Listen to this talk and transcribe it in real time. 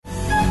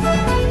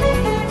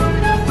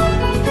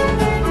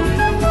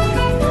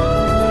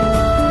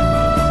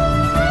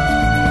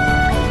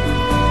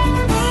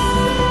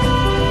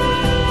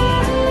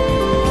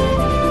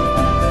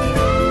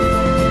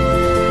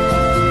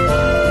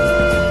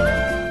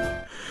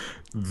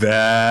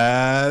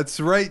That's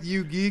right,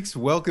 you geeks.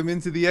 Welcome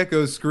into the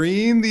Echo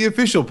Screen, the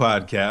official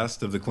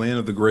podcast of the Clan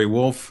of the Grey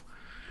Wolf.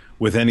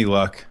 With any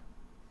luck,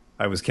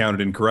 I was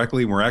counted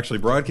incorrectly. We're actually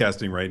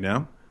broadcasting right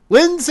now.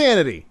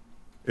 Linsanity.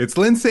 It's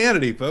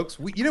Linsanity, folks.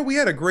 We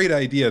had a great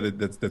idea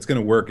that's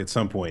going to work at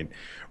some point,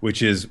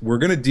 which is we're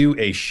going to do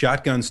a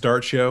shotgun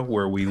start show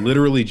where we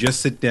literally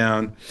just sit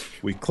down,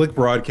 we click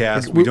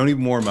broadcast, we don't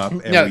even warm up,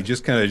 and we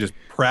just kind of just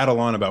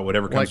prattle on about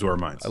whatever comes to our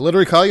minds. I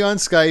literally call you on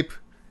Skype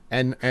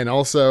and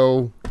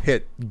also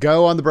hit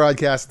go on the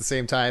broadcast at the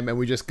same time, and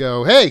we just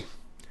go, hey,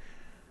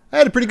 I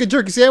had a pretty good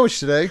turkey sandwich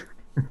today.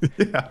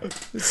 Yeah.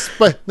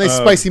 Nice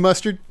spicy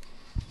mustard.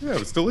 Yeah, it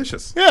was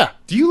delicious. Yeah.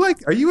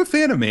 Are you a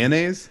fan of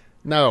mayonnaise?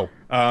 No.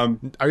 Are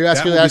you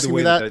asking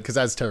me that? Because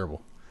that's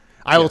terrible.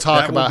 I will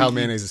talk about how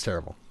mayonnaise is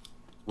terrible.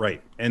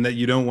 Right. And that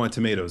you don't want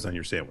tomatoes on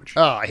your sandwich.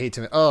 Oh, I hate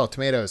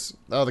tomatoes.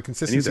 Oh, the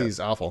consistency is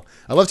awful.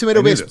 I love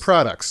tomato-based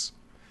products.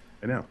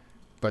 I know.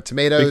 But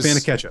tomatoes... Big fan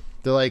of ketchup.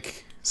 They're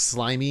like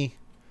slimy.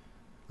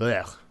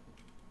 Ugh.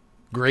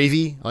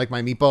 Gravy. I like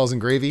my meatballs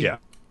and gravy. Yeah.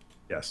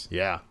 Yes.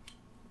 Yeah.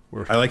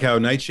 I like how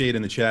Nightshade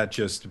in the chat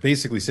just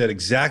basically said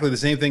exactly the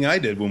same thing I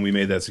did when we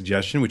made that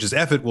suggestion, which is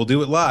F it, we'll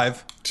do it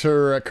live.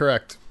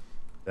 Correct.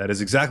 That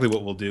is exactly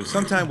what we'll do.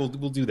 Sometime we'll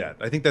do that.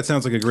 I think that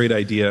sounds like a great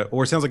idea,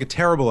 or it sounds like a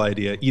terrible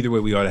idea. Either way,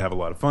 we ought to have a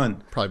lot of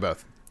fun. Probably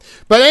both.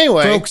 But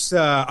anyway, folks,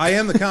 I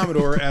am the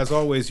Commodore, as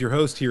always, your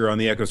host here on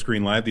the Echo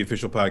Screen Live, the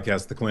official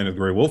podcast of the Clan of the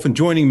Grey Wolf. And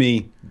joining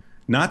me,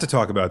 not to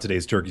talk about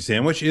today's turkey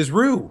sandwich, is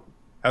Rue.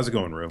 How's it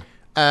going, Rue?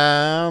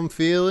 I'm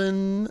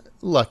feeling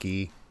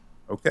lucky.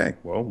 Okay,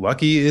 well,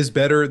 lucky is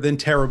better than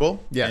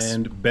terrible, yes,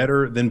 and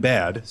better than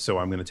bad. So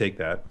I'm going to take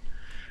that.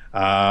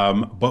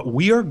 But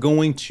we're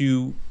going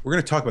to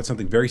talk about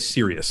something very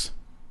serious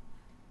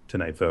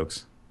tonight,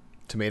 folks.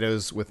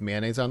 Tomatoes with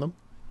mayonnaise on them.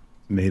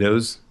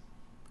 Tomatoes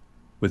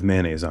with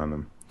mayonnaise on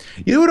them.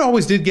 You know what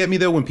always did get me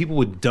though, when people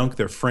would dunk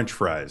their French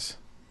fries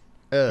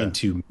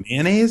into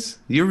mayonnaise.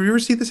 You ever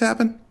see this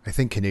happen? I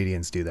think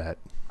Canadians do that.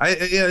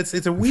 Yeah,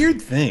 it's a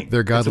weird thing.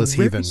 They're godless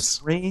heathens.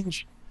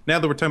 Strange. Now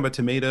that we're talking about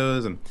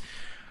tomatoes and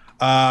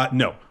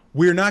no.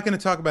 We're not going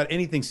to talk about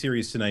anything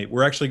serious tonight.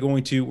 We're actually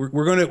going to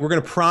we're going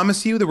to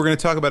promise you that we're going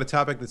to talk about a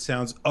topic that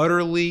sounds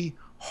utterly,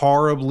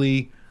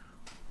 horribly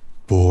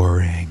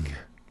boring.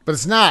 But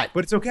it's not.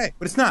 But it's okay.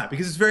 But it's not,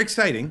 because it's very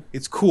exciting.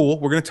 It's cool.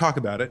 We're going to talk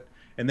about it,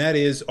 and that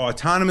is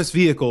autonomous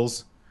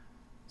vehicles.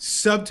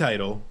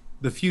 Subtitle: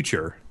 The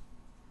future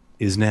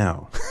is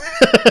now.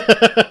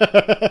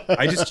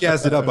 I just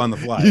jazzed it up on the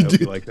fly. I hope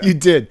you like that. You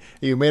did.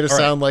 You made it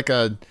sound like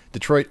a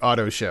Detroit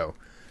auto show.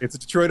 It's a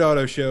Detroit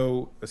Auto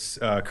Show,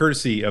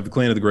 courtesy of the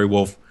Clan of the Grey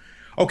Wolf.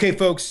 Okay,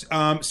 folks,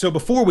 so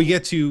before we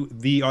get to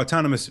the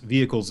autonomous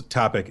vehicles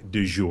topic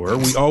du jour,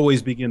 we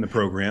always begin the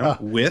program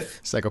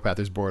with... Psychopath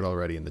is bored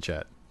already in the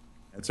chat.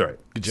 That's all right.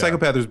 Good job.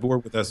 Psychopath is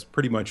bored with us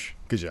pretty much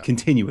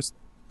continuously.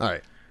 All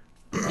right.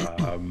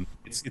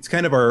 It's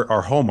kind of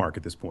our hallmark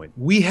at this point.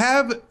 We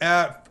have,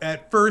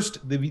 at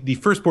first, the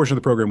first portion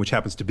of the program, which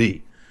happens to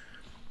be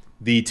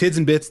the Tids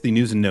and Bits, the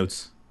news and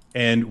notes.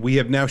 And we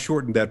have now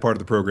shortened that part of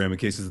the program, in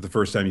case this is the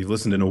first time you've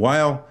listened in a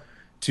while,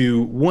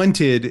 to one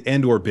tid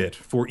and or bit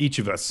for each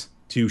of us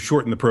to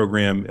shorten the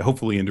program,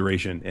 hopefully in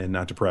duration, and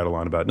not to prattle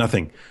on about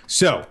nothing.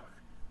 So,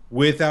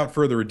 without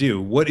further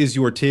ado, what is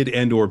your tid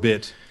and or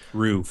bit,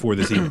 Rue, for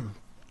this evening?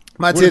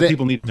 What do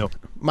people need to know?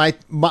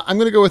 I'm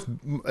going to go with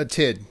a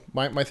tid.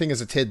 My thing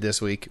is a tid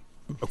this week.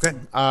 Okay.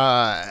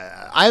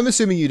 I'm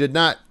assuming you did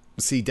not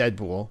see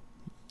Deadpool.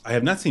 I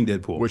have not seen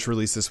Deadpool, which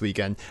released this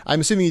weekend. I'm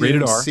assuming you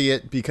didn't see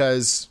it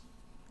because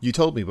you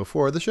told me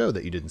before the show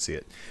that you didn't see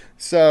it.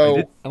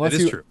 So unless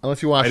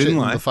you watched it in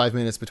the 5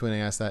 minutes between I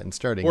asked that and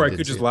starting, or I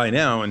could just lie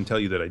now and tell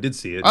you that I did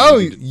see it. Oh,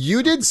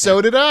 you did.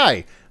 So did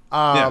I.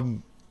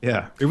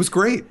 Yeah, it was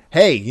great.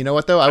 Hey, you know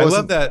what though? I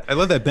love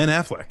that Ben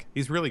Affleck.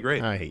 He's really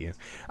great. I hate you.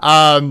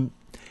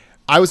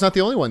 I was not the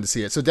only one to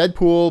see it. So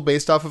Deadpool,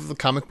 based off of the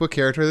comic book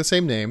character of the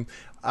same name,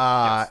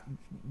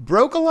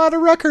 broke a lot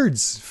of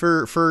records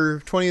for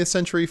 20th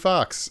Century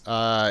Fox,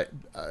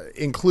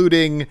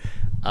 including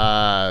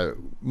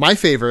my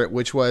favorite,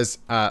 which was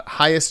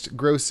highest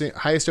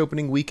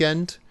opening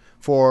weekend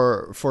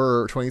for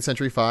 20th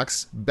Century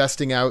Fox,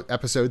 besting out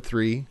Episode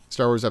 3,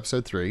 Star Wars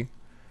Episode 3,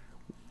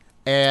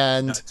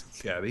 and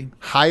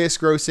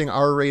highest grossing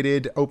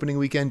R-rated opening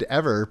weekend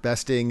ever,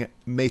 besting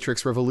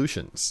Matrix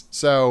Revolutions.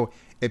 So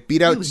it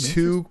beat out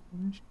two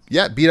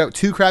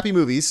crappy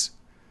movies.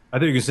 I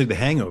thought you were going to say The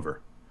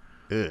Hangover.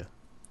 Ugh.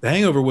 The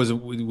Hangover was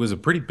a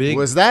pretty big.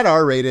 Was that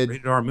R-rated?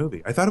 Rated R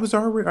movie. I thought it was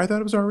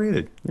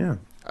R-rated. Yeah.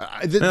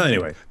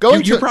 Anyway,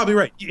 you're probably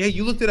right. Hey,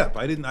 you looked it up.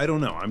 I didn't. I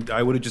don't know.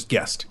 I would have just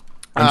guessed.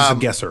 I'm just a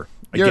guesser.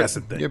 I guess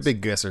at things. You're a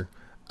big guesser.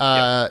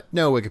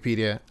 No,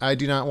 Wikipedia. I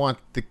do not want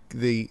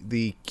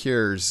the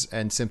cures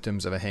and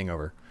symptoms of a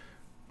hangover.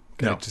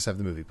 Can I just have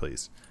the movie,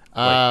 please?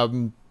 Right.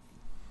 Don't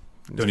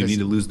even need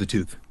to lose the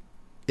tooth.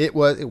 It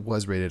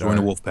was rated R. Join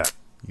a wolf pack.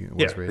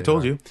 I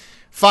told you.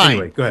 Fine.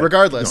 Anyway, go ahead.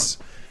 Regardless.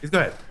 Go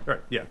ahead. All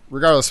right. Yeah.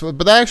 Regardless, but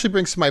that actually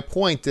brings to my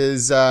point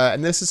is,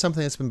 and this is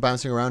something that's been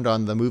bouncing around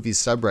on the movies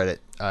subreddit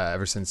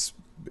ever since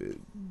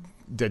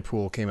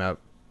Deadpool came out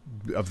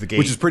of the gate,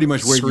 which is pretty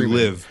much where screaming. you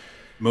live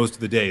most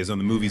of the day, is on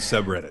the movie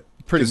subreddit.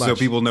 Pretty Just much. so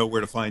people know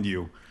where to find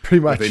you.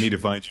 Pretty much. If they need to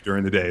find you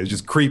during the day. It's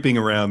just creeping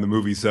around the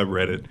movie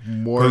subreddit,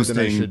 More than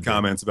I posting should be.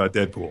 comments about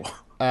Deadpool.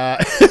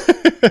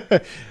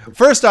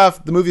 First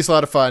off, the movie's a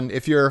lot of fun.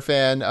 If you're a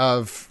fan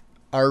of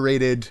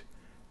R-rated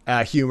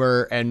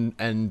humor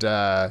and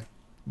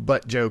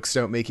butt jokes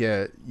don't make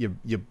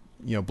you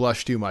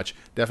blush too much,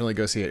 definitely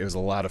go see it. It was a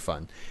lot of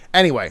fun.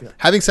 Anyway,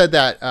 having said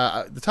that,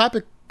 the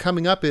topic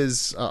coming up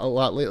is a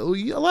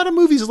lot of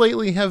movies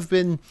lately have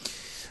been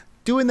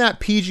doing that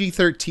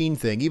PG-13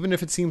 thing, even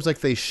if it seems like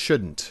they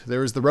shouldn't.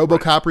 There was the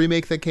RoboCop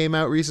remake that came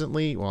out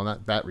recently. Well,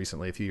 not that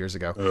recently, a few years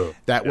ago.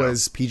 That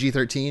was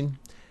PG-13.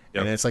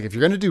 Yep. And it's like, if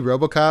you're going to do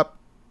RoboCop,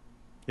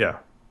 Yeah.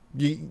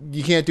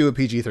 you can't do a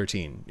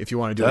PG-13 if you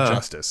want to do it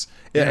justice.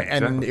 Yeah,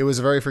 And exactly. it was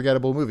a very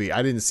forgettable movie.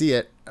 I didn't see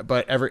it,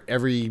 but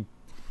every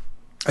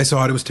I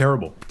saw it. It was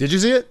terrible. did you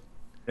see it?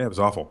 Yeah, it was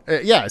awful.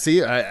 Yeah.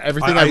 See,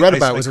 everything I read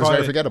about was caught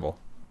very it. forgettable.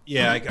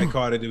 Yeah, I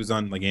caught it. It was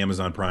on like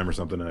Amazon Prime or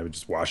something, and I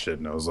just watched it,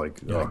 and I was like,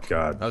 "Oh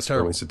God, That was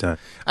terrible. Waste of time."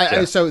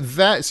 So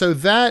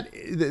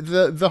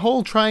the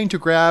whole trying to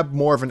grab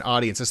more of an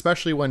audience,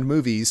 especially when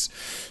movies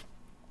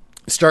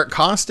start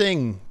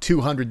costing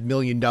 $200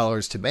 million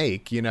to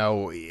make, and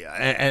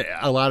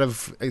a lot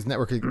of a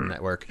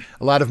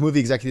lot of movie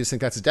executives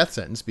think that's a death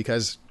sentence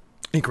because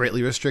it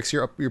greatly restricts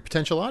your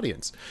potential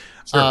audience.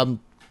 Sure.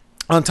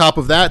 On top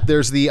of that,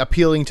 there's the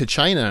appealing to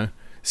China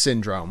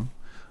syndrome,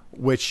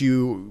 which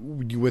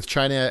with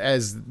China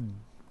as,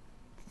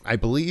 I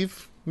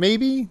believe,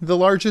 maybe the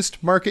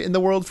largest market in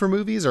the world for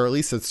movies, or at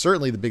least it's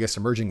certainly the biggest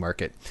emerging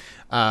market.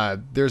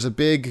 There's a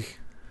big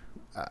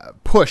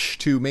push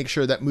to make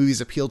sure that movies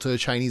appeal to a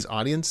Chinese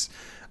audience.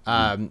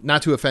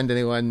 Not to offend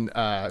anyone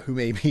who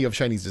may be of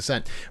Chinese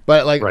descent,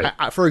 but like,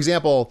 Right. for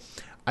example,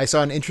 I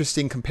saw an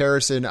interesting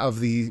comparison of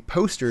the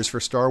posters for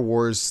Star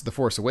Wars: The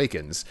Force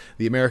Awakens,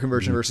 the American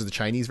version versus the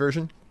Chinese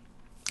version.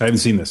 I haven't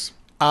seen this.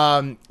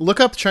 Look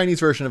up the Chinese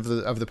version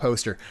of the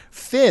poster.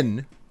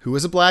 Finn, who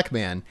is a black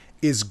man,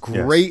 is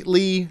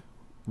greatly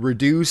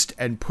reduced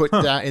and put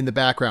down in the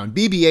background.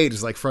 BB-8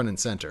 is like front and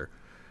center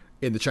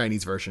in the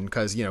Chinese version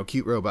because,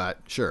 cute robot,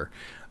 sure.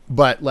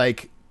 But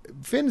like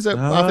Finn's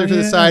off there to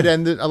the side,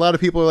 and a lot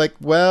of people are like,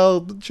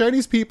 well,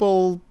 Chinese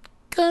people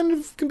kind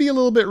of can be a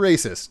little bit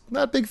racist.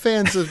 Not big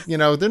fans of,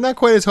 they're not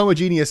quite as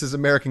homogeneous as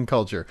American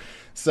culture.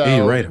 So Yeah,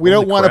 you're right. we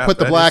don't Holy want to crap, put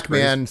the that is black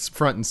crazy. man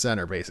front and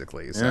center,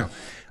 basically. So,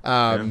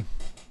 Yeah.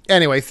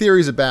 anyway,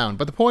 theories abound.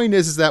 But the point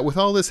is that with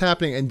all this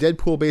happening and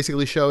Deadpool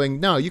basically showing,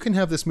 no, you can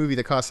have this movie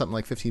that costs something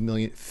like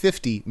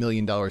 $50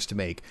 million to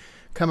make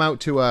come out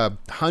to a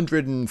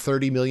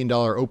 $130 million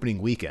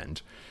opening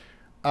weekend.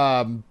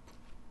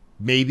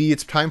 Maybe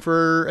it's time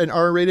for an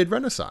R-rated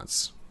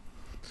renaissance.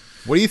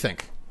 What do you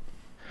think?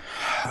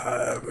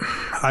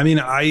 I mean,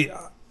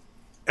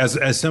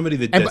 as somebody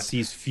that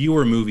sees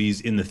fewer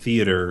movies in the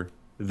theater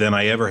than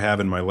I ever have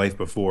in my life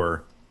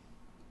before,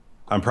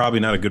 I'm probably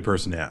not a good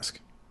person to ask.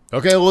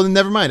 Okay, well, then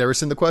never mind. I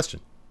rescind the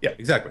question. Yeah,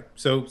 exactly.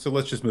 So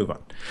let's just move on.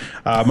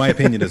 My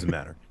opinion doesn't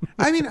matter.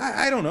 I mean,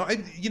 I don't know.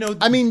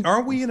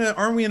 Aren't we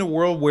in a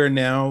world where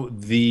now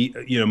the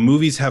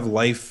movies have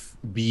life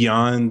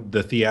beyond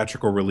the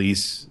theatrical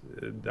release?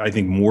 I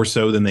think more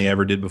so than they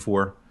ever did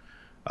before.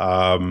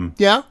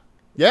 Yeah.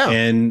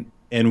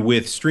 And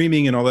with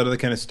streaming and all that other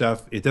kind of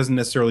stuff, it doesn't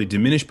necessarily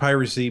diminish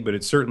piracy, but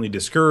it certainly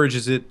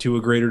discourages it to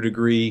a greater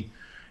degree.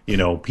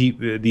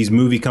 These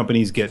movie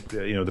companies get,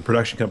 the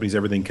production companies,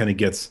 everything kind of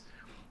gets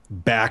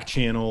back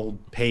channel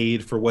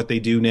paid for what they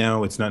do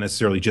now. It's not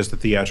necessarily just the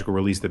theatrical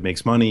release that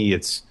makes money.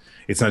 It's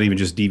not even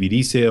just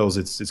DVD sales.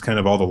 It's kind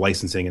of all the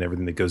licensing and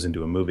everything that goes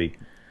into a movie.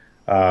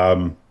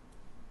 To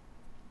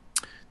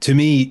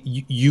me,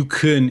 you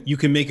can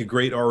make a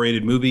great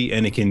R-rated movie,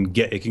 and it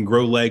can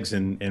grow legs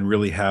and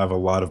really have a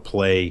lot of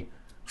play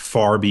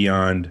far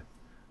beyond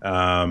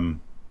just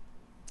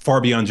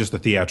the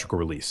theatrical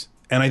release.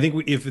 And I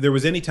think if there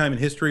was any time in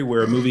history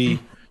where a movie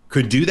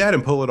could do that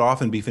and pull it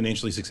off and be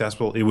financially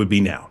successful, it would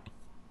be now.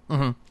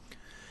 Mm-hmm.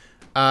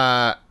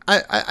 I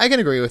can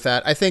agree with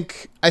that. I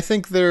think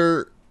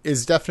there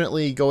is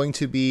definitely going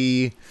to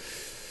be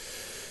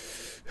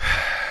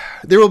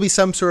there will be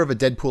some sort of a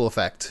Deadpool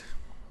effect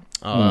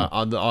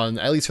on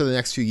at least for the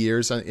next few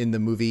years in the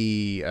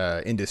movie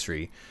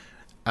industry.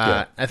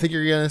 I think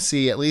you're going to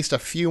see at least a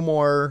few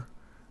more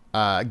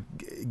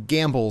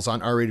gambles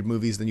on R-rated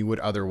movies than you would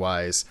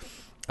otherwise.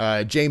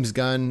 James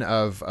Gunn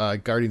of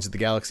Guardians of the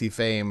Galaxy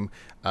fame,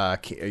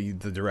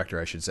 the director,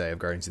 I should say, of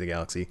Guardians of the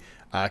Galaxy,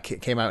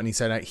 came out and he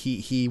said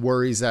he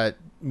worries that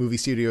movie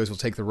studios will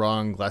take the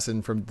wrong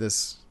lesson from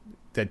this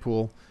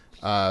Deadpool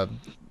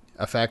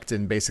effect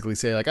and basically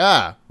say like,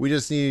 we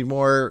just need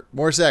more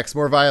sex,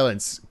 more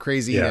violence,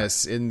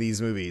 craziness in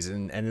these movies,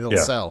 and it'll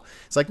sell.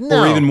 It's like,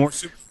 no. Or even more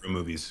superhero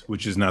movies,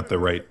 which is not the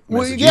right message.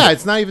 Well, yeah,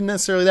 it's not even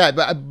necessarily that.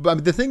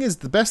 But the thing is,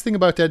 the best thing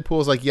about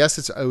Deadpool is like,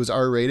 yes, it was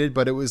R-rated,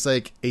 but it was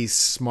like a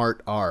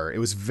smart R. It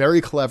was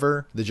very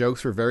clever. The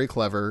jokes were very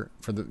clever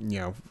for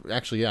the,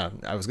 actually, yeah,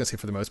 I was going to say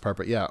for the most part,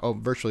 but yeah,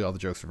 virtually all the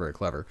jokes were very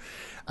clever.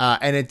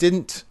 And it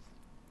didn't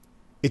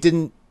it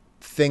didn't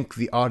think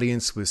the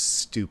audience was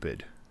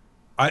stupid.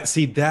 I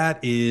see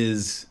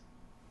that's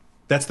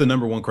the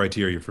number one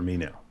criteria for me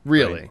now.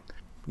 Really? Right?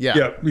 Yeah.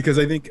 Yeah, because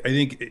I think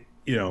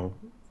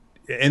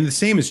and the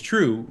same is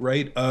true,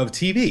 right, of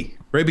TV,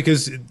 right?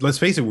 Because let's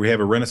face it, we have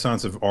a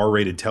renaissance of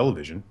R-rated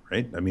television,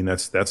 right? I mean,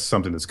 that's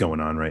something that's going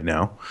on right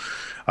now.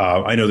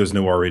 I know there's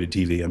no R-rated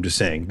TV. I'm just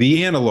saying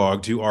the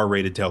analog to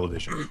R-rated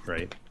television,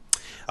 right?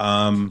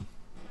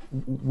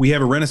 We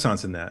have a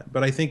renaissance in that,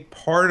 but I think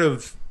part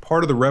of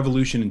the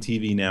revolution in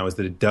TV now is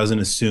that it doesn't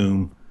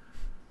assume,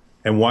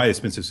 and why it's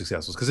been so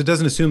successful, because it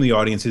doesn't assume the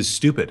audience is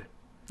stupid.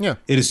 Yeah.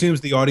 It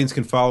assumes the audience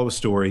can follow a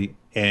story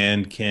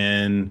and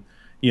can,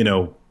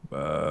 to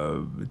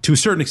a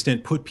certain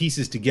extent, put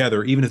pieces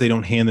together, even if they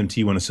don't hand them to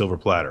you on a silver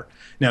platter.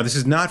 Now, this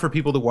is not for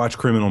people that watch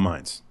Criminal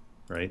Minds,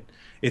 right?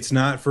 It's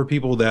not for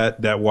people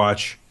that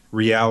watch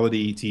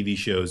reality TV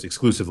shows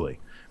exclusively,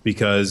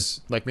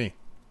 because Like me.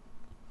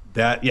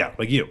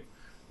 like you.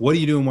 What are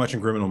you doing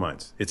watching Criminal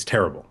Minds? It's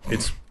terrible.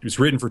 It's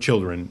written for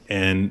children,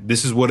 and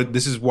this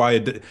is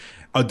why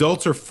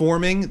adults are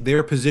forming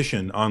their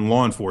position on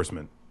law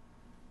enforcement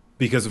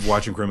because of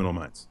watching Criminal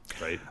Minds,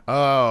 right?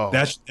 Oh.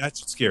 That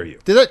should scare you.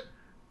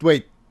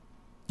 Wait,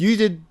 you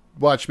did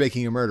watch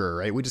Making a Murderer,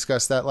 right? We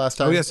discussed that last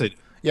time. Oh, yes, I did.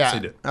 Yeah, Yes, I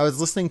did. I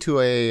was listening to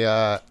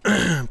a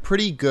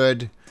pretty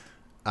good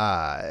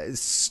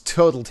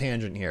total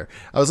tangent here.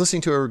 I was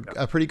listening to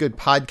a pretty good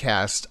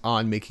podcast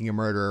on Making a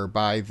Murderer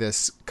by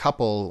this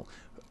couple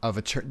of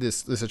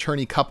this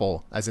attorney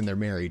couple, as in they're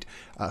married,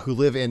 who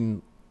live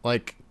in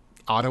like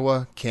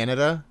Ottawa,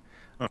 Canada.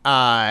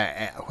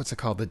 What's it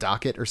called? The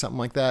Docket or something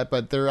like that.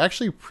 But they're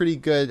actually pretty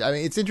good. I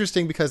mean, it's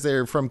interesting because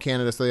they're from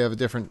Canada, so they have a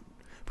different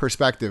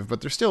perspective,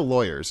 but they're still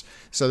lawyers.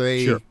 So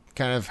they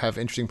kind of have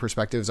interesting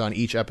perspectives on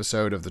each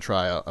episode of the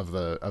trial of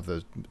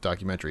the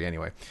documentary.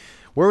 Anyway,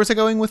 where was I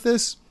going with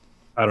this?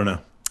 I don't know.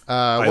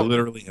 I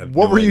literally have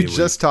What no were you idea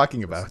just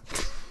talking about?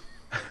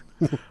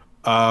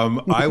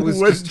 I was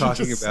What just did you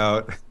talking just-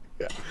 about.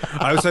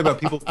 I was talking about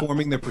people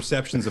forming their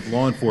perceptions of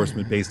law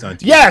enforcement based on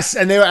TV. Yes,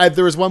 and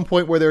there was one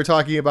point where they were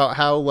talking about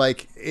how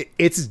like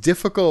it's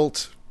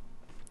difficult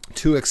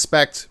to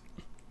expect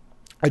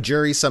a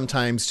jury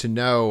sometimes to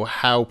know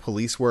how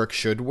police work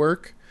should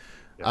work.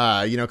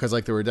 Because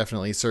like there were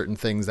definitely certain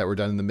things that were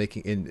done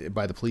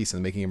by the police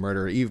in making a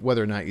murder,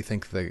 whether or not you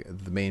think the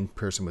main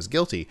person was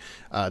guilty.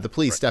 The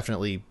police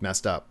definitely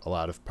messed up a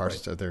lot of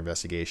parts of their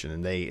investigation,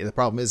 and the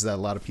problem is that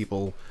a lot of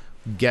people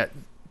get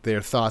their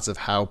thoughts of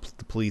how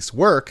the police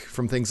work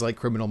from things like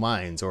Criminal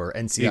Minds or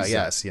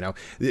NCIS.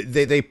 Exactly.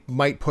 They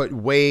might put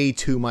way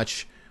too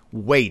much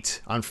weight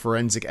on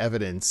forensic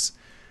evidence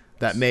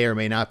that may or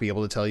may not be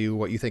able to tell you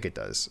what you think it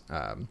does.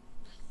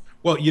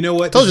 Well, you know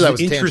what? Told you This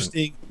that is was a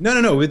interesting.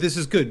 No. This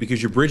is good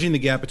because you're bridging the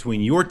gap between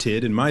your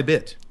tid and my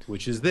bit,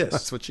 which is this.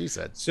 That's what she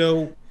said.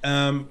 So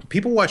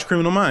people watch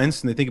Criminal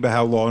Minds and they think about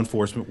how law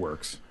enforcement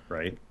works,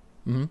 right?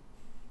 Mm-hmm.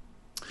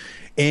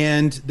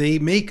 And they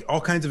make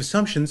all kinds of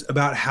assumptions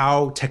about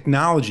how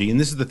technology, and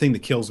this is the thing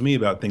that kills me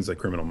about things like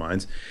Criminal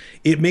Minds,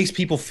 it makes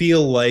people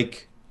feel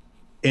like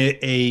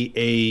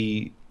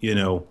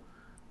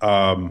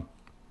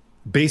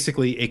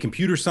basically a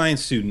computer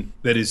science student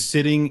that is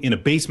sitting in a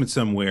basement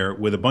somewhere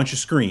with a bunch of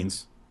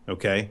screens,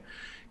 okay,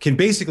 can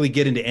basically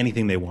get into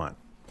anything they want,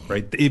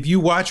 right? If you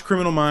watch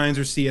Criminal Minds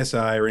or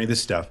CSI or any of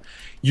this stuff,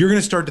 you're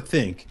going to start to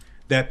think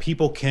that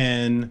people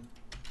can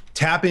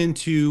tap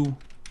into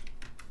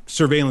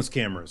surveillance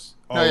cameras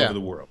all over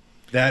the world,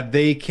 that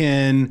they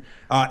can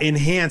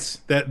enhance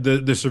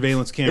the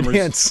surveillance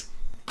cameras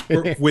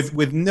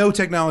with no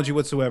technology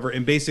whatsoever,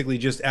 and basically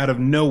just out of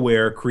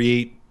nowhere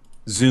create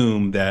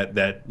Zoom that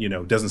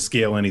doesn't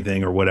scale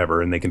anything or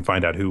whatever, and they can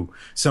find out who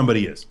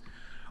somebody is.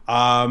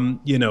 That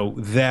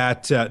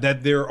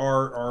there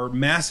are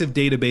massive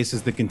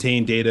databases that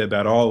contain data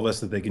about all of us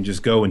that they can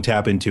just go and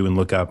tap into and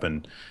look up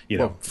and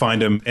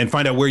find them and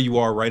find out where you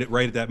are right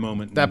at that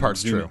moment. That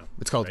part's true. In.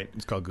 It's called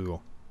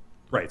Google.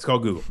 Right, it's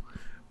called Google,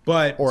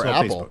 or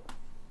Apple.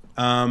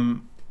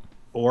 Facebook.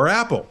 Or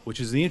Apple, which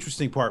is the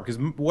interesting part, because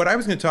what I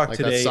was going to talk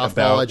today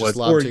about was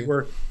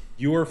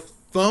your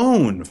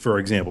phone, for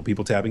example,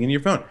 people tapping into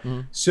your phone.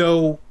 Mm-hmm.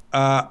 So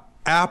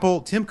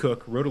Apple, Tim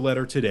Cook wrote a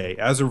letter today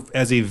as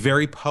a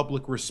very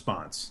public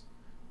response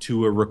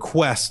to a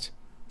request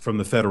from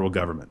the federal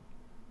government.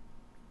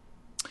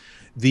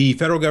 The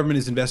federal government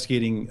is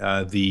investigating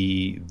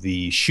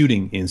the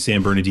shooting in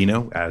San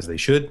Bernardino, as they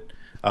should.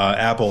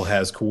 Apple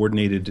has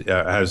cooperated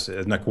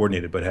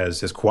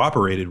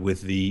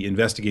with the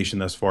investigation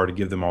thus far to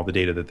give them all the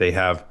data that they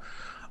have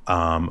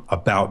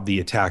about the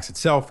attacks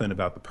itself and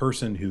about the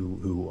person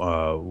who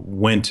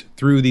went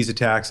through these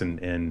attacks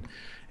and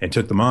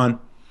took them on.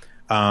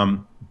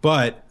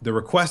 But the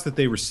request that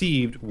they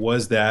received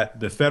was that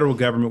the federal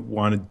government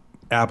wanted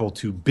Apple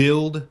to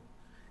build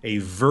a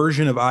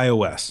version of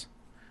iOS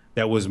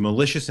that was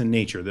malicious in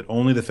nature, that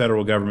only the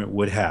federal government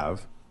would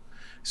have,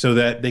 so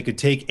that they could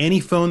take any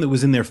phone that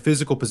was in their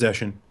physical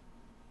possession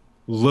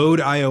load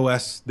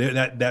iOS,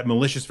 that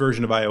malicious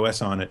version of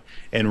iOS on it,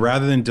 and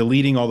rather than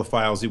deleting all the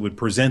files, it would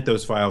present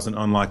those files and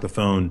unlock the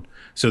phone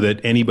so that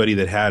anybody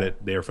that had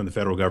it there from the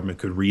federal government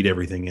could read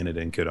everything in it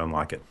and could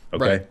unlock it.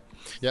 Okay. Right.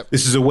 Yep.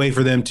 This is a way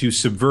for them to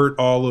subvert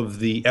all of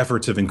the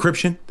efforts of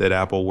encryption that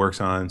Apple works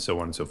on, so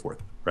on and so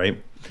forth,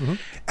 right?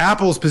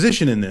 Apple's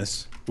position in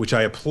this, which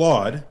I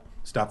applaud,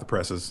 stop the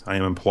presses, I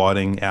am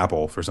applauding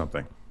Apple for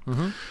something.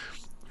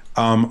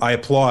 I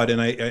applaud,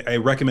 and I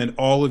recommend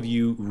all of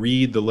you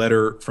read the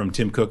letter from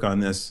Tim Cook on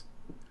this,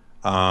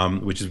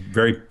 which is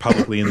very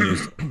publicly in the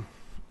news.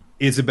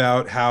 It's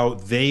about how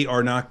they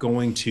are not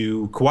going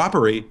to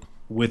cooperate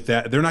with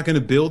that. They're not going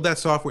to build that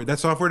software. That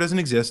software doesn't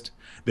exist.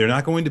 They're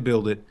not going to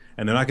build it,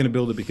 and they're not going to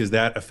build it because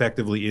that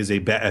effectively is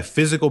a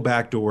physical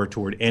backdoor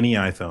toward any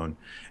iPhone,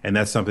 and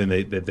that's something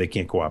that they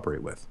can't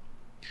cooperate with.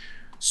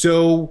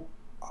 So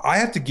I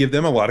have to give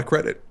them a lot of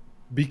credit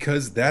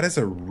because that is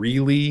a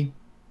really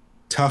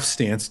tough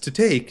stance to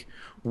take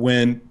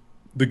when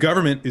the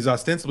government is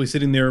ostensibly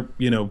sitting there,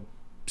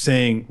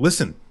 saying,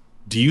 listen,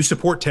 do you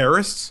support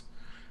terrorists?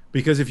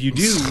 Because if you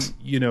do,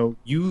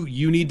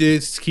 you need to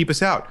keep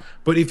us out.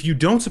 But if you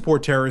don't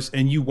support terrorists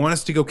and you want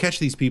us to go catch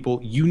these people,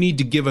 you need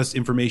to give us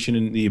information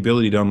and the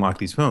ability to unlock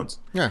these phones.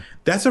 Yeah.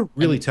 That's a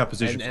really tough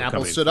position. And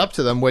Apple stood up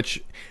to them,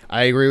 which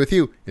I agree with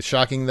you. It's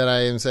shocking that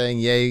I am saying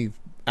yay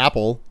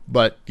Apple,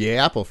 but yay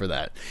Apple for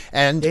that.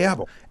 And yay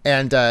Apple.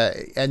 And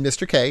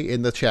Mr. K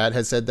in the chat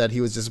has said that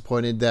he was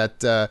disappointed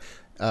that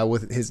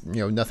with his,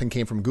 nothing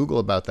came from Google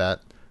about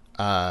that.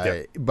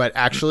 But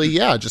actually,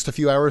 just a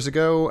few hours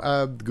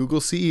ago,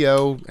 Google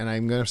CEO, and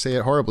I'm going to say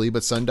it horribly,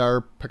 but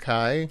Sundar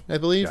Pichai, I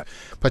believe,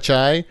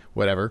 Pichai,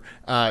 whatever,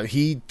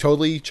 he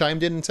totally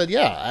chimed in and said,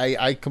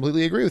 I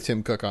completely agree with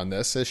Tim Cook on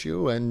this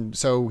issue. And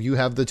so you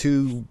have the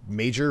two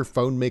major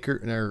phone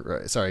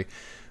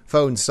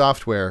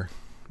software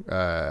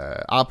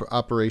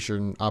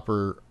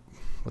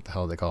what the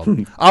hell are they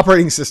called?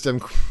 Operating system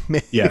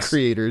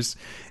creators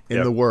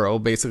in the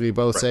world, basically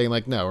both saying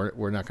like, no,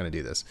 we're not going to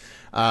do this.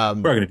 We're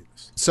not going to do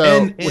this.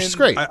 So, which is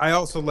great. I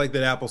also like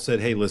that Apple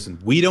said, hey, listen,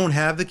 we don't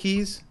have the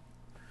keys,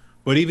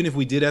 but even if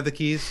we did have the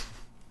keys,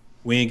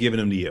 we ain't giving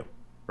them to you.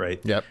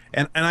 Right. Yep.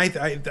 And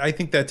I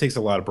think that takes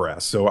a lot of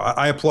brass. So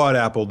I applaud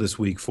Apple this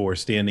week for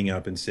standing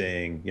up and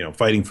saying,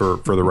 fighting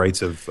for the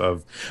rights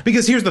of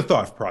because here's the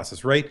thought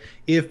process, right?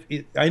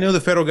 I know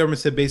the federal government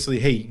said basically,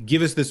 hey,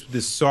 give us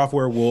this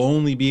software. We'll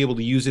only be able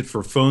to use it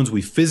for phones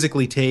we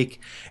physically take,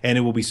 and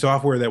it will be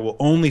software that will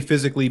only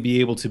physically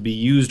be able to be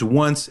used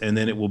once, and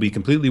then it will be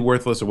completely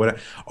worthless or whatever.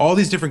 All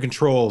these different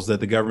controls that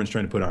the government's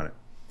trying to put on it.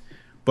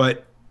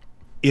 But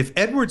if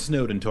Edward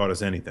Snowden taught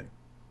us anything,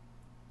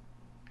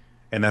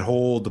 and that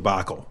whole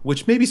debacle,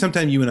 which maybe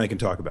sometime you and I can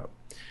talk about,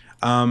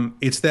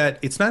 it's that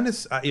it's not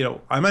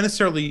I'm not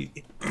necessarily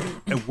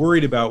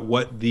worried about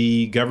what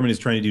the government is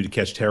trying to do to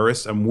catch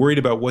terrorists. I'm worried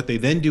about what they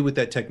then do with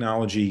that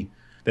technology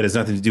that has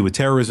nothing to do with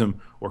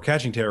terrorism or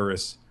catching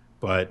terrorists,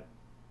 but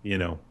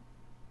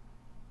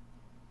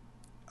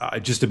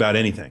just about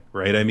anything,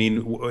 right? I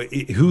mean,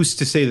 who's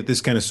to say that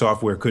this kind of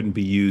software couldn't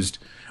be used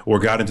or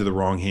got into the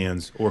wrong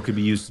hands or could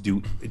be used to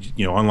do,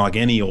 unlock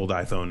any old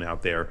iPhone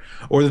out there,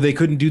 or that they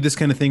couldn't do this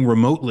kind of thing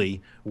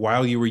remotely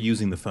while you were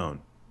using the phone,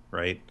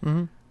 right?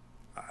 Mm-hmm.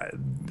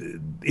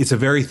 It's a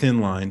very thin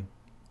line.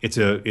 It's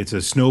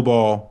a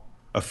snowball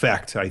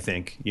effect, I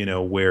think,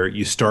 where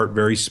you start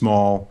very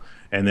small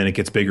and then it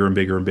gets bigger and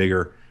bigger and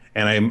bigger.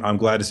 And I'm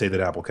glad to say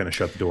that Apple kind of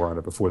shut the door on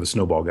it before the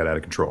snowball got out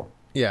of control.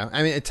 Yeah,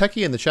 I mean,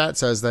 Techie in the chat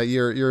says that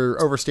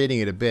you're overstating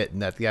it a bit,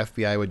 and that the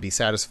FBI would be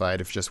satisfied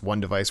if just one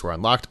device were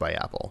unlocked by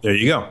Apple. There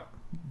you go.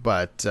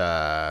 But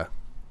so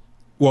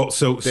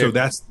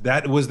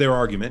that was their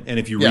argument, and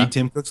if you read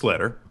Tim Cook's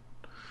letter,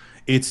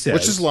 it says,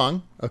 which is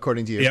long,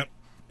 according to you. Yep.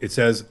 It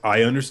says,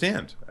 I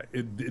understand.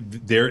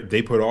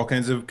 They put all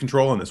kinds of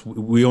control on this.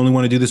 We only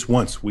want to do this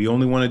once. We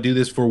only want to do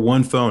this for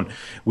one phone.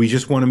 We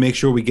just want to make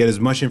sure we get as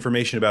much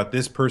information about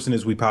this person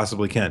as we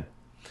possibly can.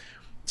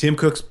 Tim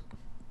Cook's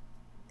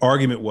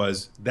argument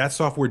was that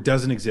software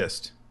doesn't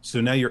exist.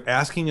 So now you're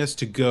asking us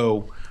to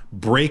go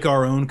break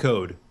our own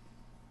code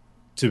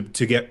to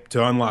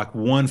unlock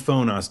one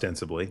phone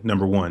ostensibly,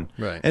 number one.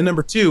 Right. And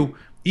number two,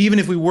 even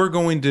if we were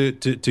going to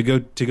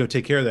go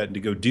take care of that and to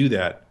go do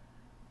that,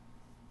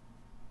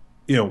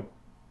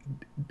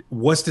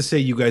 what's to say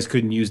you guys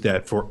couldn't use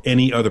that for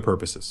any other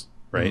purposes,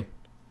 right?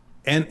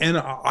 Mm-hmm. And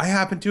I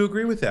happen to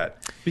agree with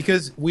that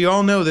because we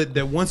all know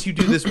that once you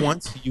do this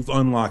once, you've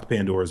unlocked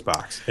Pandora's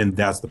box, and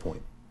that's the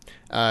point.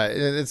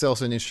 It's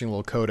also an interesting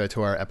little coda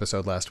to our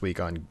episode last week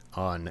on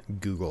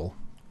Google,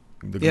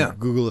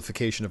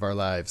 Googleification of our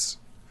lives.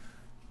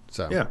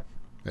 So there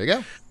you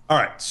go. All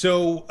right,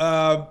 so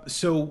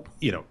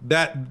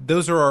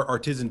those are our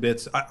tids and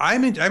bits.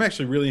 I'm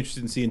actually really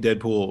interested in seeing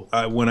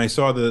Deadpool. When I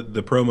saw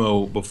the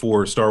promo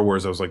before Star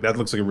Wars, I was like, that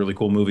looks like a really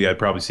cool movie. I'd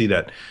probably see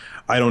that.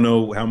 I don't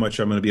know how much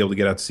I'm going to be able to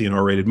get out to see an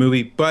R-rated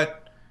movie,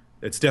 but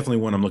it's definitely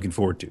one I'm looking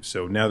forward to.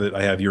 So now that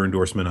I have your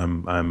endorsement,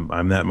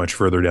 I'm that much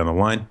further down the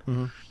line.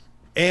 Mm-hmm.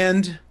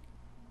 And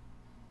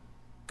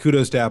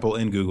kudos to Apple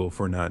and Google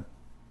for not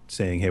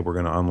saying, hey, we're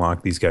going to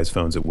unlock these guys'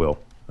 phones at will.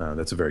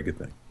 That's a very good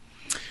thing.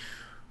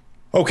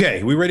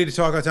 Okay, we ready to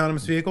talk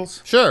autonomous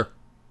vehicles? Sure.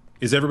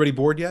 Is everybody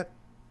bored yet?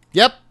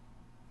 Yep.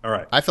 All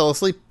right. I fell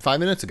asleep 5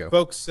 minutes ago.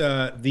 Folks,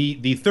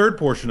 the third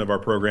portion of our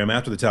program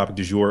after the topic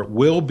du jour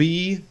will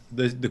be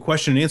the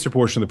question and answer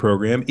portion of the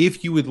program.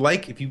 If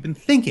you've been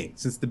thinking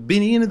since the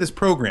beginning of this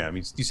program,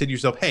 you said to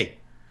yourself, hey,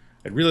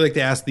 I'd really like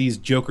to ask these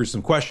jokers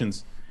some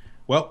questions.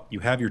 Well, you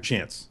have your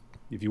chance.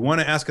 If you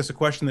want to ask us a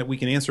question that we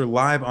can answer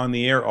live on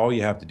the air, all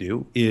you have to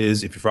do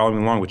is, if you're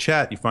following along with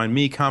chat, you find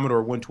me,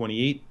 Commodore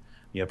 128, in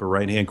the upper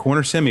right-hand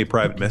corner. Send me a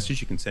private message.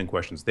 You can send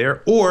questions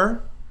there.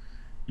 Or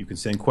you can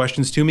send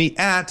questions to me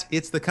at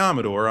It's the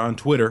Commodore on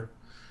Twitter.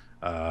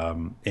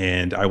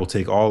 And I will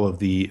take all of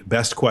the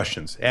best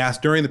questions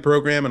asked during the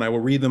program, and I will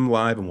read them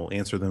live, and we'll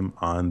answer them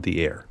on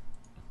the air.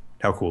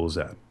 How cool is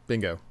that?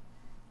 Bingo.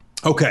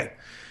 Okay.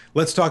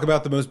 Let's talk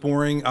about the most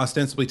boring,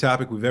 ostensibly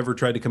topic we've ever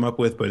tried to come up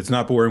with, but it's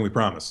not boring, we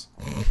promise.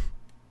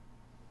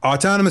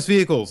 Autonomous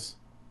vehicles.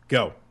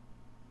 Go.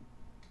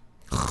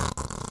 All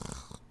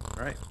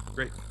right,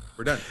 great.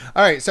 We're done.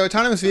 All right, so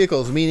autonomous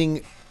vehicles,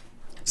 meaning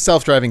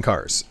self-driving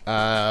cars.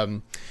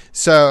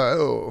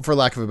 So, for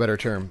lack of a better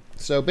term.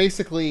 So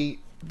basically,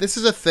 this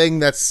is a thing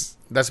that's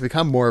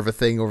become more of a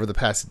thing over the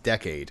past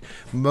decade.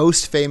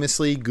 Most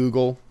famously,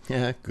 Google.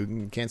 Yeah,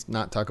 Google, can't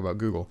not talk about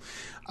Google.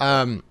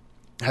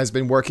 Has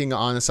been working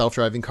on a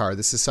self-driving car.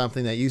 This is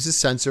something that uses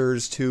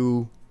sensors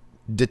to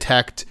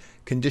detect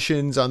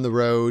conditions on the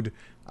road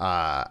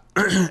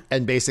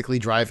and basically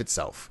drive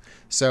itself.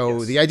 So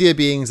yes. The idea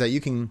being is that you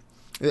can,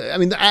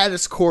 at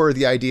its core,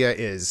 the idea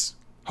is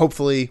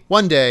hopefully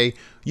one day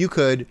you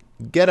could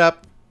get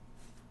up,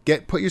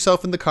 put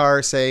yourself in the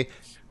car, say,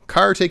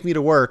 car, take me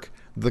to work.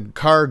 The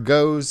car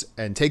goes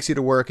and takes you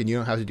to work, and you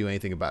don't have to do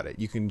anything about it.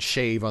 You can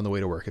shave on the way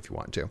to work if you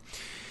want to.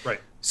 Right.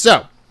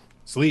 So,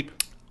 sleep.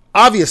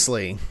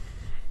 Obviously,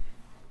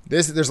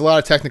 there's a lot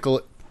of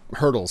technical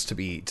hurdles to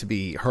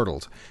be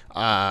hurdled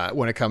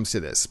when it comes to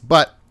this.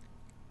 But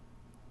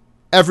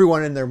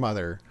everyone and their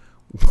mother,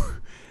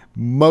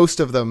 most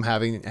of them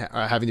having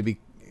to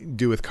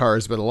do with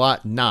cars, but a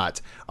lot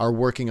not, are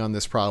working on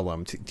this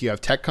problem. You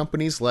have tech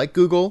companies like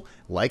Google,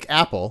 like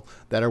Apple,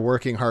 that are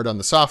working hard on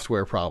the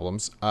software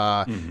problems.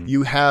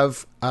 You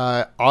have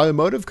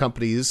automotive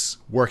companies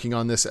working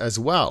on this as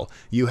well.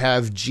 You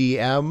have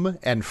GM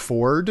and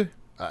Ford.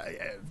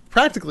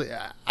 Practically,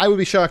 I would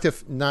be shocked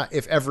if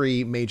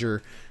every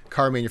major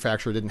car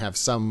manufacturer didn't have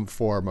some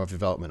form of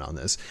development on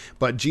this.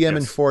 But GM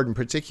and Ford in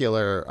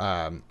particular,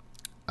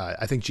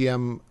 I think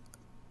GM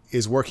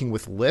is working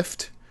with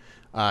Lyft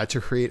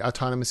to create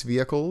autonomous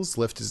vehicles.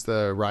 Lyft is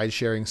the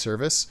ride-sharing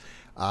service.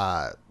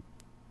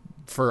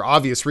 For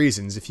obvious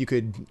reasons, if you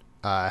could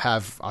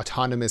have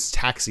autonomous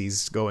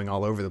taxis going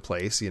all over the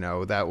place,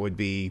 that would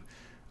be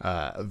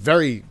a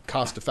very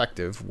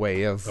cost-effective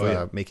way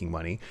of making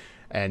money.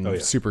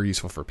 And super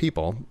useful for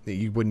people.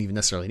 You wouldn't even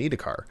necessarily need a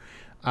car.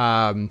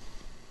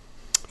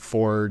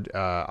 Ford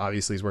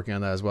obviously is working on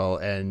that as well.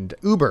 And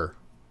Uber,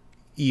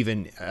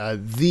 even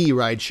the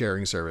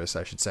ride-sharing service,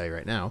 I should say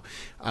right now,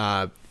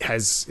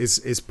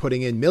 is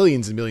putting in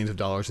millions and millions of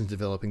dollars into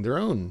developing their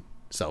own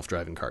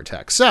self-driving car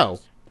tech. So,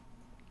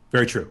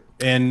 very true.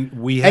 And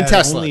we had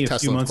Tesla, only a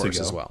few months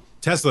ago as well.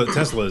 Tesla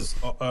is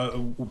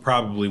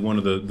probably one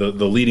of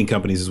the leading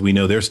companies, as we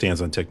know their stance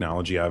on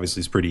technology.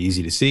 Obviously, is pretty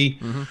easy to see.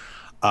 Mm-hmm.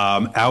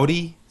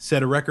 Audi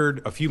set a record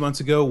a few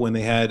months ago when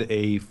they had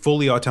a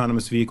fully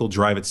autonomous vehicle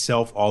drive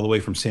itself all the way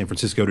from San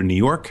Francisco to New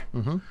York.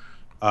 Mm-hmm.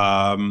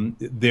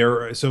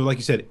 So like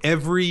you said,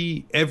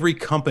 every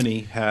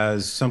company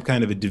has some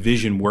kind of a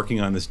division working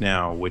on this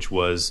now, which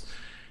was,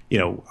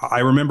 I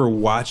remember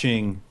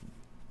watching,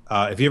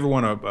 if you ever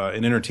want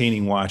an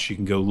entertaining watch, you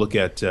can go look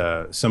at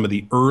some of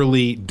the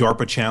early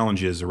DARPA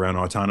challenges around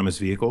autonomous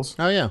vehicles.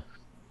 Oh, yeah.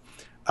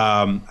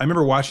 I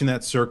remember watching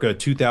that circa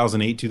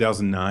 2008,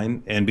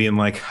 2009 and being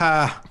like,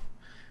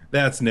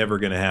 that's never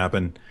going to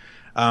happen.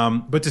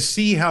 But to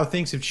see how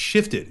things have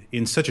shifted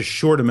in such a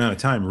short amount of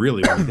time,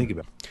 really, when you think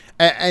about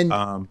it.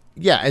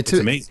 It's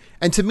amazing.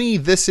 And to me,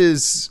 this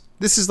is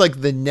like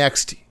the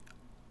next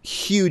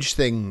huge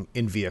thing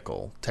in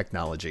vehicle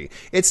technology.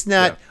 It's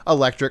not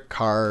electric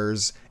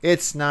cars.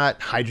 It's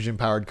not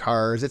hydrogen-powered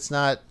cars. It's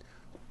not,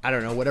 I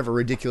don't know, whatever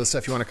ridiculous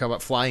stuff you want to come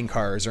up, flying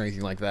cars or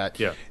anything like that.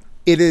 Yeah.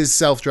 It is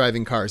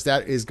self-driving cars.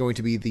 That is going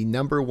to be the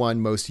number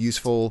one most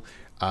useful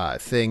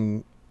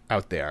thing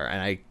out there.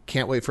 And I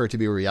can't wait for it to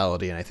be a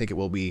reality. And I think it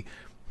will be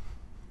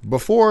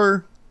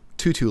before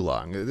too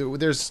long.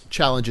 There's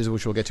challenges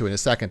which we'll get to in a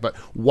second. But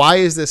why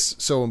is this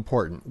so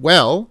important?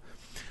 Well,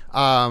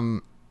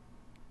 the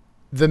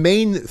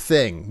main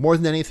thing, more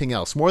than anything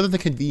else, more than the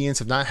convenience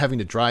of not having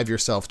to drive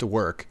yourself to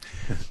work.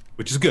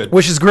 Which is good.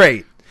 Which is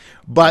great.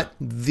 But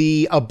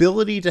the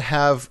ability to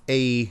have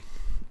a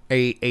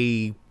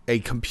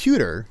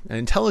computer, an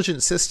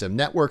intelligent system,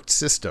 networked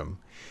system,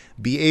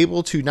 be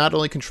able to not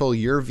only control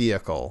your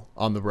vehicle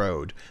on the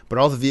road, but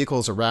all the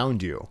vehicles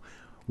around you,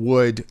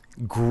 would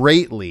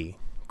greatly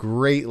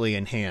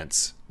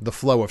enhance the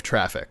flow of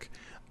traffic.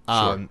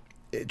 Sure.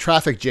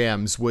 Traffic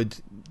jams would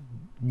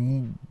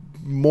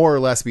more or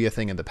less be a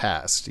thing in the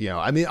past. You know,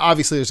 I mean,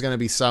 obviously there's going to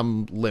be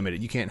some limit.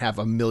 You can't have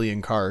 1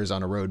 million cars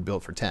on a road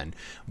built for 10,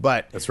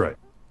 but That's right.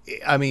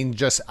 I mean,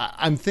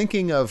 I'm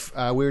thinking of,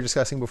 we were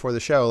discussing before the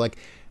show, like,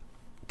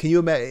 can you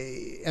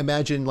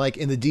imagine, like,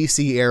 in the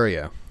DC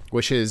area,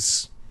 which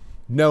is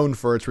known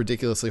for its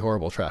ridiculously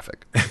horrible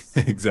traffic,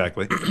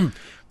 Exactly.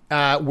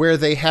 where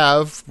they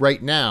have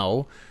right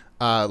now,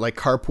 like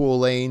carpool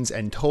lanes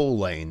and toll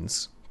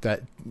lanes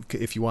that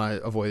if you want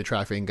to avoid the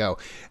traffic and go,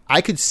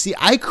 I could see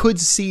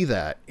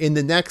that in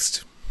the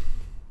next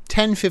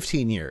 10,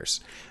 15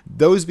 years,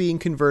 those being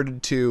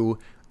converted to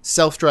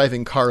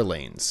self-driving car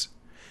lanes,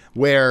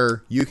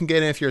 where you can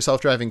get in if you're a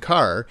self-driving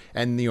car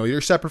and, you know,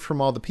 you're separate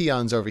from all the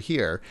peons over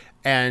here,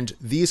 and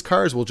these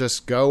cars will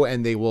just go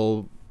and they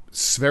will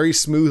very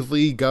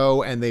smoothly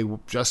go and they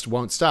just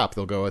won't stop.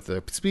 They'll go at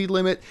the speed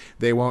limit.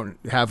 They won't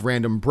have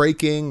random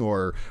braking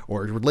or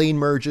lane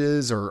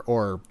merges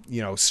or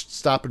you know,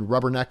 stop and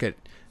rubberneck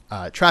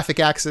at traffic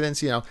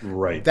accidents. You know,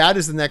 Right. That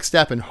is the next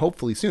step, and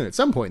hopefully soon, at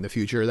some point in the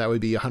future, that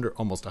would be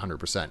almost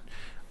 100%.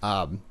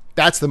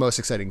 That's the most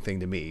exciting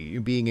thing to me,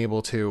 being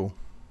able to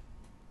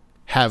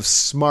have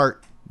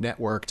smart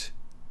networked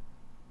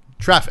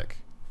traffic.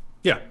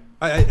 Yeah,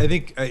 I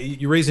think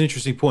you raise an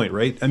interesting point,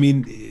 right? I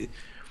mean,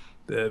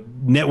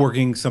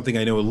 networking, something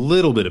I know a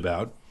little bit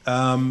about.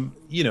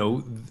 You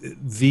know,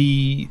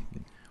 the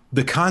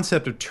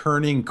concept of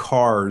turning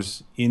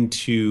cars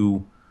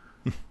into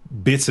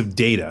bits of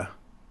data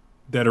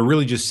that are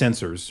really just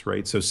sensors,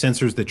 right? So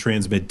sensors that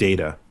transmit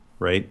data,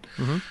 right?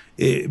 Mm-hmm.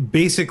 It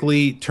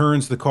basically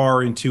turns the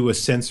car into a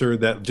sensor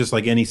that, just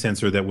like any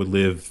sensor that would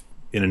live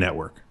in a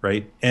network,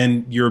 right?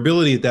 And your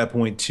ability at that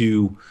point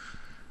to,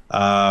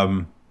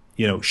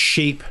 you know,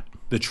 shape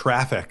the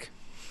traffic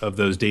of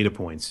those data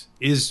points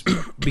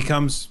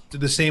becomes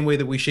the same way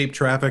that we shape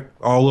traffic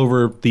all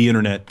over the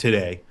internet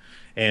today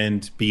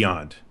and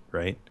beyond,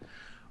 right?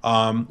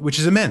 Which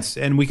is immense,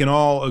 and we can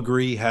all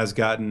agree has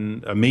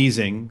gotten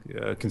amazing,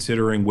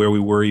 considering where we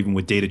were even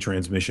with data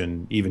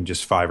transmission even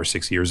just 5 or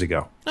 6 years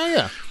ago. Oh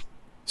yeah.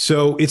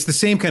 So it's the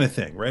same kind of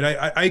thing, right?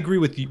 I agree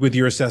with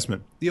your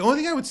assessment. The only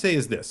thing I would say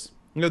is this: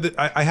 you know, that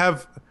I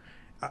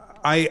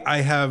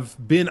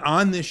have been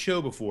on this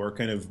show before,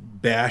 kind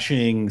of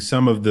bashing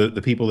some of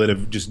the people that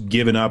have just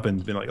given up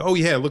and been like, "Oh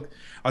yeah, look,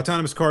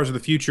 autonomous cars are the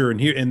future, and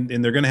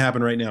they're going to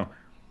happen right now."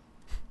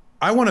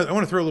 I want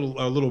to throw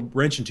a little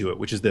wrench into it,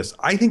 which is this: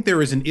 I think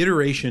there is an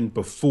iteration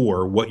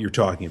before what you're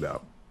talking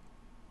about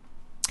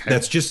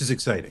that's just as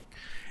exciting,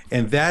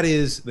 and that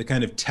is the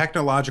kind of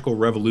technological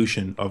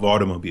revolution of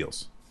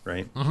automobiles,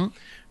 right? Mm-hmm.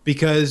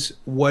 Because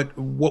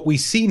what we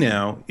see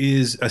now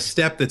is a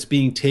step that's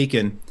being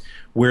taken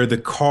where the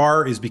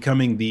car is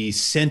becoming the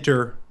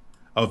center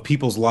of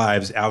people's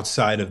lives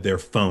outside of their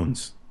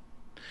phones.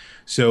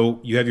 So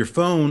you have your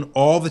phone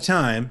all the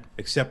time,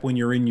 except when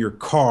you're in your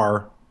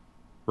car,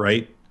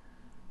 right?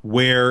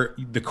 Where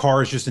the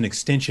car is just an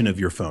extension of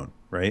your phone,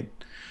 right?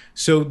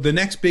 So the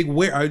next big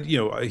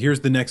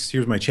here's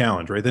my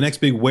challenge, right? The next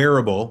big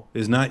wearable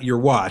is not your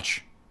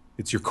watch,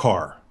 it's your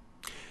car.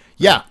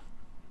 Yeah.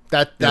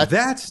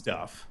 That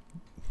stuff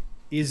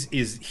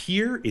is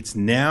here. It's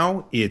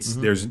now. It's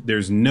mm-hmm.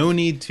 there's no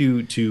need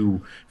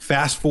to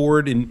fast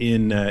forward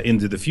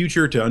into the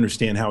future to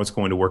understand how it's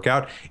going to work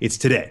out. It's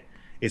today.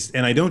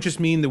 And I don't just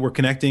mean that we're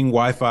connecting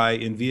Wi-Fi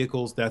in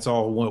vehicles. That's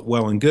all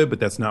well and good, but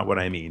that's not what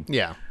I mean.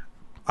 Yeah.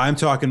 I'm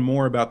talking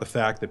more about the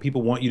fact that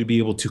people want you to be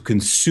able to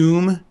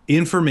consume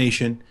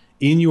information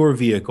in your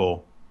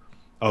vehicle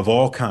of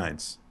all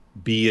kinds,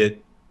 be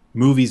it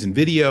movies and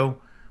video,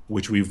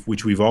 which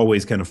we've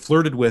always kind of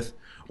flirted with,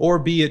 or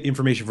be it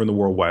information from the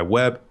World Wide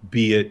Web,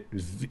 be it,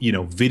 you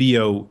know,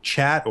 video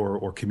chat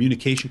or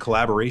communication,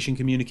 collaboration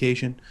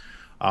communication,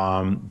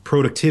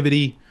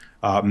 productivity,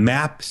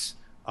 maps,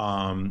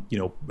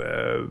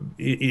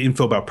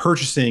 info about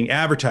purchasing,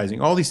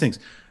 advertising, all these things.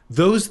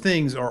 Those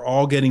things are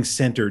all getting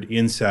centered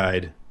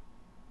inside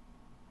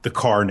the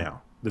car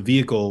now. The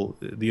vehicle,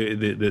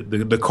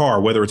 the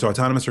car, whether it's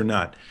autonomous or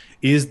not,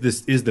 is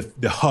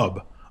the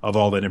hub of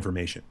all that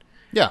information.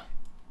 Yeah.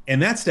 And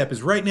that step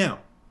is right now.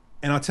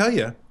 And I'll tell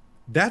you,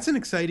 that's an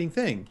exciting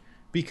thing,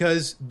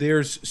 because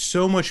there's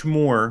so much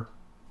more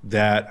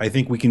that I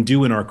think we can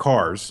do in our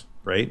cars,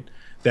 right?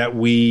 That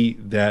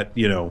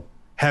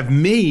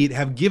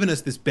have given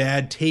us this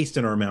bad taste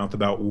in our mouth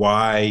about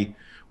why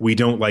we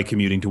don't like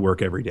commuting to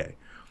work every day,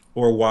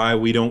 or why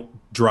we don't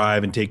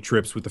drive and take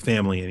trips with the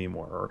family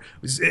anymore, or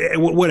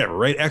whatever,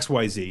 right? X,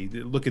 Y, Z.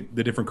 Look at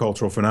the different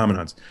cultural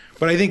phenomenons.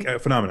 But I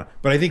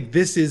think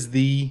this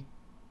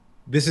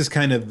is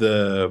kind of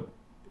the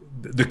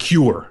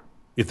cure,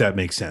 if that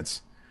makes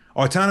sense.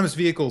 Autonomous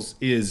vehicles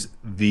is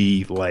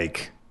the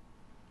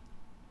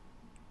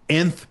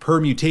nth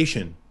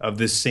permutation of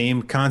this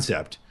same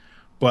concept,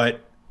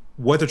 but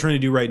what they're trying to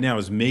do right now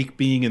is make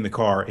being in the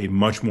car a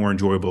much more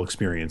enjoyable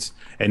experience,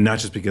 and not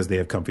just because they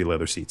have comfy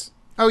leather seats.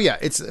 Oh yeah,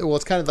 it's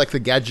kind of like the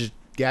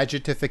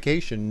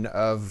gadgetification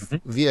of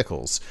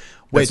vehicles,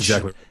 which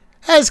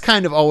has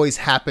kind of always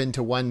happened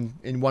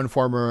in one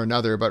form or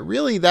another, but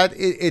really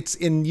it's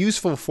in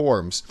useful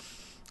forms.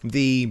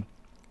 The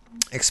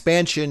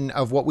expansion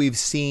of what we've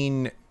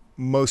seen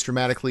most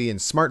dramatically in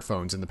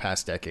smartphones in the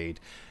past decade,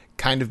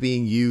 kind of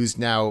being used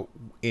now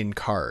in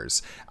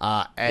cars,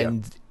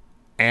 and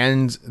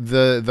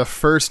the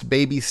first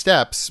baby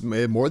steps,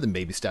 more than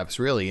baby steps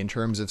really, in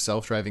terms of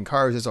self-driving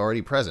cars is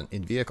already present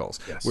in vehicles.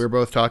 Yes. We're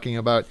both talking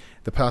about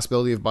the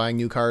possibility of buying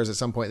new cars at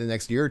some point in the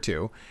next year or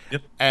two.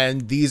 Yep.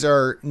 And these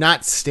are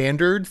not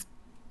standard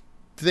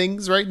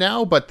things right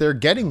now, but they're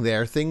getting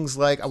there. Things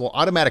like, well,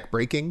 automatic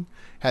braking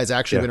has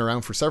actually been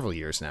around for several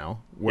years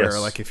now, where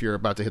like if you're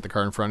about to hit the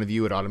car in front of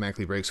you, it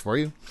automatically brakes for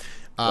you.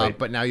 Right.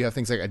 But now you have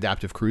things like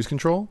adaptive cruise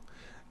control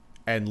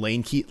and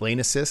lane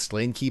assist,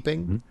 lane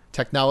keeping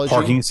technology,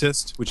 Parking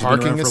assist, which has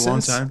been around for a long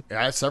time.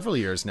 Yeah, several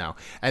years now,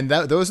 and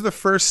those are the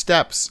first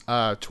steps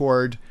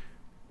toward,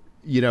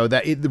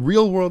 the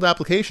real world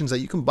applications that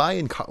you can buy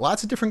in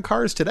lots of different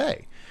cars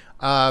today.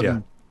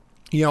 And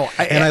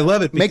I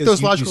love it. Make because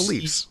those logical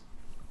leaps.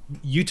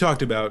 You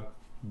talked about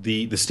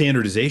the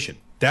standardization.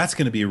 That's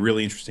going to be a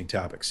really interesting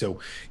topic. So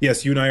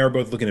yes, you and I are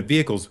both looking at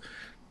vehicles.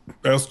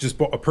 I also just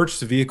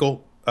purchased a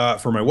vehicle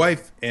for my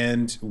wife,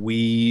 and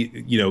we,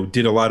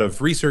 did a lot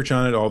of research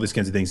on it, all these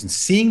kinds of things, and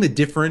seeing the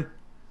different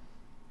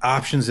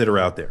options that are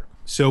out there.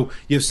 So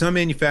you have some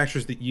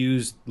manufacturers that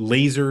use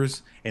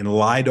lasers and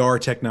LiDAR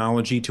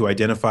technology to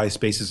identify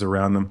spaces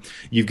around them.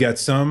 You've got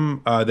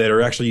some that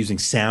are actually using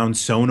sound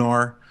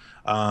sonar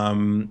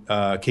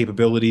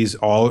capabilities,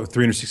 all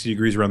 360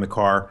 degrees around the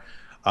car.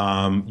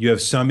 You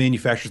have some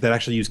manufacturers that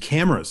actually use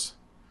cameras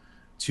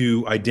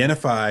to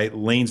identify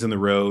lanes on the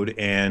road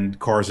and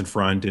cars in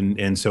front,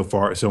 and so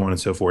on and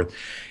so forth.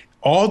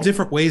 All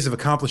different ways of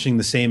accomplishing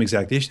the same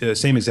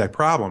exact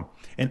problem.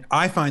 And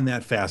I find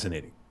that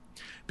fascinating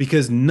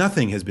because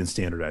nothing has been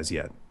standardized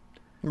yet.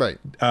 Right.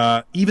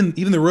 Even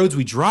the roads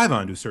we drive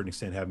on to a certain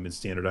extent haven't been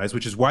standardized,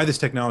 which is why this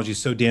technology is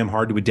so damn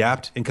hard to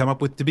adapt and come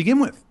up with to begin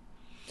with.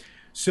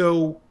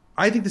 So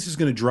I think this is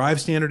going to drive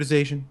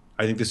standardization.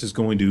 I think this is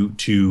going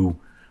to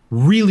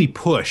really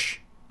push.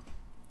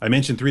 I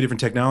mentioned 3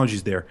 different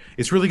technologies there.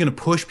 It's really going to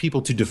push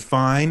people to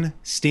define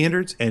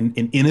standards and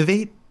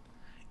innovate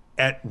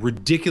at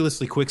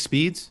ridiculously quick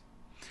speeds.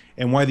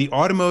 And why the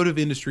automotive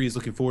industry is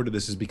looking forward to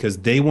this is because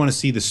they want to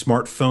see the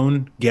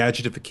smartphone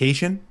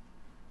gadgetification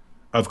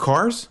of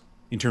cars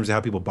in terms of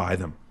how people buy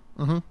them.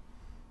 Mm-hmm.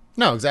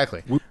 No,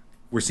 exactly.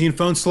 We're seeing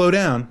phones slow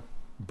down,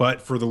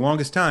 but for the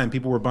longest time,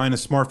 people were buying a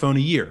smartphone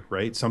a year,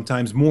 right?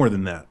 Sometimes more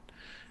than that.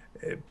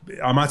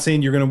 I'm not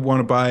saying you're going to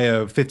want to buy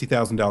a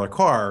 $50,000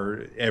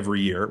 car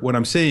every year. What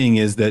I'm saying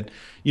is that,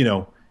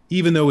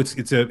 even though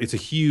it's a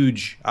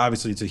huge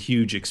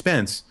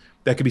expense,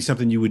 that could be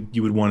something you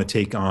would want to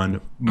take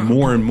on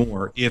more and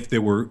more if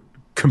there were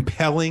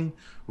compelling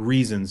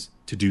reasons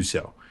to do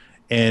so.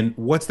 And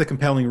what's the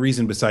compelling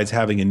reason besides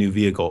having a new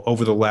vehicle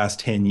over the last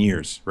 10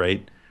 years,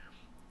 right?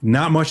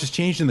 Not much has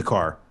changed in the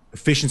car.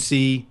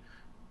 Efficiency,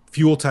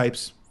 fuel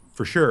types,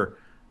 for sure.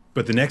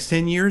 But the next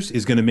 10 years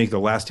is going to make the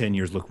last 10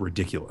 years look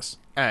ridiculous.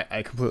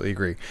 I completely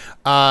agree.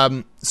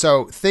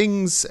 So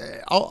things,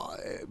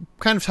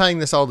 kind of tying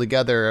this all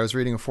together, I was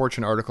reading a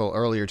Fortune article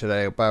earlier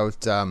today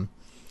about,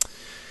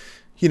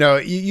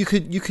 you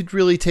could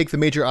really take the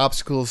major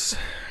obstacles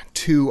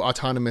to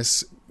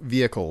autonomous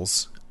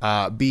vehicles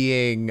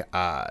being,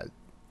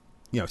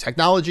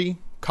 technology,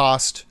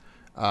 cost,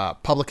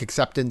 public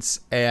acceptance,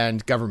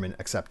 and government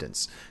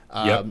acceptance.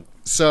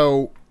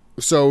 So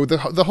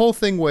the whole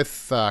thing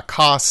with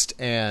cost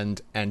and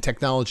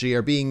technology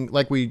are being,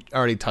 like we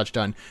already touched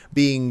on,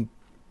 being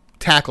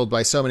tackled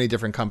by so many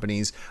different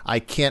companies. I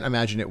can't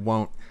imagine it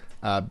won't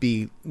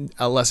be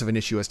less of an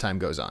issue as time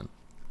goes on.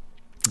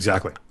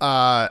 Exactly.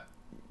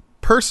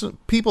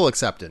 People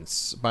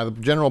acceptance by the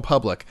general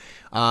public.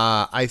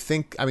 I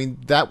mean,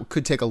 that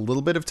could take a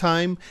little bit of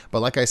time, but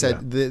like I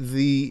said,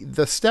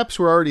 the steps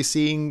we're already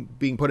seeing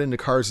being put into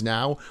cars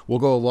now will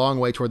go a long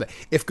way toward that.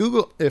 If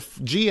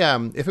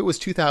GM, if it was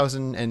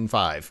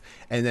 2005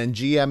 and then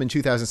GM in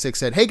 2006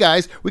 said, "Hey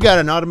guys, we got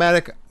an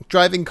automatic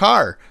driving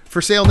car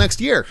for sale next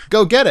year.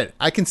 Go get it."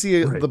 I can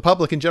see the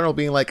public in general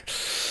being like,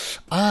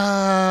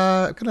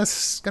 gonna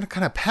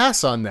kind of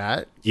pass on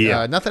that.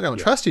 Yeah. Not that I don't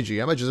trust you,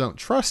 GM. I just don't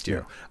trust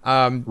you.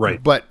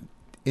 Right. But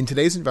in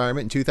today's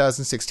environment, in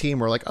 2016,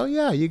 we're like, oh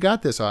yeah, you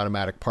got this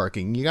automatic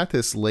parking, you got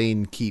this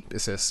lane keep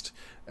assist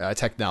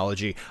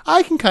technology.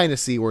 I can kind of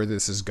see where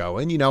this is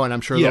going, and I'm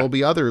sure there'll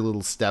be other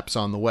little steps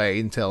on the way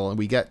until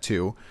we get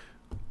to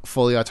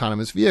fully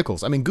autonomous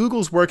vehicles. I mean,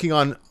 Google's working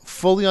on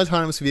fully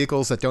autonomous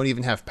vehicles that don't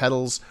even have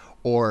pedals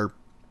or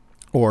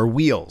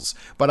wheels.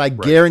 But I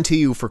guarantee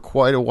you for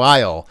quite a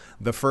while,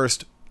 the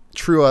first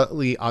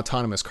truly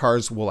autonomous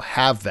cars will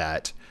have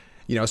that.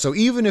 So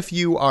even if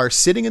you are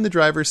sitting in the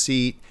driver's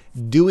seat,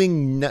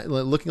 looking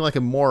like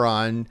a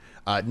moron,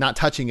 not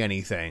touching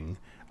anything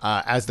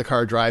as the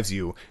car drives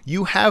you,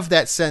 you have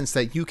that sense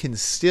that you can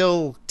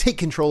still take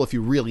control if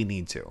you really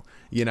need to.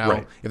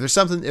 If there's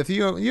something, if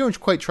you don't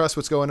quite trust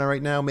what's going on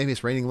right now, maybe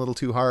it's raining a little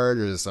too hard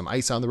or there's some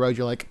ice on the road,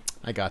 you're like,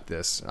 I got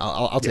this.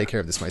 I'll take care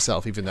of this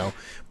myself, even though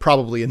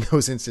probably in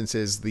those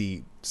instances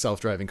the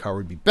self-driving car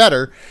would be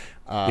better.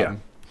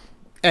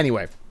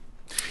 Anyway,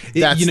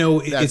 That's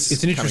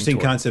It's an interesting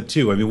concept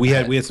too. I mean, we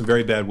had some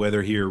very bad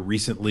weather here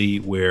recently,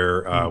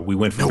 where we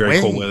went from very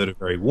cold weather to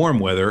very warm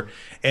weather,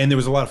 and there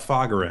was a lot of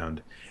fog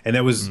around. And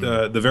that was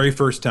the very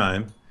first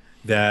time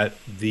that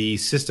the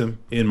system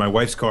in my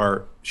wife's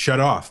car shut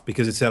off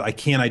because it said, "I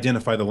can't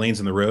identify the lanes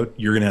in the road.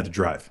 You're going to have to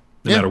drive,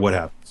 no matter what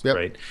happens." Yep.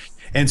 Right.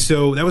 And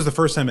so that was the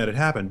first time that had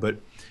happened. But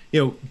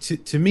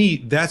to me,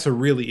 that's a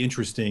really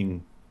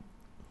interesting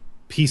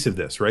piece of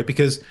this, right?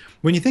 Because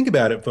when you think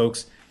about it,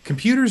 folks,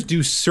 computers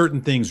do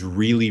certain things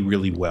really,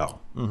 really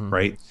well,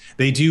 right?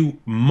 They do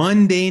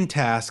mundane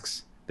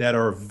tasks that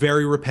are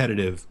very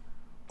repetitive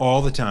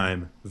all the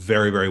time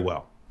very, very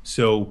well.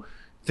 So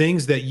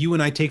things that you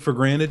and I take for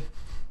granted,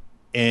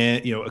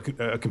 and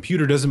a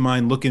computer doesn't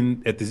mind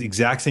looking at the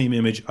exact same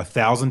image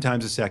 1,000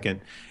 times a second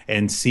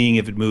and seeing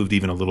if it moved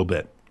even a little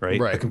bit, right?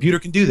 A computer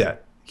can do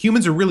that.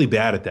 Humans are really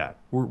bad at that.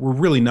 We're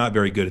really not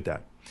very good at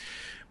that.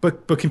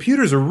 But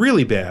computers are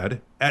really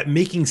bad at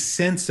making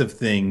sense of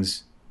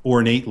things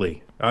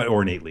ornately.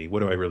 Ornately, what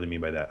do I really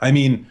mean by that? I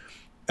mean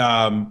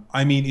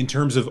in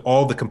terms of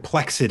all the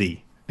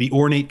complexity, the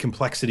ornate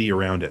complexity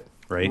around it,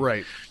 right?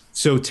 Right.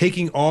 So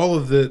taking all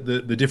of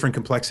the different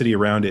complexity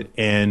around it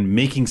and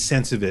making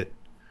sense of it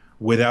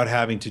without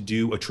having to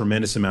do a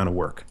tremendous amount of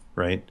work,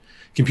 right?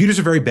 Computers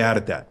are very bad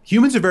at that.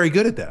 Humans are very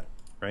good at that,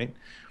 right?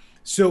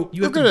 So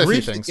you have to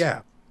bridge the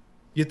gap.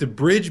 You have to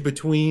bridge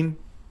between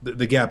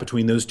the gap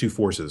between those two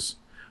forces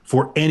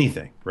for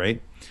anything,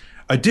 right?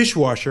 A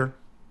dishwasher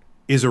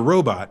is a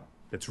robot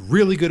that's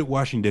really good at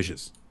washing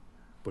dishes,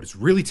 but it's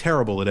really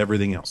terrible at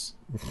everything else.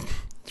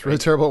 It's really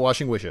terrible at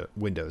washing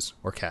windows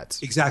or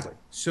cats. Exactly.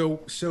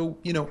 So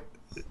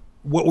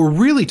what we're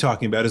really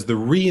talking about is the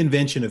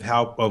reinvention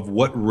of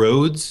what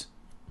roads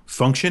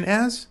function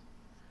as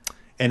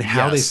and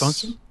how they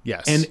function.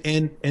 Yes.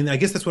 And I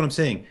guess that's what I'm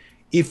saying.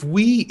 If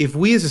we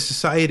as a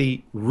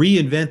society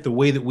reinvent the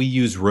way that we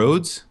use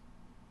roads,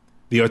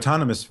 the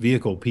autonomous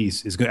vehicle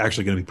piece is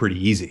actually going to be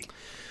pretty easy.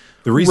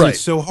 The reason it's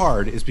so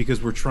hard is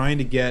because we're trying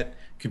to get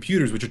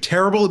computers, which are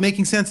terrible at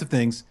making sense of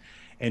things,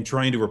 and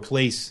trying to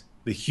replace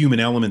the human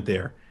element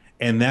there.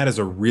 And that is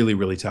a really,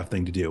 really tough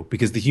thing to do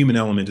because the human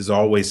element is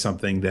always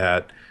something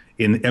that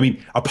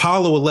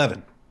Apollo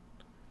 11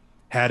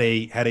 had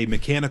a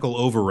mechanical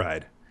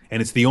override,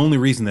 and it's the only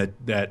reason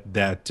that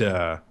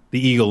the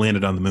Eagle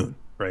landed on the moon.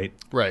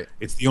 Right.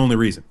 It's the only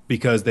reason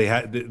because they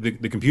had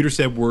the computer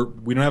said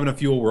we don't have enough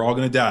fuel. We're all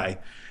going to die,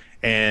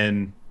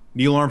 and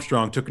Neil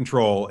Armstrong took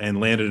control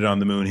and landed it on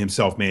the moon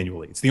himself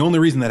manually. It's the only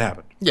reason that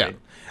happened. Yeah. Right?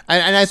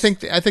 And I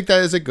think that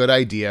is a good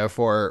idea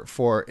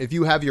for if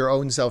you have your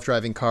own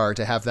self-driving car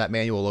to have that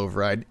manual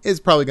override is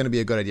probably going to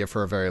be a good idea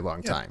for a very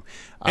long time.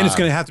 And it's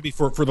going to have to be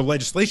for the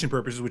legislation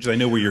purposes, which I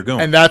know where you're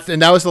going. And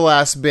that was the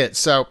last bit.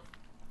 So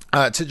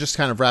to just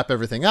kind of wrap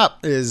everything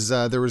up is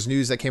there was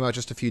news that came out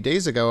just a few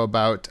days ago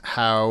about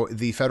how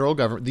the federal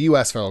government, the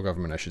U.S. federal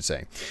government, I should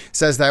say,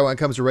 says that when it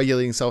comes to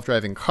regulating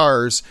self-driving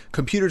cars,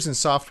 computers and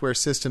software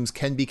systems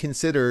can be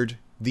considered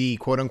the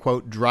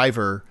quote-unquote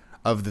driver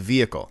of the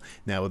vehicle.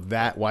 Now,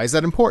 why is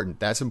that important?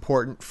 That's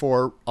important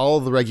for all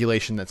of the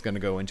regulation that's going to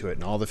go into it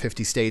and all the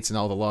 50 states and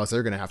all the laws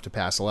they're going to have to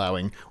pass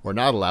allowing or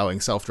not allowing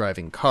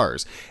self-driving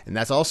cars. And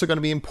that's also going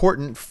to be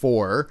important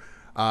for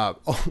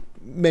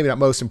maybe not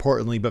most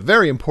importantly, but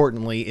very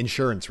importantly,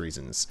 insurance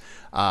reasons,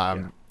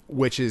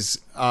 which is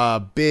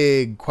a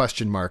big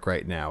question mark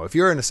right now. If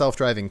you're in a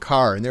self-driving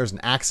car and there's an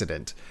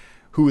accident,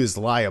 who is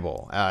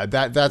liable?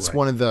 That's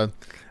one of the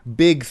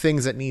big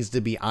things that needs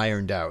to be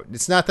ironed out.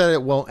 It's not that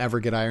it won't ever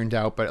get ironed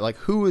out, but like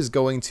who is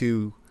going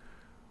to,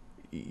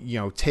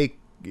 take,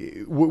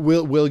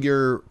 will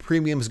your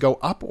premiums go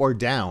up or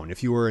down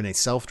if you were in a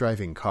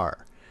self-driving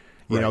car?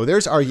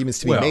 There's arguments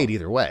to be made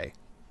either way.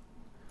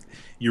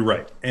 You're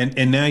right,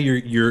 and now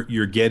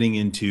you're getting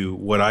into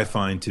what I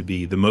find to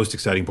be the most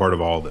exciting part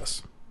of all of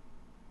this.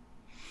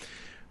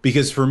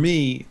 Because for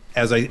me,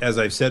 as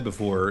I've said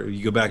before,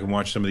 you go back and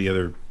watch some of the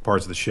other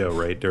parts of the show,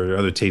 right? There are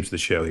other tapes of the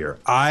show here.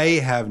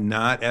 I have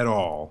not at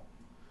all.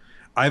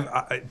 I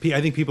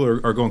think people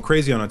are going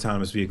crazy on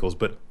autonomous vehicles,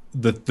 but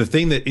the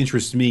thing that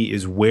interests me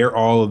is where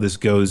all of this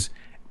goes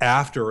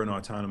after an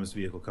autonomous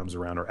vehicle comes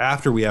around, or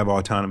after we have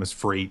autonomous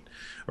freight,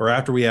 or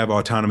after we have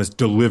autonomous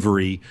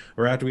delivery,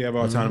 or after we have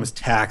autonomous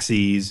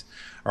taxis,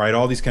 all right,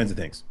 all these kinds of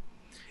things.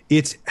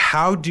 It's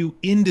how do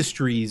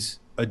industries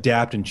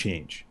adapt and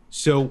change?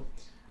 So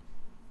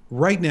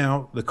right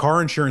now, the car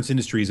insurance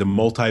industry is a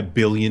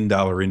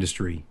multi-billion-dollar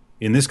industry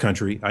in this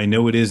country. I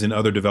know it is in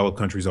other developed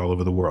countries all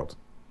over the world.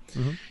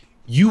 Mm-hmm.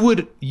 You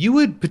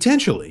would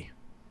potentially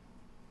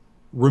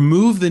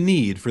remove the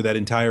need for that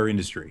entire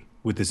industry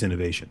with this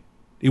innovation.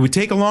 It would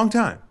take a long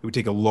time.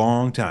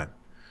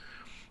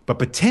 But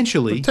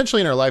potentially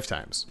in our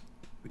lifetimes.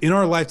 In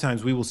our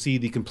lifetimes, we will see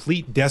the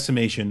complete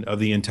decimation of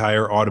the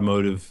entire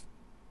automotive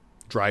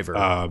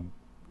driver.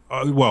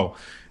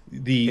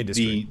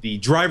 The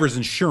driver's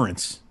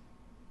insurance.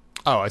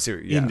 Oh, I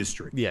see. Yeah.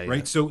 Industry. Yeah.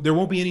 Right. So there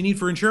won't be any need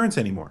for insurance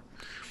anymore.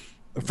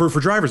 For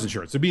driver's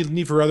insurance, there'll be a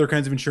need for other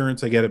kinds of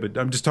insurance. I get it, but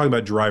I'm just talking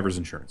about driver's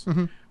insurance.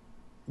 Mm-hmm.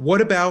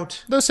 What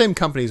about? Those same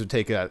companies would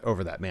take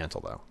over that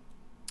mantle, though.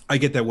 I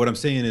get that. What I'm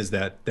saying is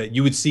that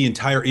you would see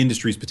entire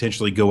industries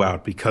potentially go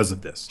out because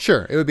of this.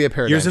 Sure, it would be a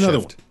paradigm Here's another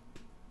shift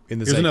in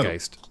the Here's another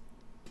zeitgeist.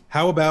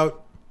 How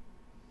about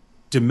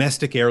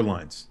domestic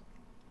airlines?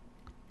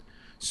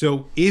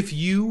 So if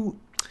you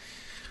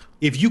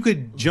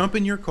could jump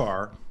in your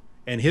car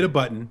and hit a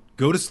button,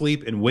 go to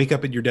sleep, and wake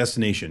up at your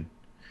destination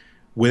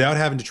without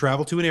having to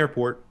travel to an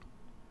airport,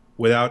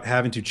 without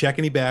having to check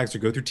any bags or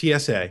go through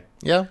TSA,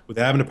 Yeah.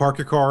 without having to park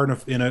your car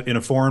in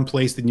a foreign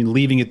place, then you're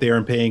leaving it there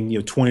and paying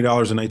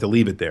 $20 a night to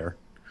leave it there.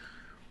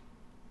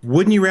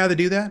 Wouldn't you rather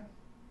do that?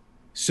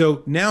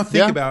 So now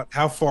think about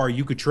how far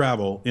you could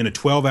travel in a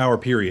 12-hour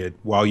period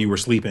while you were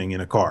sleeping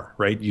in a car,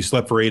 right? You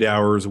slept for 8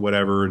 hours or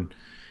whatever,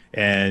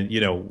 and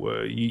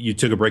you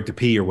took a break to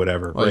pee or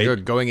whatever, Well, right? you're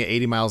going at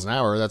 80 miles an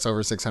hour. That's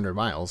over 600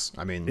 miles.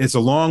 I mean, It's a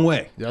long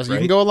way. yes, right? you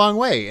can go a long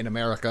way in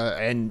America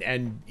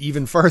and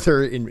even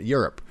further in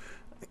Europe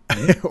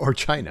or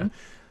China.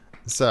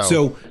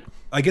 So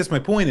I guess my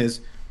point is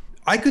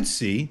I could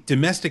see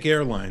domestic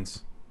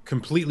airlines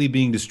completely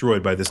being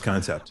destroyed by this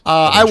concept.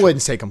 I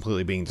wouldn't say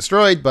completely being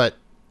destroyed, but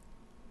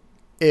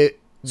it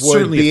would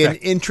Certainly be an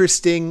affected.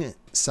 interesting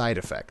side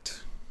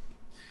effect.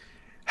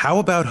 How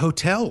about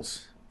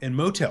hotels and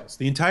motels?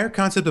 The entire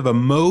concept of a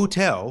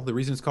motel, the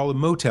reason it's called a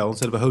motel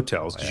instead of a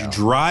hotel is because you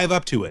drive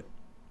up to it.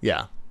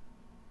 Yeah.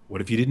 What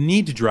if you didn't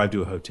need to drive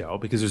to a hotel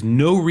because there's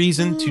no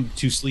reason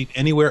to sleep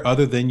anywhere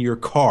other than your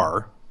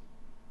car?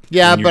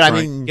 Yeah, when you're but I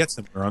trying to mean, get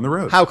somewhere on the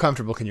road. how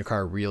comfortable can your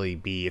car really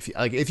be?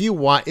 If you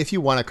want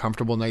a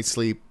comfortable night's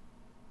sleep,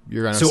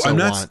 you're gonna So still I'm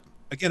not want.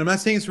 again. I'm not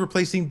saying it's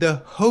replacing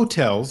the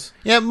hotels.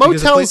 Yeah,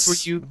 because a place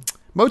motels. where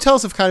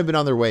Motels have kind of been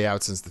on their way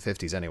out since the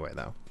 50s, anyway.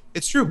 Though.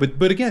 It's true,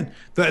 but again,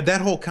 that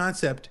whole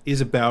concept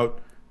is about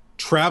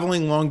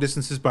traveling long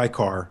distances by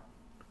car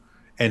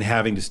and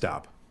having to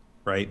stop,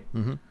 right?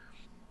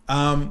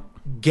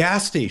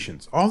 Gas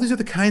stations, all these are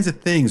the kinds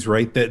of things,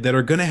 right, that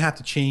are going to have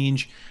to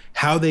change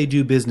how they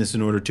do business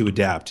in order to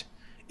adapt,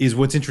 is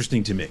what's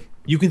interesting to me.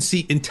 You can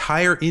see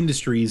entire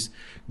industries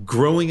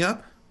growing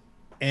up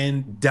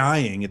and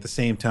dying at the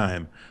same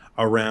time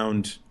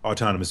around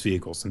autonomous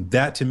vehicles, and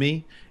that to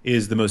me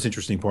is the most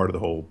interesting part of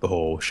the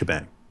whole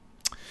shebang.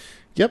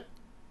 Yep.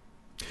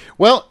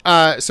 Well,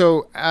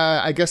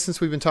 I guess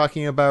since we've been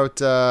talking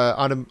about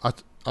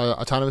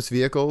autonomous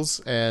vehicles,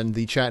 and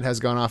the chat has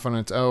gone off on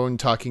its own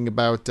talking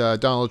about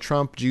Donald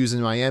Trump, Jews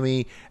in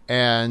Miami,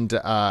 and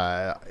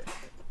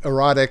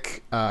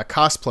erotic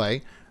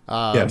cosplay.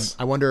 Yes.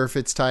 I wonder if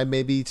it's time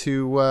maybe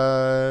to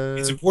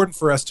It's important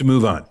for us to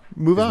move on.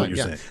 move is on. what you're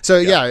Yeah. saying. So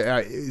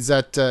is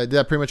that did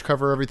that pretty much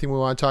cover everything we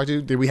want to talk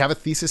to? Did we have a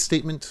thesis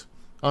statement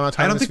on autonomous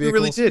I don't think vehicles?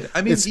 we really did.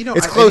 I mean, it's I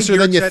think closer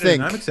you're than you excited think.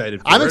 and I'm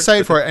excited. I'm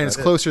excited for but it, and that's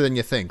it's about closer than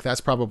you think. That's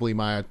probably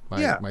my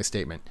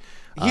statement.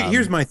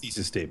 Here's my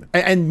thesis statement.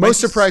 And My most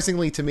thesis-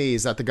 surprisingly to me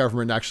is that the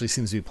government actually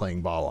seems to be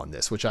playing ball on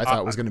this, which I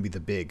thought was going to be the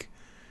big.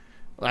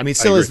 I mean,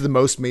 still is agree. the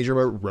most major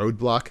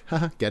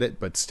roadblock. Get it?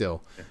 But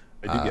still,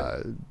 I do get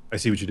it. I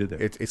see what you did there.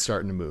 it's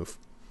starting to move.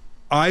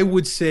 I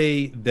would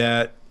say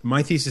that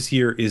my thesis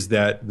here is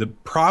that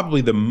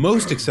probably the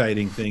most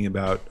exciting thing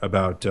about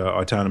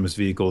autonomous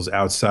vehicles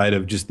outside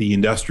of just the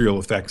industrial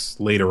effects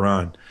later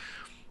on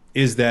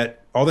is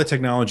that all that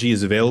technology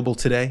is available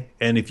today.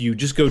 And if you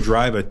just go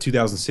drive a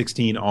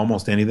 2016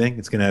 almost anything,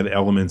 it's going to have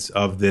elements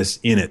of this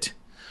in it.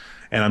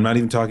 And I'm not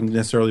even talking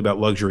necessarily about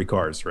luxury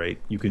cars, right?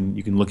 You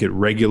can look at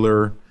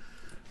regular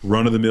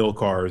run-of-the-mill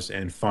cars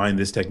and find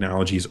this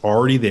technology is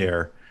already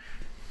there.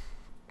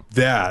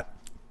 That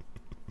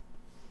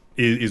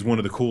is one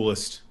of the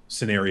coolest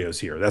scenarios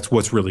here. That's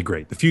what's really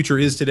great. The future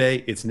is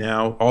today. It's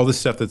now. All this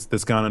stuff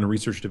that's gone on in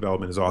research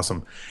development is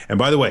awesome. And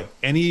by the way,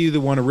 any of you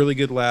that want a really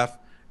good laugh,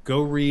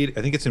 go read.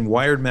 I think it's in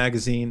Wired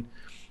magazine.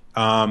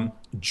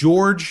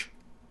 George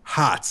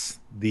Hotz,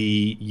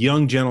 the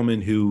young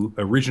gentleman who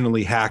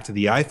originally hacked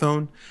the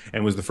iPhone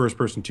and was the first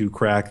person to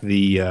crack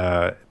the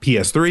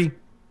PS3.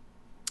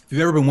 If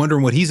you've ever been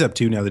wondering what he's up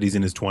to now that he's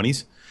in his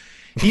 20s,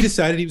 he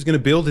decided he was going to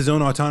build his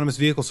own autonomous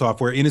vehicle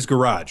software in his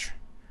garage.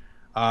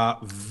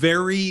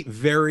 Very,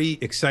 very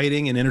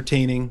exciting and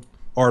entertaining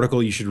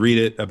article. You should read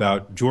it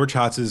about George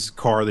Hotz's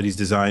car that he's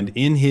designed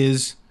in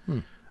his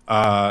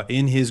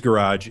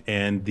garage,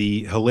 and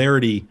the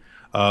hilarity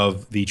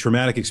of the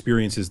traumatic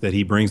experiences that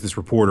he brings this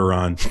reporter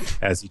on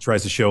as he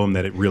tries to show him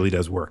that it really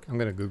does work. I'm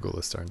going to Google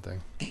this darn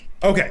thing.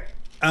 Okay.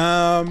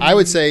 I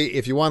would say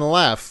if you want to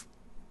laugh,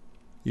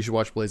 you should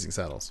watch Blazing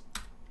Saddles.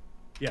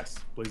 Yes,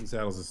 Blazing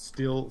Saddles is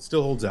still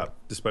holds up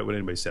despite what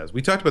anybody says.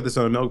 We talked about this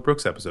on a Mel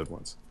Brooks episode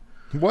once.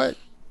 What?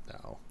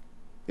 No.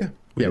 Yeah.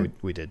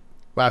 We did.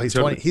 Wow, he's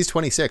Totally. 20. He's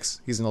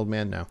 26. He's an old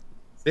man now.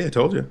 Yeah, I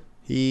told you.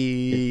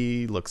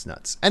 He looks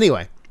nuts.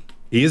 Anyway,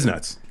 He is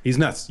nuts. He's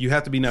nuts. You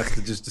have to be nuts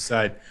to just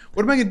decide,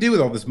 what am I going to do with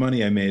all this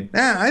money I made?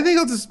 I think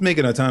I'll just make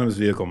an autonomous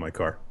vehicle in my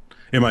car,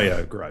 in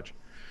my garage.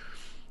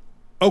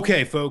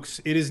 Okay,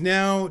 folks, it is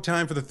now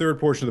time for the third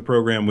portion of the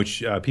program,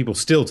 which people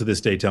still to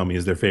this day tell me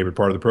is their favorite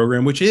part of the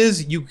program, which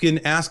is you can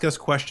ask us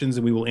questions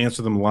and we will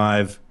answer them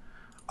live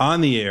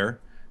on the air.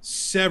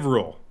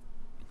 Several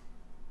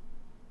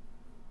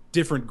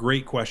different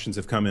great questions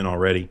have come in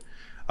already.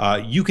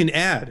 You can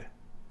add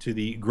to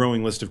the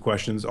growing list of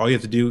questions. All you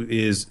have to do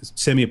is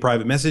send me a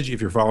private message if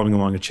you're following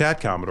along a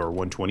chat, Commodore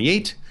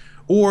 128,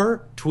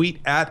 or tweet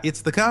at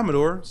It's the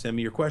Commodore. Send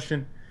me your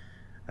question,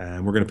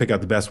 and we're going to pick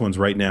out the best ones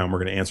right now, and we're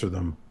going to answer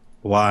them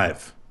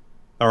live.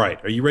 All right,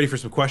 are you ready for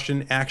some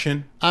question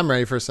action? I'm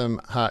ready for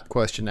some hot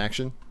question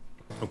action.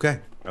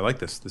 Okay, I like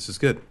this. This is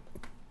good.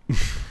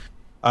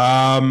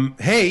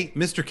 Hey,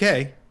 Mr.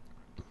 K.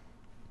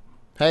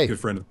 Hey. Good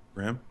friend of the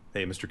program.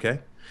 Hey, Mr. K.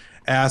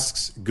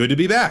 Asks, good to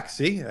be back.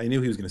 See, I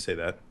knew he was going to say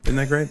that. Isn't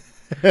that great?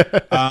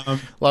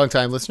 Long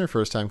time listener,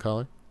 first time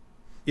caller.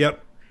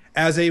 Yep.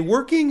 As a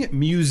working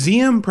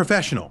museum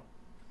professional,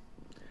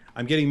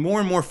 I'm getting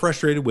more and more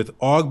frustrated with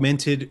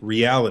augmented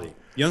reality.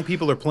 Young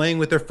people are playing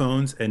with their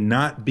phones and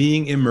not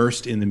being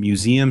immersed in the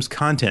museum's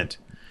content.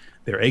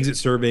 Their exit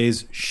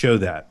surveys show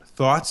that.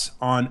 Thoughts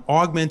on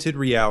augmented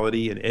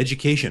reality and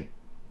education?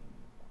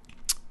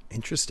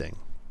 Interesting.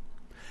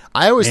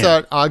 I always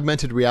thought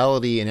augmented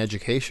reality in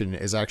education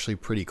is actually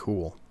pretty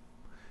cool,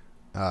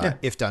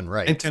 if done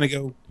right, and kind of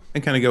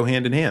go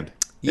hand in hand.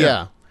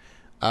 Yeah.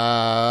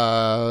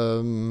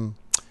 So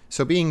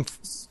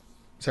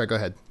sorry, go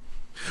ahead.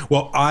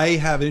 Well, I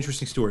have an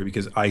interesting story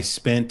because I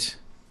spent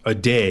a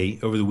day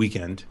over the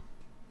weekend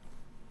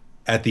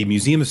at the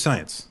Museum of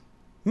Science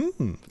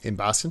In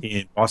Boston,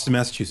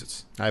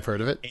 Massachusetts. I've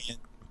heard of it. It's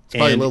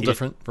probably a little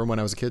different from when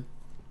I was a kid.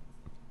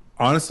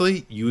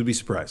 Honestly, you would be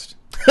surprised.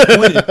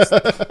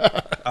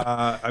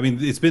 I mean,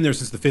 it's been there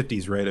since the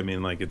 50s, right? I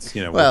mean, like it's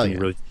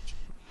really.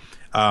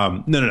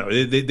 No.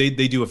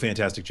 They do a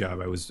fantastic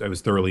job. I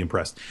was thoroughly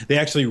impressed. They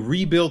actually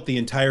rebuilt the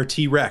entire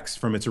T-Rex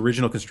from its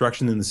original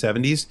construction in the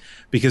 70s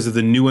because of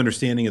the new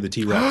understanding of the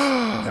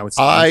T-Rex.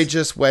 I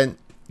just went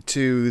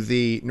to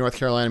the North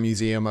Carolina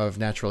Museum of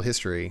Natural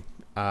History,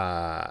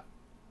 or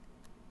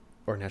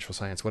Natural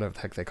Science, whatever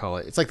the heck they call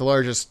it. It's like the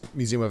largest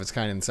museum of its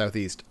kind in the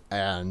Southeast,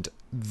 and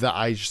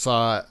I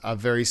saw a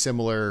very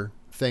similar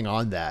thing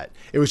on that.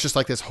 It was just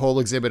like this whole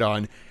exhibit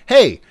on,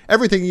 hey,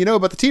 everything you know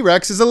about the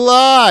T-Rex is a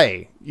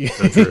lie.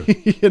 So true.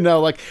 You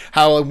know, like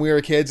how when we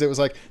were kids, it was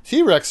like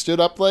T-Rex stood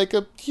up like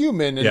a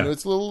human and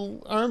its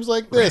little arms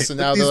like this, and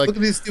now they're like, look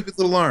at these stupid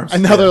little arms.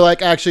 And now they're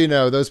like, actually,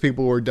 no, those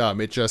people were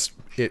dumb. It just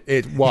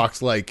it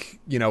walked like,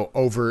 you know,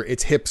 over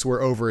its hips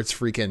were over its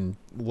freaking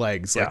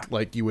legs,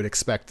 like you would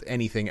expect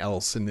anything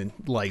else in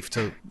life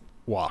to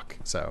walk.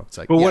 So it's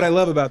like, but what I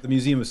love about the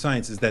Museum of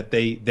Science is that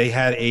they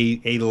had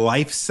a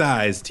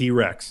life-size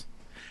T-Rex.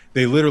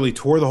 They literally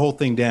tore the whole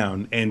thing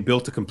down and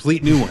built a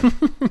complete new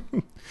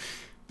one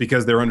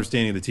because their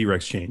understanding of the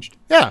T-Rex changed.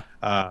 Yeah.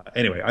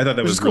 Anyway, I thought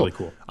that was really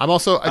cool.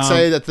 I'd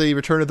say that the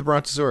return of the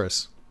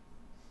Brontosaurus.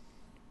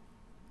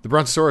 The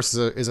Brontosaurus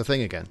is a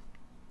thing again.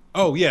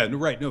 Oh yeah,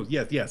 right. No,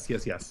 yes.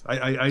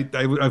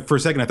 I for a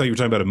second I thought you were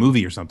talking about a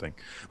movie or something,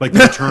 like the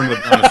Return of the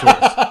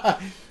Brontosaurus.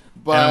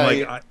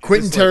 By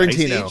Quentin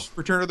Tarantino. Ice Age,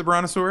 Return of the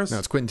Brontosaurus? No,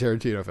 it's Quentin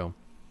Tarantino film.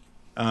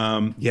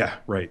 Yeah,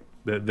 right.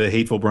 The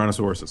hateful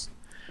brontosauruses.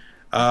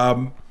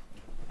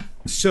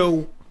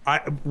 So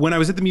when I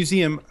was at the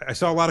museum, I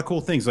saw a lot of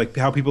cool things, like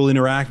how people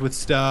interact with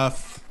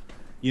stuff,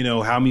 you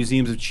know, how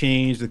museums have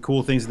changed, the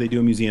cool things that they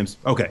do in museums.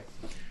 Okay.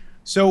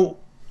 So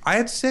I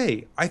have to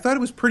say, I thought it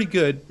was pretty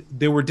good.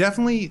 There were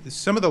definitely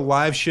some of the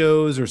live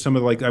shows, or some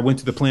of I went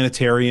to the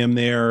planetarium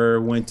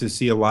there, went to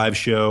see a live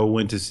show,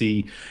 went to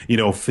see, you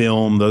know,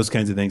 film, those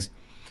kinds of things.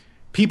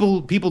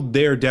 People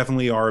there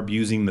definitely are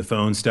abusing the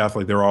phone stuff.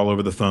 Like they're all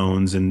over the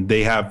phones, and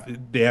they have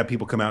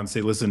people come out and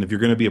say, listen, if you're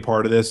going to be a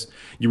part of this,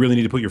 you really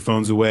need to put your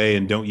phones away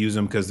and don't use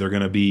them because they're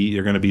going to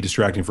be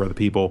distracting for other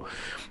people.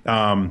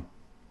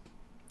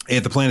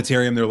 At the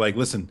planetarium, they're like,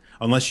 listen,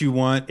 unless you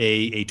want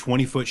a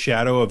 20-foot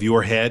shadow of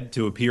your head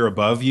to appear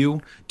above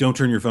you, don't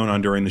turn your phone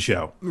on during the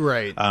show.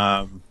 Right.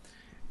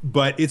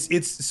 But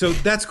it's so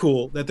that's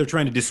cool that they're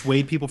trying to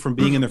dissuade people from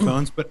being in their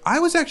phones. But I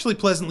was actually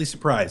pleasantly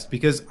surprised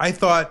because I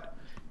thought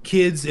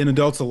kids and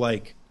adults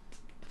alike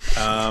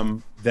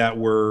that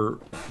were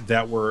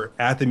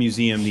at the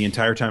museum the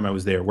entire time I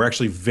was there were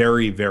actually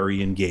very,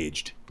 very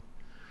engaged.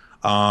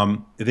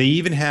 They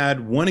even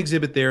had one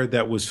exhibit there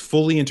that was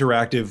fully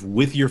interactive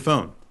with your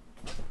phone.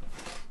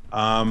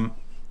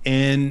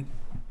 And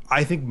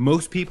I think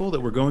most people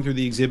that were going through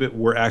the exhibit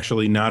were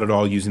actually not at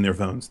all using their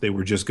phones. They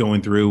were just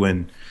going through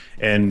and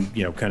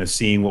you know, kind of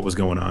seeing what was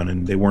going on,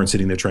 and they weren't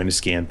sitting there trying to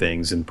scan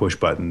things and push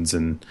buttons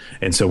and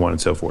so on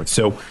and so forth.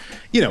 So,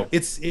 you know,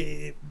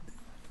 is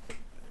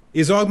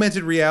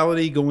augmented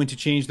reality going to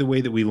change the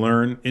way that we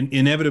learn?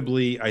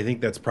 Inevitably, I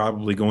think that's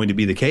probably going to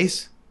be the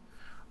case.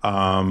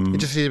 It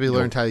just needs to be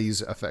learned how to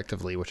use it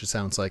effectively, which it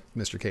sounds like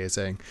Mr. K is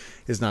saying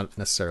is not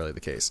necessarily the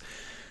case.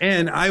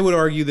 And I would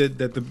argue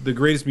that the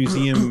greatest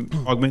museum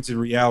augmented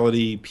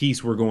reality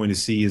piece we're going to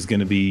see is going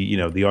to be, you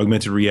know, the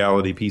augmented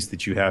reality piece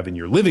that you have in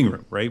your living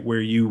room, right?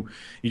 Where you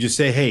just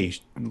say, hey,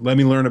 let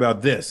me learn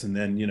about this. And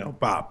then, you know,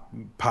 Bob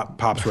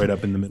pops right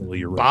up in the middle of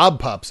your room.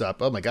 Bob pops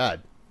up. Oh, my God.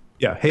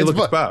 Yeah. Hey, look,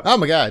 it's Bob. Oh,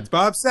 my God. It's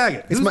Bob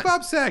Saget. Who's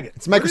Bob Saget?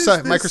 It's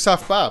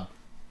Microsoft Bob.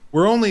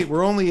 we're only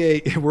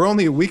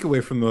a week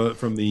away from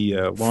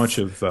the launch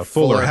of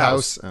Fuller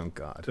House. Oh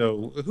God.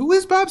 So who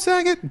is Bob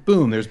Saget?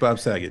 Boom, there's Bob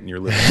Saget in your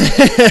living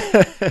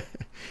room.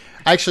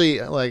 Actually,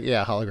 like,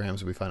 yeah, holograms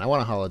would be fun. I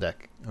want a holodeck.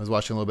 I was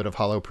watching a little bit of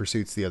Hollow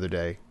Pursuits the other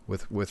day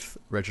with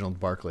Reginald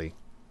Barclay,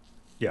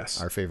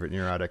 Yes. our favorite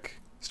neurotic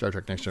Star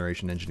Trek Next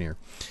Generation engineer.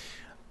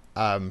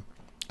 I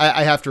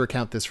have to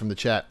recount this from the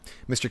chat.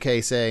 Mr.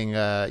 K saying,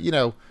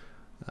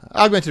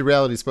 augmented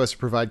reality is supposed to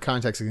provide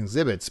context and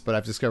exhibits, but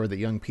I've discovered that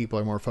young people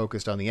are more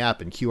focused on the app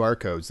and QR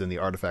codes than the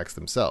artifacts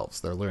themselves.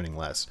 They're learning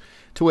less.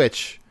 To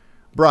which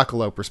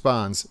Broccolope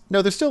responds,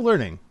 no, they're still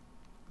learning.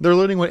 They're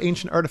learning what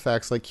ancient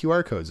artifacts like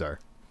QR codes are.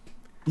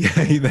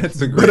 Yeah,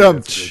 that's a great.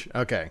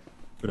 Okay.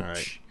 All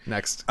right.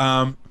 Next.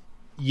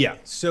 Yeah.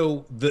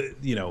 So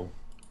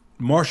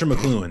Marshall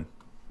McLuhan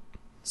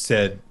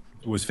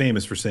was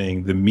famous for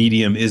saying the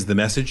medium is the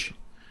message.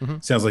 Mm-hmm.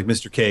 Sounds like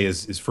Mr. K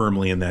is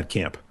firmly in that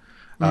camp.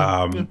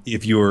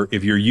 If you're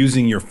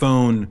using your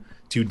phone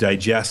to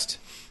digest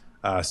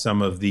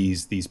some of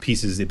these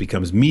pieces, it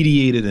becomes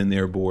mediated and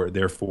therefore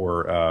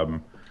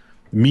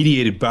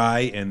mediated by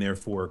and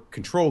therefore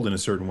controlled in a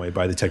certain way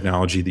by the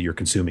technology that you're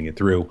consuming it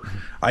through.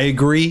 I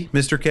agree,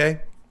 Mr. K.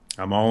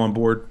 I'm all on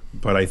board,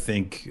 but I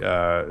think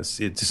to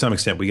some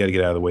extent we got to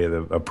get out of the way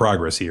of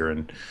progress here.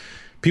 And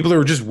people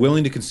are just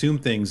willing to consume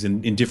things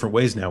in different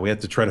ways now. We have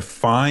to try to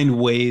find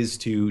ways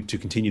to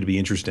continue to be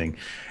interesting.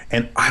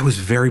 And I was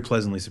very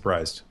pleasantly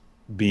surprised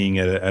being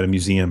at a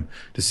museum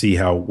to see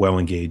how well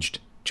engaged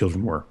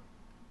children were.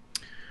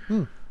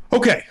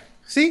 Okay.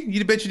 See,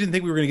 you bet you didn't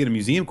think we were going to get a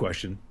museum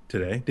question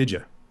today, did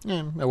you?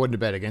 Yeah, I wouldn't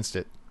have bet against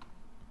it.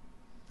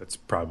 That's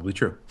probably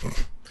true.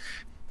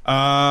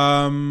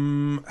 How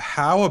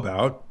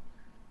about,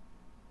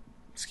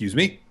 excuse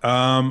me,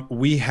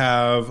 we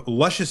have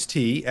Luscious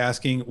Tea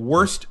asking,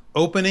 worst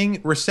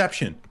opening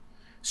reception,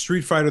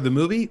 Street Fighter the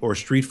movie or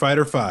Street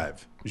Fighter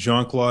V?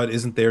 Jean-Claude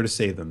isn't there to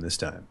save them this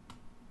time.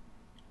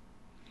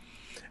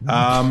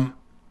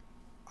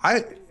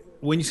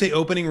 When you say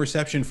opening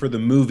reception for the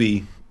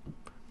movie,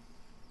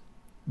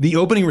 the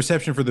opening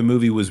reception for the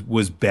movie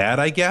was bad,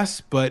 I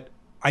guess, but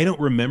I don't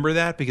remember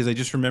that because I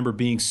just remember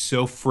being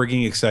so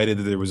frigging excited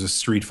that there was a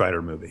Street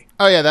Fighter movie.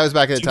 Oh yeah, that was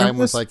back at the time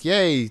when it's like,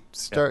 yay,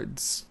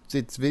 it's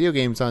video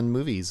games on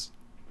movies.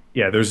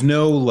 Yeah, there's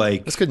no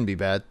like... This couldn't be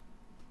bad.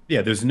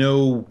 Yeah, there's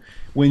no...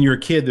 When you're a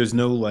kid, there's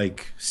no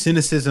like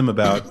cynicism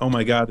about, oh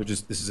my God,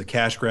 this is a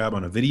cash grab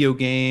on a video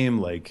game.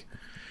 Like,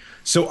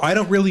 so I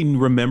don't really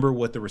remember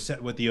what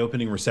the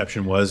opening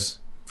reception was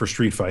for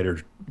Street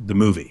Fighter, the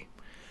movie.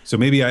 So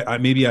maybe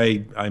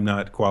I'm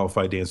not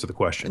qualified to answer the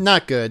question.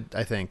 Not good,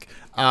 I think.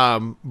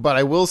 But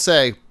I will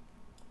say,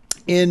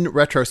 in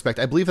retrospect,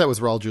 I believe that was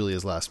Raul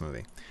Julia's last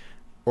movie,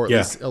 or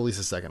at least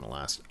the second to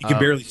last. He could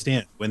barely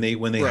stand when they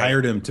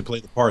hired him to play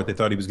the part. They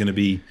thought he was going to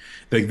be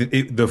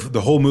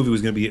the whole movie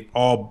was going to be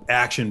all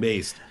action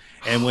based,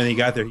 and when he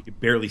got there, he could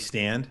barely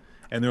stand.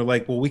 And they're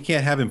like, well, we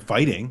can't have him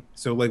fighting.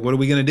 So, like, what are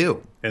we going to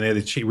do? And they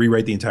had to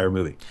rewrite the entire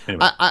movie.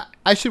 Anyway.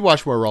 I should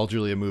watch more Raul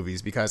Julia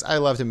movies because I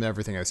loved him in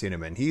everything I've seen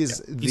him in. He's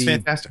the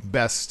fantastic.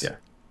 Best. Yeah.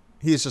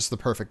 He's just the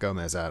perfect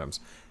Gomez Addams.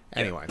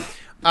 Anyway.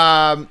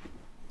 Among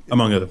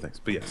other things,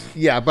 but yes.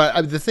 Yeah,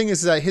 but the thing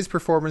is that his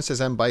performance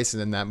as M. Bison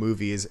in that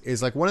movie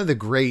is like one of the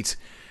great,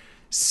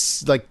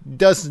 like,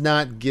 does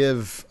not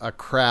give a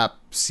crap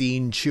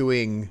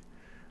scene-chewing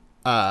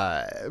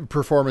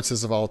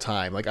performances of all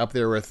time, like up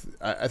there with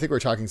I think we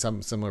were talking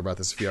something similar about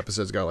this a few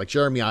episodes ago, like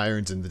Jeremy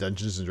Irons in the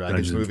Dungeons and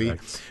Dragons movie,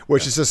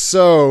 which is just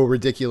so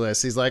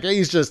ridiculous. He's like,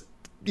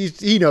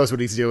 he knows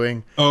what he's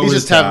doing. He's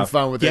just having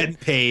fun with getting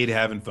paid,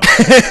 having fun.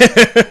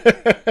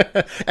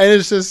 And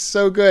it's just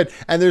so good.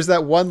 And there's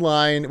that one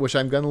line which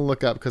I'm gonna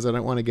look up because I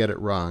don't want to get it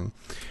wrong.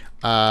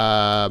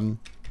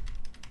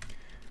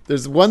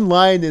 There's one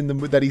line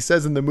that he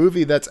says in the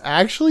movie that's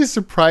actually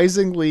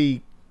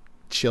surprisingly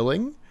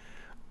chilling.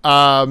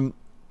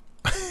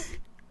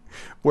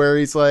 Where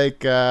he's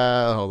like,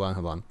 hold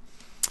on.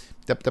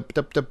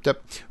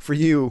 For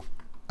you.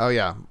 Oh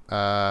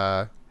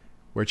yeah.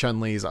 Where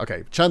Chun-Li's,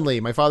 okay.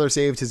 Chun-Li, my father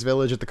saved his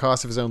village at the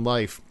cost of his own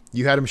life.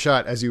 You had him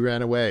shot as you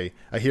ran away.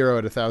 A hero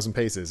at 1,000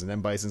 paces. And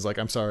then Bison's like,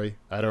 I'm sorry.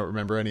 I don't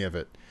remember any of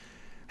it.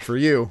 For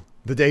you,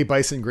 the day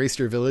Bison graced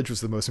your village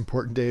was the most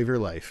important day of your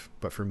life.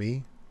 But for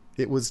me,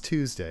 it was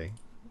Tuesday.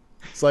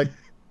 It's like,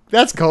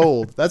 that's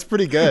cold. That's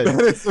pretty good.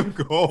 That is some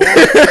gold.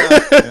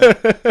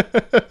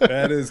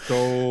 That is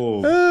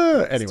gold.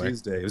 Anyway.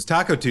 Tuesday. It was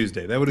Taco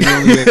Tuesday. That would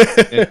have been the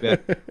only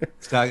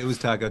way. It was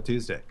Taco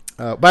Tuesday.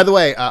 By the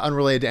way,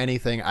 unrelated to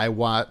anything, I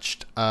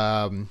watched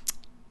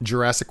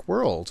Jurassic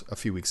World a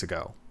few weeks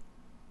ago.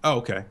 Oh,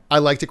 okay. I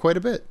liked it quite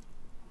a bit.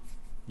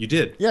 You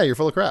did? Yeah, you're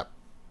full of crap.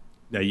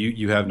 No,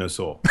 you have no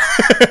soul.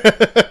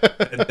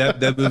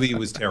 that movie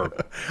was terrible.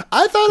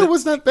 I thought it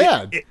was not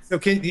bad. So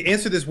can you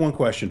answer this one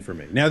question for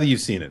me? Now that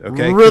you've seen it,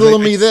 okay? Riddle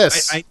me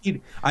this.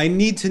 I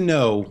need to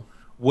know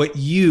what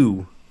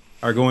you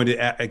are going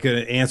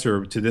to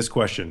answer to this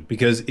question,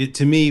 because it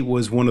to me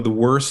was one of the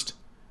worst,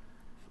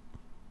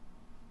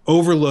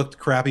 overlooked,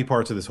 crappy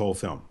parts of this whole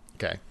film.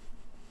 Okay.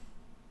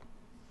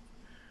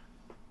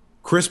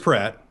 Chris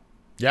Pratt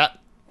Yeah.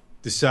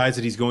 decides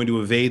that he's going to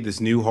evade this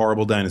new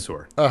horrible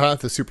dinosaur. The And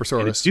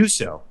Supersaurus.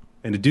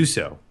 to do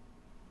so,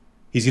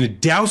 he's going to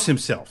douse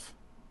himself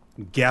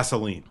in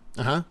gasoline,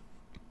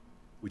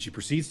 which he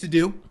proceeds to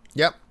do.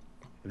 Yep.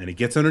 And then he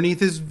gets underneath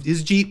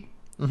his Jeep.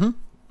 I don't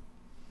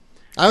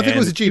think it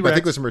was a And Jeep. I think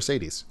it T-Rex- was a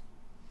Mercedes.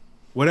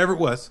 Whatever it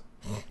was,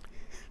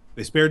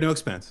 they spared no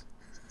expense.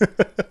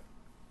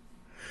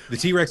 The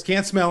T-Rex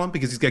can't smell him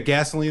because he's got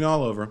gasoline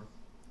all over him.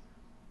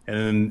 And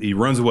then he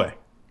runs away.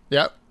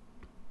 Yep.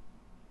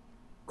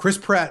 Chris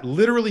Pratt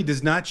literally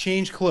does not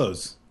change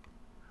clothes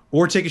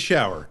or take a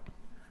shower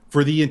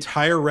for the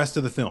entire rest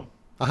of the film.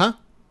 Are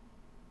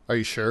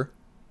you sure?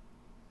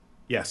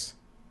 Yes.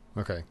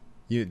 Okay.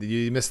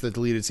 You missed the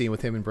deleted scene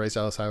with him and Bryce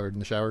Dallas Howard in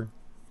the shower?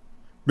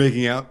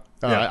 Making out?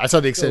 I saw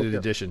the extended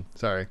edition.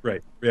 Sorry.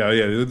 Right. Yeah.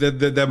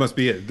 That must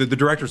be it. The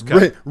director's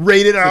cut.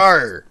 Rated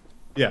R.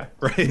 Yeah.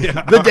 Right.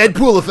 Yeah. The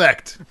Deadpool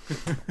effect.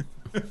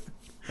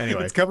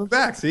 Anyway. It's coming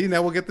back. See,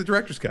 now we'll get the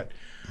director's cut.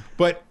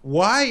 But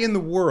why in the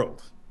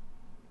world?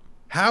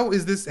 How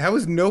is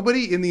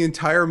nobody in the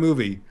entire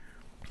movie,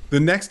 the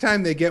next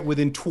time they get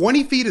within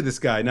 20 feet of this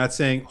guy, not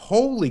saying,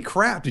 holy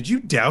crap, did you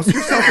douse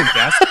yourself in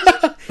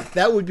gasoline?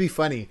 That would be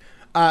funny.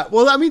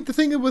 Well, I mean, the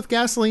thing with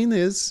gasoline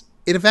is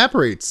it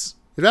evaporates.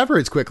 It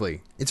evaporates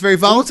quickly. It's very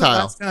When was the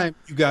volatile. last time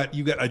you got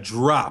a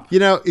drop. You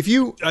know, if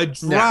you A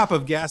drop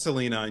of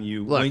gasoline on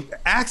you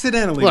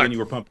accidentally Look. when you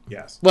were pumping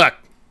gas. look,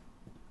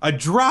 A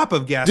drop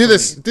of gasoline. do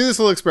this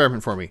little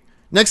experiment for me.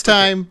 Next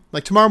time,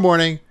 like tomorrow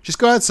morning, just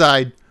go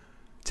outside,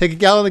 take a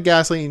gallon of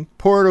gasoline,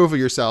 pour it over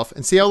yourself,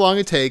 and see how long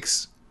it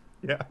takes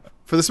Yeah.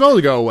 for the smell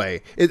to go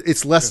away.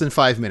 It's less than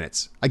 5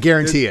 minutes. I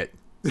guarantee it.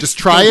 Just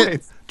try no it. way.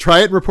 Try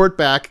it and report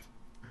back.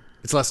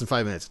 It's less than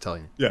 5 minutes, I'm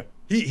telling you. Yeah.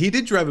 He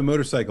did drive a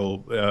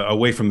motorcycle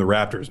away from the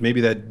Raptors.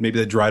 Maybe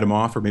that dried him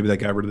off, or maybe that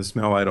got rid of the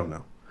smell. I don't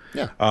know.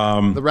 Yeah.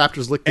 The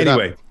Raptors licked it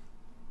Anyway,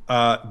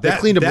 up. that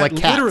cleaned 'em that like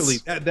cats. literally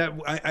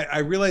I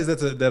realize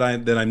that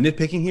I'm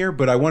nitpicking here,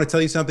 but I want to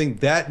tell you something.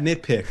 That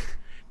nitpick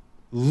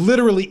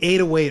literally ate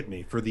away at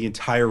me for the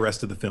entire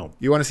rest of the film.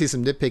 You want to see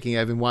some nitpicking?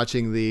 I've been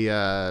watching the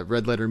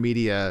Red Letter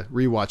Media,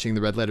 rewatching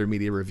the Red Letter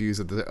Media reviews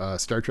of the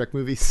Star Trek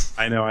movies.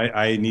 I know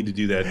I need to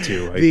do that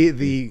too.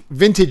 The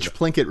vintage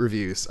Plinkett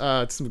reviews.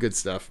 It's some good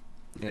stuff.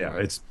 Yeah,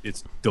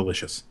 it's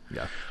delicious.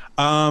 Yeah.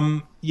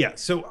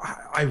 So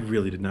I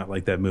really did not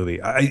like that movie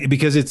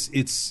because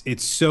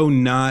it's so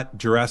not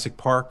Jurassic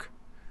Park,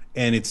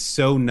 and it's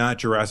so not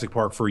Jurassic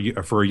Park for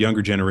a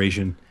younger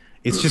generation.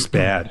 It's just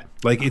bad.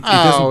 Like it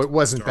doesn't. It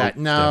wasn't bad.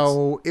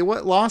 No,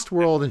 Lost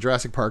World and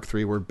Jurassic Park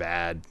 3 were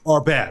bad.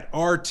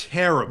 Are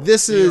terrible.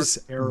 This They are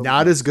is terrible.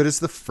 not as good as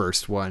the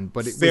first one,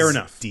 but it Fair was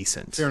enough.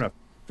 decent. Fair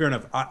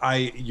enough.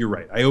 You're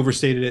right. I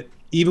overstated it.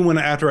 Even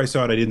after I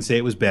saw it, I didn't say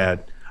it was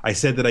bad. I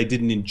said that I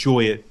didn't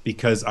enjoy it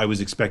because I was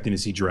expecting to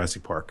see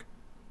Jurassic Park.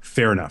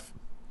 Fair enough.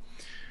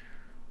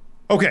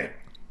 Okay.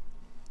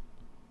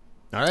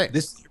 All right.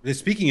 This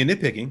speaking of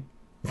nitpicking,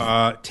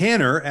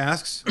 Tanner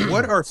asks,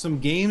 "What are some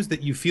games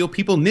that you feel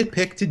people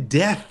nitpick to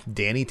death?"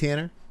 Danny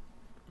Tanner.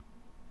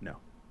 No.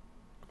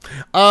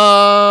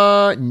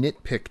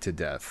 Nitpick to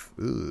death.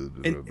 Ooh.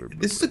 And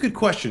this is a good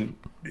question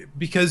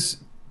because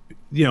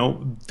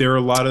there are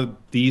a lot of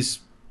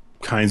these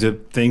kinds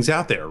of things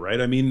out there,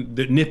 right? I mean,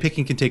 the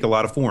nitpicking can take a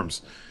lot of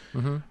forms.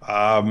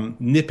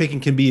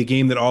 Nitpicking can be a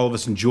game that all of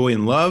us enjoy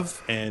and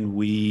love, and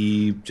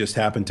we just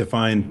happen to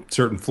find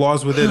certain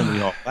flaws with it, and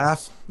we all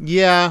laugh.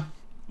 Yeah.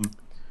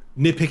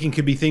 Nitpicking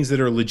could be things that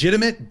are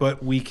legitimate,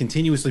 but we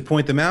continuously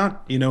point them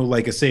out.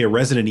 Like a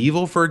Resident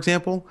Evil, for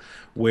example,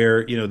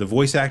 where the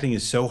voice acting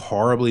is so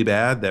horribly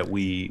bad that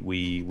we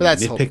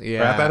nitpick the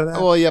crap out of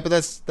that. Well, yeah, but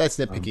that's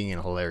nitpicking in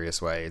a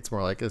hilarious way. It's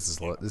more like this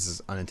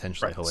is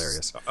unintentionally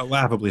hilarious.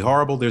 Laughably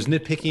horrible. There's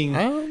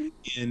nitpicking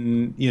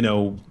in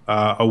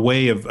a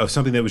way of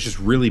something that was just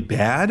really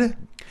bad,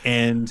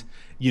 and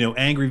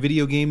angry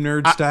video game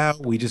nerd style.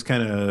 We just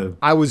kind of.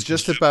 I was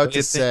just about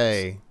to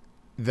say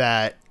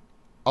that.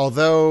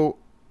 Although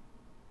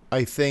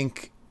I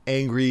think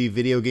angry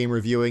video game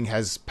reviewing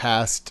has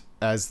passed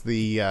as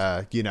the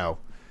it's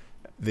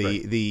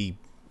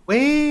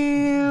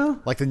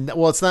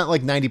not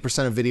like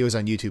 90% of videos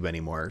on YouTube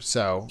anymore.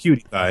 So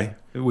PewDiePie,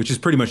 which is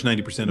pretty much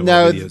 90% of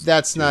our videos.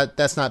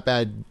 that's not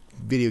bad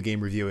video game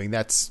reviewing.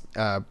 That's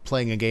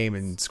playing a game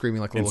and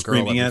screaming like a little girl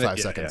every 5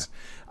 seconds.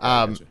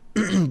 Yeah.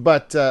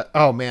 But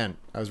oh man,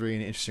 I was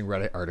reading an interesting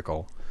Reddit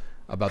article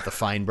about the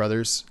Fine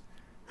brothers.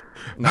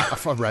 Not a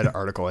Reddit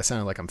article. I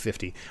sounded like I'm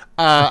 50.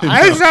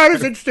 I saw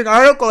this interesting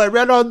article I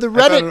read on the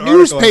Reddit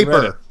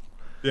newspaper.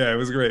 Yeah, it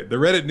was great. The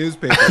Reddit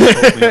newspaper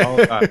told me all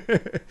about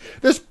it.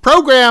 This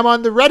program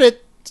on the Reddit.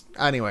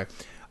 Anyway.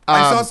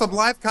 I saw some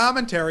live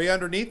commentary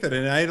underneath it,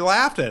 and I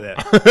laughed at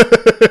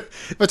it.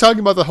 But talking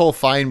about the whole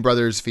Fine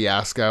Brothers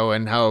fiasco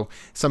and how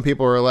some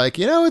people were like,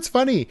 it's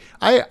funny.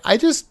 I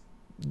just,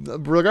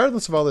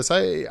 regardless of all this,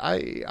 I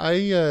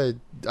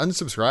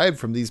unsubscribed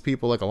from these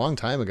people like a long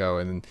time ago,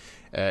 and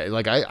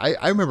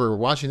I remember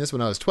watching this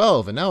when I was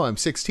 12, and now I'm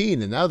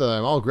 16, and now that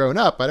I'm all grown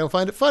up, I don't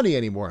find it funny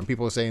anymore. And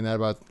people were saying that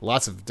about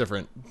lots of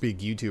different big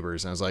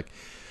YouTubers, and I was like,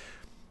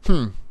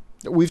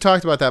 We've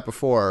talked about that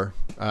before.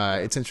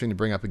 It's interesting to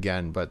bring up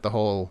again, but the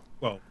whole...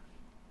 Well,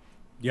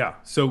 yeah.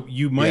 So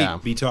you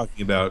might be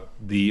talking about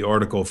the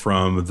article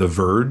from The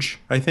Verge,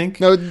 I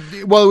think. No,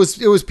 well,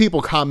 it was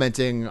people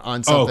commenting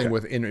on something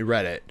within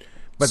Reddit.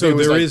 But so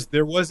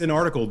there was an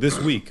article this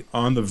week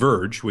on The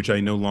Verge, which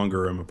I no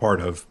longer am a part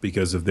of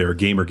because of their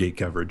Gamergate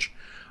coverage.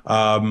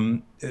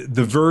 The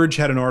Verge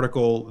had an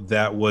article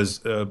that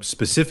was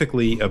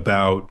specifically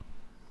about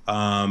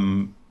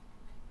can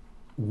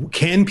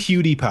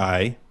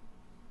PewDiePie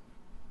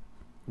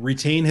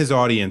retain his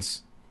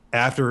audience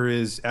after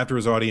his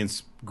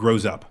audience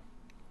grows up.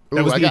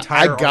 That was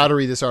I gotta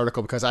read this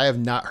article because I have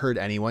not heard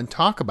anyone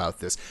talk about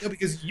this. No,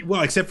 because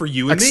except for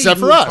you and me, except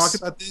for us, talked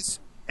about this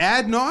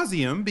ad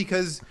nauseum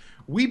because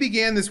we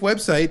began this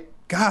website,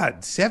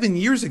 7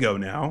 years ago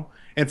now,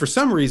 and for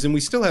some reason we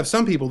still have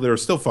some people that are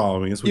still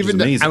following us, which is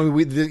amazing.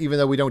 Even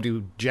though we don't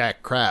do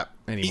jack crap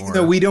anymore. Even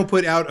though we don't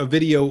put out a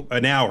video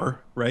an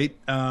hour, right?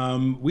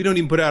 We don't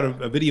even put out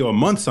a video a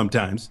month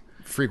sometimes.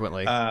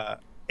 Frequently.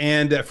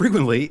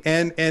 Frequently,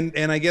 and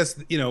I guess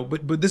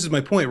but this is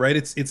my point, right?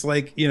 It's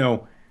like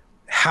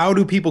how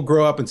do people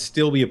grow up and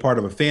still be a part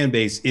of a fan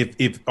base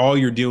if all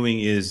you're doing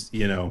is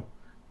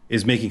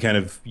making kind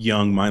of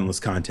young, mindless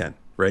content,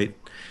 right?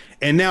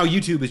 And now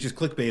YouTube is just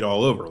clickbait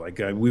all over. Like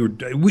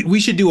we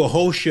should do a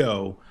whole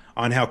show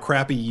on how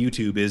crappy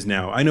YouTube is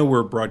now. I know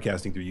we're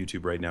broadcasting through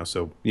YouTube right now,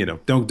 so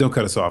don't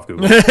cut us off,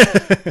 Google.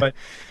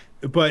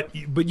 but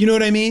you know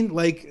what I mean,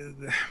 like.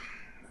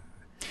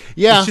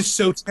 Yeah, it's just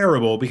so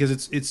terrible because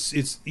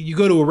it's you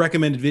go to a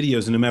recommended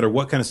videos and no matter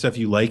what kind of stuff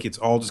you like, it's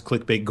all just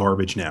clickbait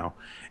garbage now,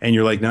 and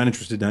you're like not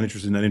interested, and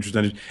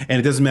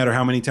it doesn't matter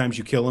how many times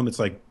you kill them. It's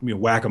like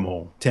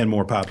whack-a-mole, 10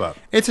 more pop up.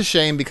 It's a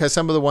shame because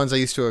some of the ones I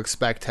used to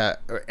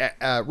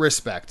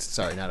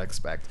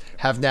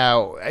have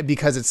now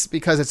because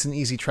it's an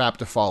easy trap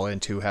to fall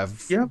into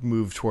have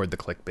moved toward the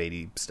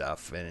clickbaity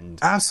stuff and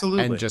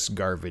absolutely and just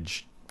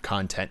garbage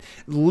content.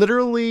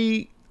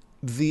 Literally.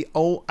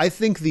 I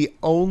think the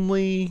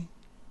only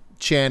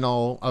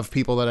channel of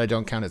people that I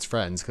don't count as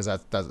friends, because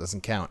that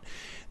doesn't count.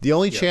 The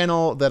only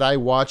channel that I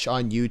watch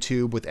on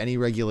YouTube with any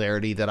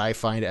regularity that I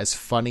find as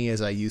funny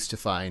as I used to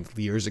find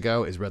years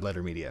ago is Red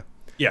Letter Media.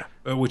 Yeah,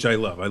 which I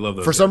love. I love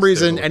those. For some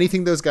reason,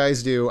 anything those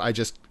guys do, I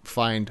just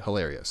find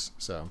hilarious.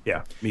 So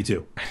yeah, me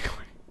too.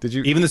 Did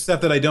you? Even the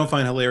stuff that I don't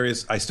find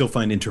hilarious, I still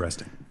find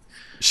interesting.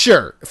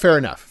 Sure, fair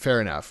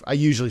enough. I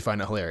usually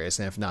find it hilarious,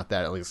 and if not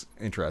that, at least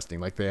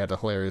interesting. Like they had a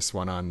hilarious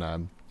one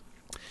on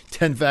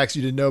 10 facts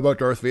you didn't know about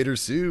Darth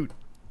Vader's suit.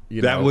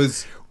 That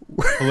was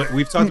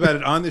we've talked about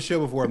it on the show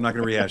before. I'm not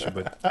going to rehash it,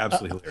 but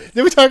absolutely hilarious.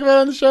 Did we talk about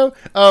it on the show?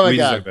 Oh my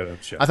god! Talked about it on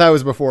the show. I thought it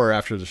was before or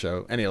after the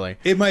show. Anyway,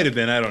 it might have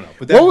been. I don't know,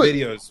 but that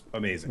video is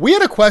amazing. We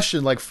had a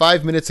question like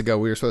 5 minutes ago.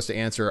 We were supposed to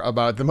answer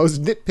about the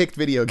most nitpicked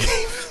video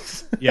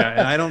games. Yeah,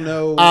 and I don't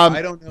know.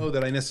 I don't know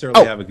that I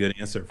necessarily have a good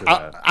answer for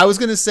that. I was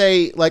going to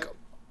say like.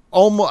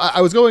 I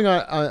was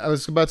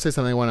about to say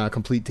something. I went on a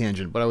complete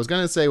tangent, but I was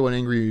going to say when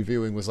Angry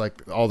Reviewing was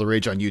like all the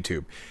rage on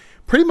YouTube.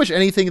 Pretty much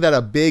anything that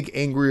a big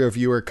Angry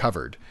Reviewer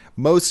covered,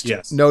 most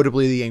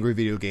notably the Angry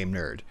Video Game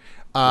Nerd.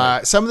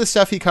 Right. Some of the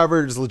stuff he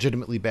covered is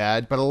legitimately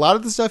bad, but a lot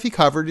of the stuff he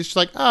covered is just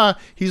like,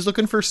 he's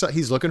looking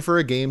for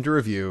a game to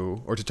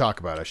review or to talk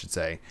about, I should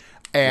say.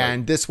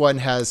 And this one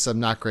has some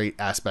not great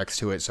aspects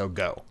to it, so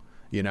go,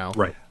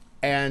 Right.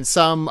 And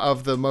some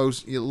of the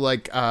most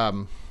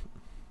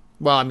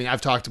well, I mean, I've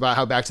talked about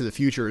how Back to the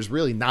Future is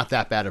really not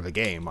that bad of a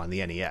game on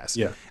the NES.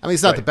 Yeah. I mean,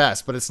 it's not the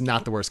best, but it's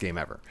not the worst game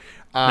ever.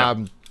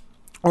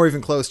 Or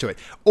even close to it.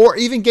 Or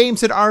even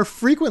games that are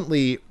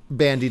frequently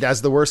bandied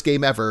as the worst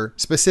game ever,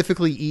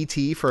 specifically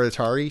E.T. for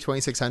Atari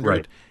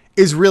 2600,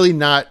 is really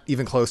not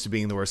even close to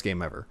being the worst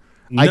game ever.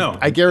 No.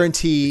 I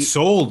guarantee... It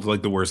sold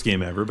like the worst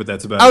game ever, but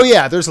that's about it. Oh,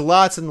 yeah. There's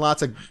lots and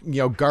lots of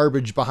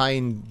garbage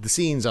behind the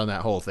scenes on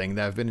that whole thing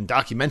that have been in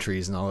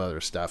documentaries and all that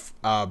other stuff.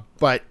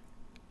 But...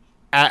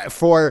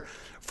 For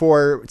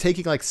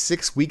taking like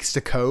 6 weeks to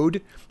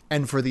code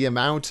and for the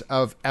amount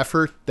of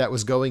effort that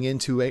was going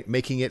into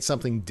making it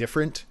something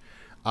different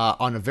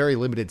on a very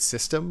limited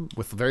system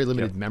with very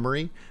limited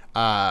memory,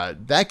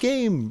 that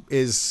game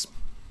is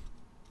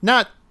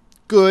not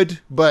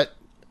good, but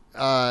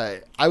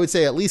I would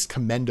say at least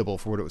commendable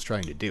for what it was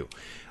trying to do.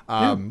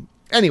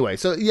 Anyway,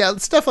 so yeah,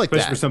 stuff like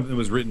especially that. for something that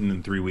was written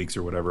in 3 weeks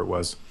or whatever it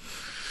was.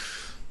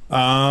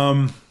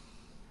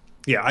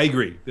 Yeah, I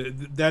agree.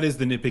 That is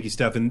the nitpicky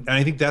stuff. And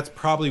I think that's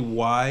probably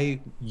why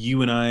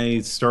you and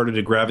I started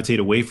to gravitate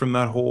away from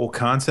that whole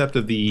concept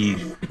of the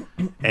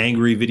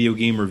angry video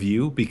game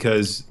review,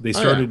 because they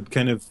started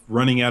kind of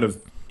running out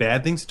of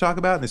bad things to talk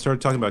about, and they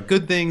started talking about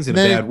good things in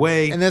a bad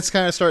way. And that's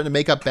kind of starting to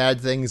make up bad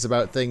things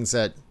about things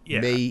that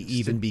may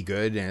even be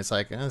good. And it's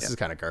like, this is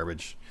kind of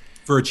garbage.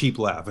 For a cheap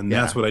laugh. And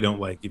that's what I don't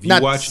like. If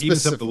you watch even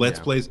some of the Let's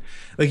Plays,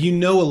 like a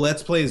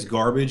Let's Play is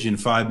garbage in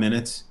 5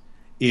 minutes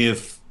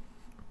if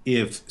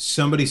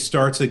somebody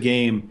starts a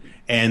game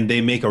and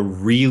they make a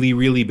really,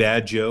 really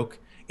bad joke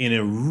in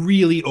a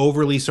really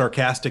overly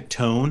sarcastic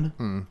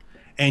tone,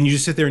 and you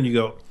just sit there and you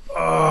go,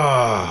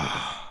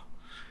 oh.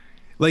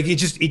 Like it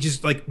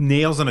just like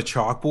nails on a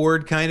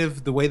chalkboard, kind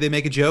of the way they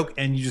make a joke,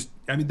 and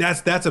I mean,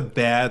 that's a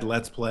bad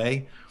Let's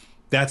Play.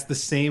 That's the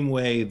same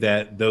way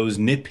that those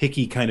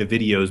nitpicky kind of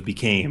videos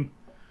became,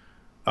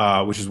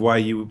 which is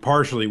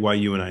partially why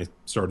you and I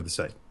started the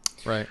site.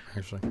 Right,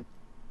 actually.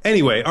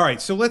 Anyway, all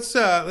right. So let's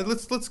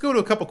go to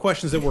a couple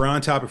questions that were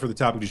on topic for the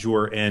topic du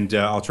jour, and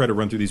I'll try to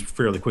run through these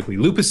fairly quickly.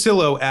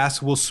 Lupacillo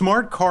asks, "Will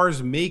smart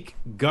cars make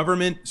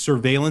government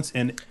surveillance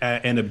and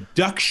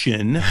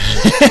abduction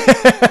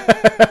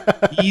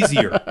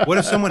easier? What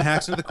if someone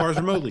hacks into the cars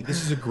remotely?"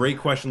 This is a great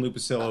question,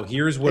 Lupacillo.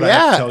 Here's what I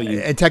have to tell you.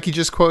 And Techie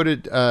just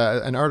quoted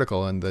an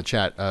article in the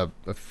chat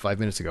 5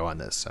 minutes ago on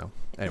this. So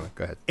anyway,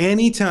 go ahead.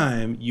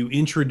 Anytime you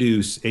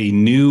introduce a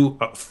new,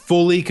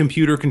 fully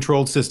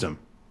computer-controlled system,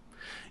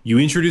 you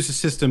introduce a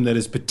system that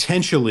is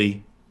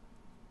potentially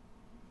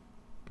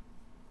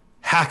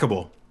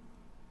hackable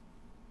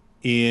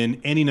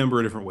in any number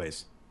of different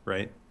ways,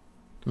 right?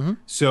 Mm-hmm.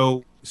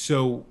 So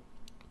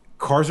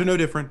cars are no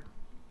different.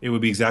 It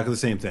would be exactly the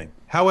same thing.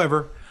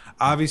 However,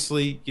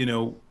 obviously,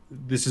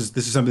 this is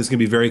something that's going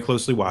to be very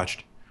closely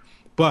watched.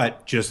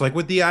 But just like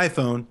with the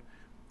iPhone,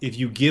 if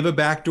you give a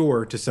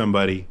backdoor to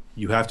somebody,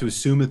 you have to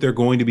assume that they're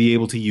going to be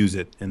able to use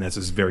it, and that's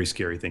a very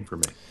scary thing for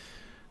me.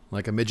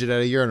 Like a midget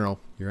at a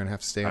urinal, you're going to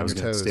have to stay on your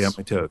toes. Stay on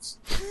my toes.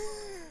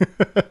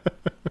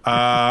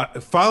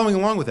 Following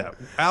along with that,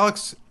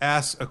 Alex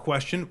asks a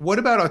question. What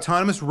about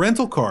autonomous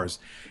rental cars?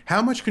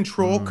 How much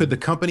control could the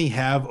company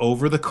have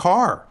over the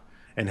car?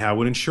 And how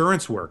would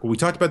insurance work? Well, we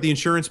talked about the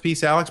insurance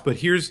piece, Alex, but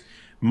here's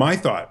my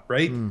thought,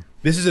 right?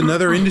 This is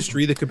another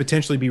industry that could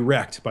potentially be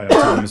wrecked by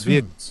autonomous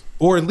vehicles.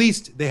 Or at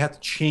least they have to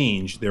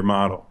change their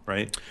model,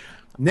 right?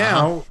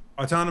 Now,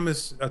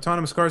 autonomous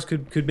cars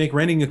could make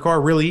renting a car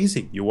really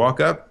easy. You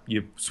walk up,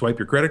 you swipe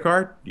your credit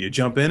card, you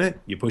jump in it,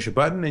 you push a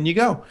button, and you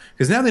go.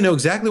 Because now they know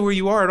exactly where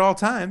you are at all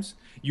times.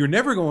 You're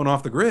never going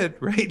off the grid,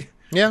 right?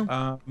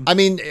 Yeah. I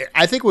mean,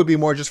 I think it would be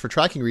more just for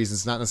tracking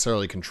reasons, not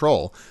necessarily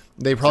control.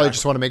 They probably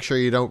just want to make sure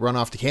you don't run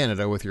off to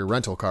Canada with your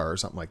rental car or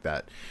something like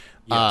that.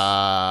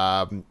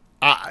 Yes.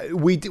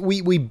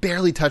 We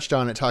barely touched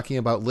on it talking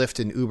about Lyft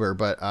and Uber,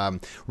 but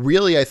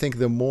really I think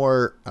the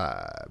more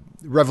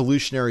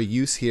revolutionary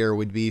use here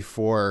would be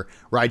for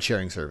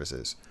ride-sharing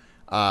services,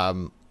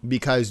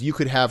 because you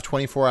could have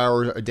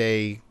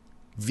 24-hour-a-day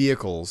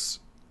vehicles,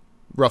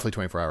 roughly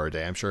 24-hour a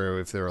day. I'm sure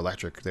if they're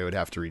electric, they would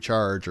have to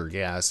recharge, or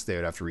gas, they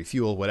would have to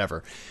refuel,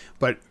 whatever.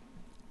 But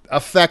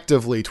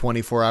effectively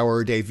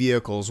 24-hour-a-day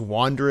vehicles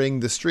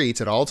wandering the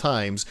streets at all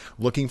times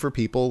looking for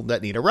people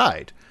that need a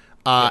ride.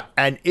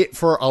 And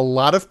for a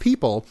lot of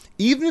people,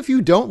 even if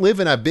you don't live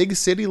in a big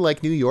city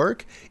like New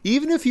York,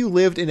 even if you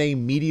lived in a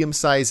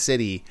medium-sized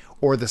city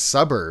or the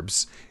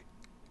suburbs,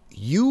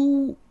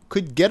 you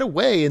could get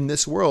away in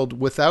this world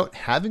without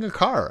having a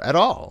car at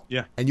all.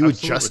 Yeah, and you would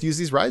just use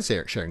these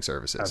ride-sharing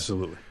services.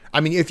 Absolutely. I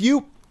mean, if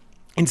you,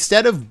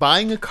 instead of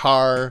buying a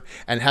car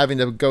and having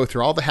to go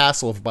through all the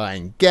hassle of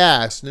buying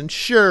gas and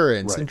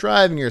insurance and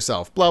driving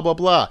yourself, blah, blah,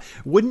 blah,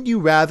 wouldn't you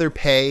rather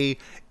pay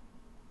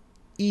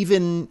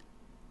even,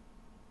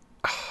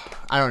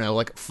 I don't know,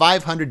 like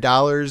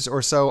 $500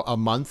 or so a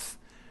month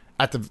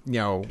at the,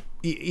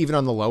 even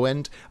on the low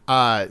end,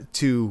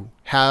 to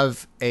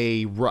have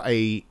a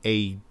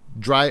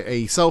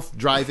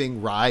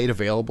self-driving ride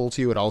available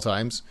to you at all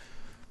times?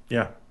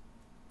 Yeah.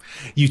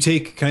 You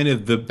take kind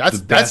of the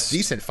best. That's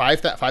decent.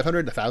 $500 to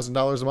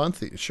 $1,000 a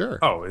month. Sure.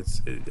 Oh,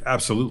 it's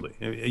absolutely.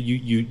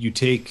 You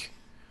take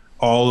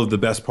all of the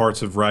best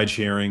parts of ride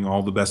sharing,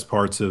 all the best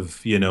parts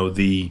of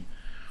the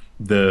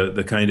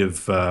kind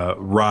of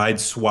ride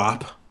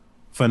swap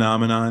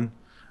phenomenon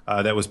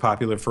that was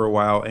popular for a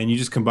while, and you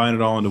just combine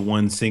it all into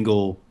one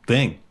single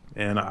thing.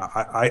 And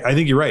I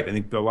think you're right. I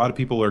think a lot of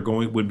people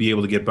would be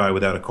able to get by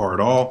without a car at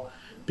all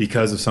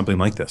because of something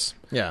like this.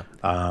 Yeah.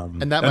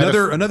 And that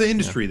another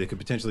industry that could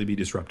potentially be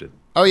disrupted.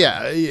 Oh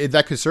yeah,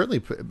 that could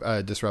certainly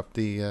disrupt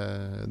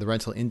the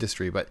rental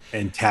industry,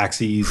 and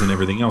taxis and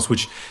everything else.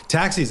 Which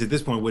taxis at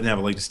this point wouldn't have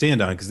a leg to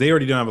stand on because they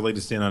already don't have a leg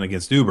to stand on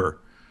against Uber.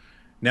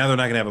 Now they're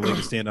not going to have a leg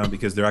to stand on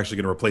because they're actually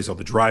going to replace all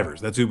the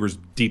drivers. That's Uber's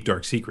deep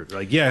dark secret. They're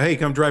like, yeah, hey,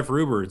 come drive for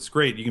Uber. It's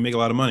great. You can make a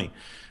lot of money.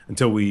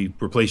 Until we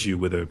replace you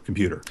with a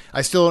computer.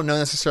 I still don't know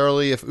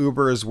necessarily if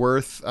Uber is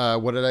worth,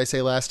 what did I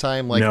say last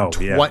time? Like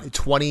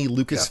 20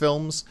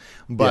 Lucasfilms.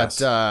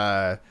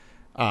 Yeah.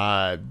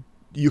 But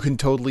you can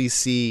totally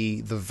see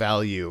the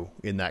value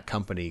in that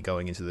company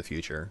going into the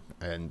future.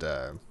 And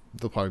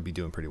they'll probably be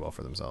doing pretty well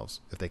for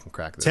themselves if they can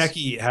crack this.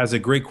 Techie has a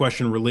great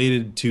question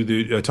related to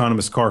the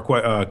autonomous car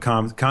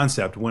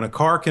concept. When a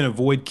car can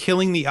avoid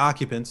killing the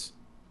occupants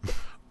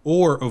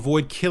or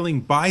avoid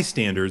killing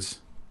bystanders,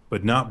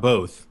 but not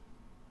both,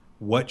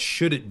 what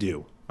should it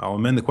do? I'll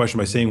amend the question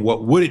by saying,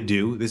 what would it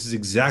do? This is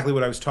exactly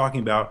what I was talking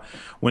about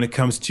when it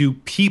comes to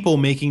people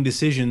making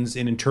decisions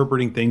and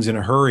interpreting things in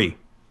a hurry.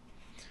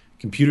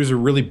 Computers are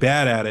really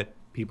bad at it.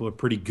 People are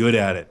pretty good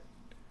at it.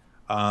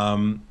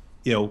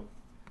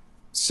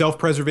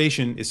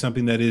 Self-preservation is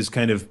something that is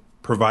kind of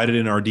provided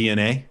in our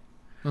DNA.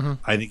 Mm-hmm.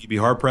 I think you'd be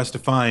hard-pressed to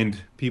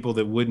find people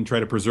that wouldn't try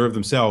to preserve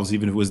themselves,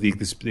 even if it was the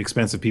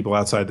expense of people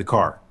outside the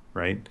car.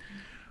 right?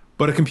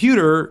 But a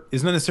computer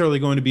is not necessarily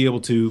going to be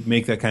able to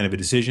make that kind of a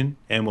decision,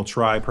 and will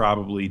try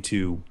probably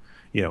to,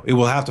 it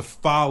will have to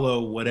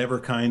follow whatever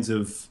kinds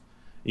of,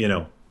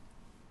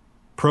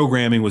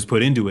 programming was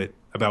put into it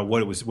about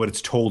what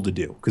it's told to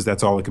do, because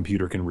that's all a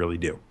computer can really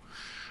do.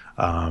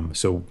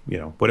 So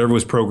whatever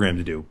was programmed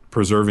to do,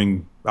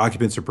 preserving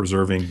occupants or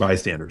preserving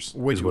bystanders.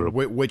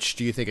 Which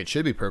do you think it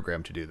should be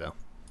programmed to do, though?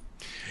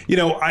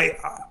 I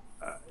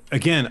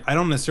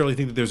don't necessarily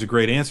think that there's a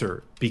great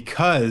answer,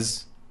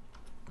 because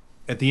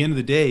at the end of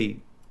the day,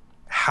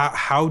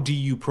 how do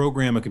you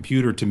program a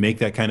computer to make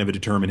that kind of a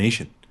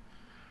determination?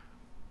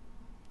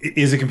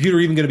 Is a computer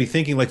even going to be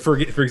thinking, like, for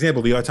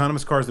example, the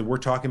autonomous cars that we're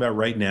talking about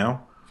right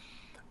now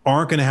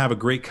aren't going to have a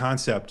great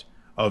concept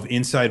of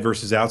inside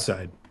versus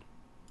outside.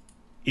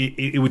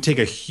 It would take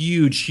a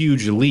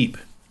huge leap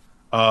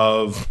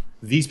of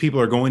these people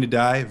are going to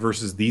die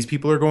versus these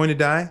people are going to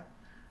die,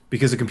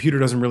 because a computer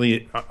doesn't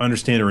really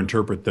understand or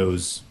interpret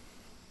those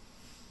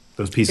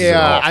pieces at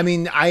all. I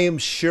mean, I am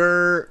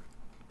sure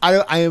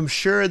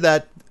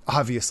that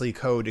obviously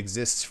code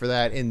exists for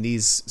that, and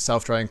these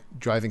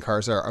self-driving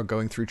cars are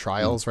going through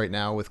trials right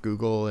now with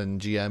Google and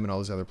GM and all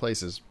those other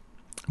places.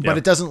 But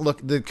it doesn't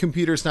look, the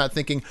computer's not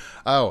thinking,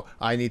 oh,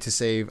 I need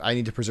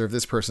to preserve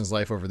this person's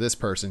life over this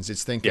person's.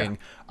 It's thinking,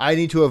 I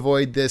need to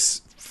avoid this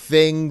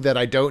thing that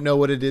I don't know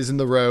what it is in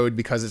the road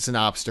because it's an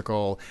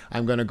obstacle.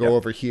 I'm going to go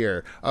over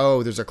here.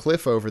 Oh, there's a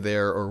cliff over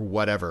there, or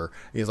whatever.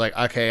 He's like,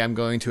 okay, I'm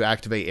going to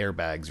activate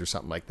airbags or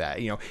something like that.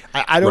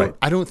 I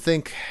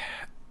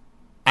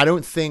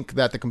don't think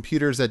that the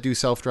computers that do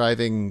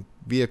self-driving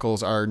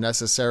vehicles are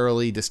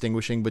necessarily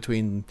distinguishing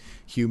between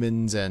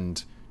humans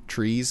and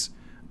trees.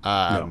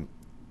 No.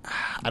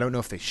 I don't know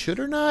if they should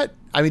or not.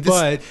 I mean,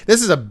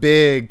 this is a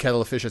big kettle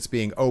of fish that's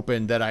being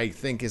opened that I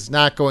think is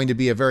not going to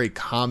be a very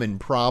common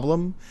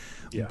problem.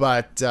 Yeah.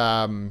 But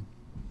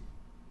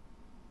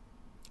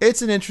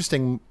it's an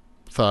interesting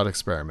thought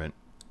experiment.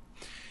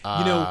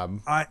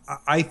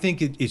 I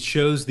think it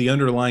shows the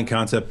underlying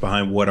concept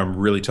behind what I'm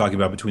really talking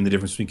about between the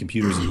difference between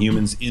computers and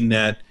humans, in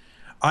that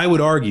I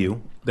would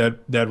argue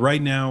that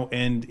right now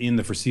and in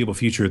the foreseeable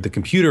future, the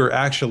computer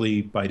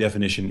actually, by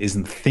definition,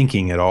 isn't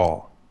thinking at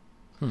all.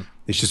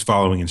 It's just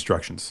following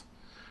instructions.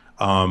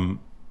 And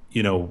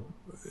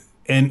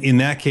in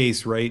that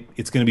case, right,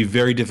 it's going to be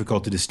very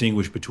difficult to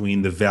distinguish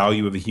between the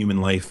value of a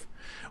human life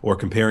or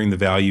comparing the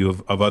value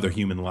of other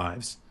human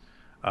lives.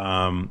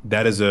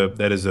 That is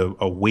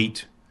a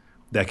weight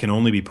that can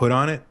only be put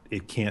on it.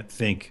 It can't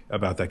think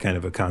about that kind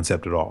of a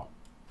concept at all.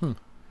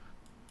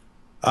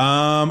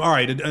 All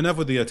right, enough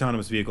with the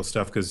autonomous vehicle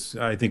stuff, because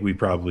I think we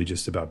probably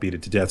just about beat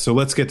it to death. So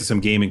let's get to some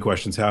gaming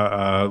questions.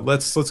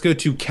 Let's go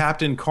to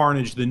Captain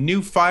Carnage. The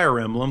new Fire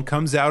Emblem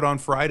comes out on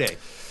Friday.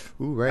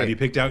 Ooh, right. Have you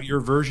picked out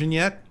your version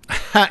yet?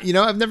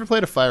 I've never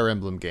played a Fire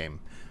Emblem game.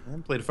 I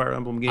haven't played a Fire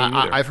Emblem game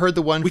either. I've heard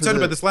the one. We talked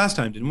about this last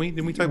time, didn't we?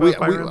 Didn't we talk about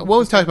Fire Emblem? Well,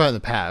 we've talked about it in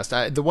the past.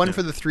 The one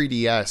for the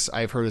 3DS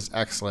I've heard is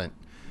excellent.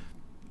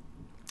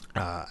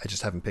 I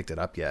just haven't picked it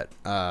up yet.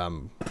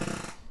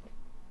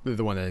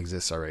 The one that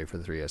exists already for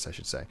the 3DS, I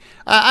should say.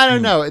 I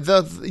don't know.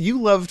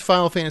 You loved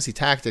Final Fantasy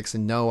Tactics,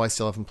 and no, I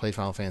still haven't played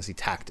Final Fantasy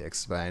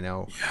Tactics, but I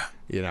know,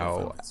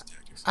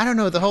 I don't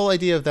know. The whole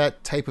idea of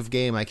that type of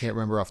game, I can't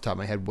remember off the top of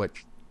my head what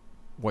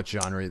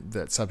genre,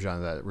 that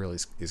subgenre that really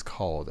is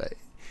called.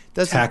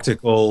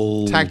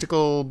 Tactical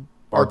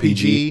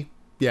RPG.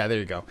 Yeah, there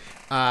you go.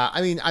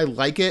 I mean, I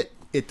like it.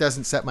 It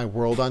doesn't set my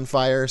world on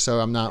fire, so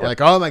I'm not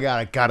like, oh my God,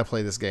 I got to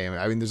play this game.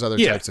 I mean, there's other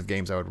types of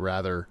games I would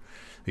rather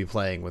be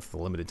playing with the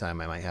limited time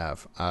I might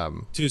have.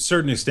 To a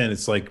certain extent,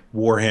 it's like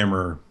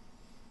Warhammer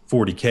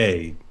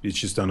 40K. It's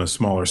just on a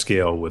smaller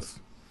scale with,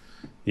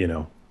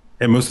 and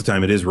most of the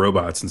time it is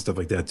robots and stuff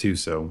like that too.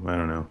 So I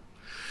don't know.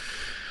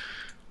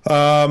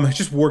 It's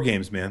just war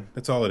games, man.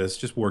 That's all it is.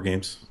 Just war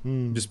games.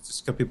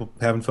 Just got people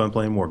having fun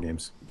playing war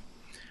games.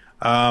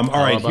 All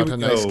right, how about a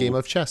nice game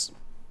of chess?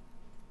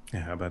 Yeah,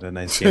 how about a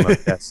nice game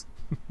of chess?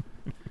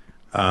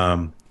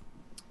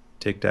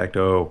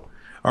 Tic-tac-toe.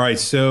 All right,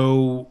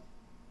 so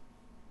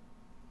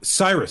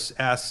Cyrus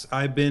asks,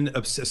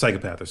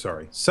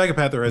 Psychopather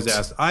has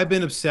asked, I've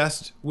been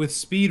obsessed with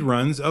speed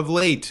runs of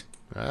late.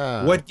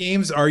 What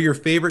games are your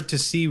favorite to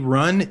see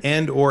run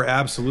and or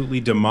absolutely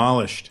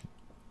demolished?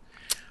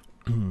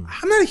 I'm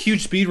not a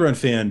huge speedrun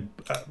fan,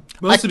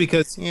 mostly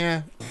because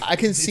I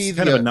can see it's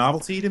kind of a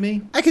novelty to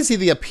me. I can see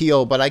the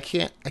appeal, but I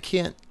can't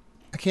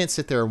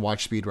sit there and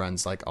watch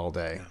speedruns like all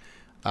day.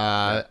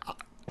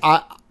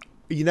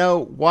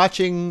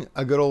 Watching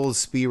a good old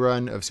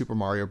speedrun of Super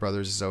Mario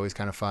Brothers is always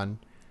kind of fun.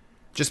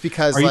 Just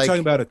because, are you talking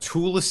about a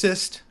tool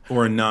assist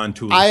or a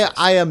non-tool assist?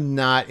 I am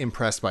not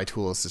impressed by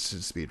tool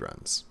assisted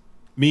speedruns.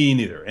 Me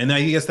neither, and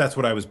I guess that's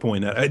what I was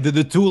pointing at.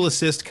 The tool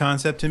assist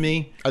concept to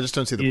me, I just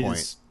don't see the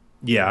point.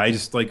 Yeah, I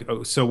just like,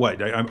 so what?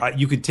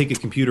 You could take a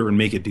computer and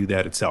make it do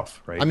that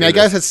itself, right? I mean, I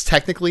guess it's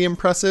technically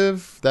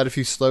impressive that if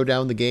you slow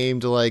down the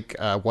game to like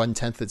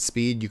 1/10 its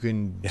speed, you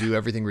can do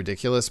everything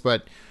ridiculous.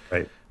 But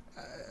right.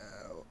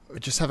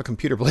 just have a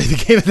computer play the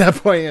game at that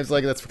point. It's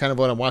like that's kind of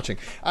what I'm watching.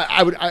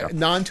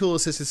 Non-tool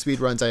assisted speed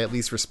runs I at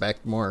least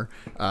respect more,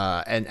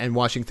 and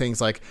watching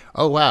things like,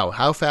 oh wow,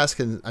 how fast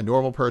can a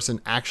normal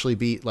person actually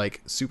beat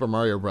like Super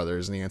Mario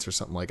Brothers? And the answer is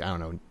something like, I don't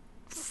know,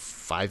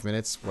 5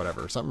 minutes,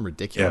 whatever, something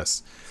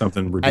ridiculous. Yeah,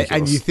 something ridiculous.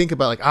 And you think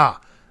about like,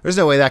 there's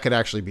no way that could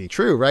actually be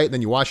true, right? And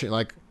then you watch it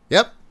like,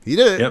 yep, he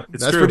did it. Yep,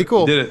 that's true. pretty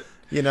cool. He did it.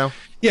 You know.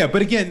 Yeah,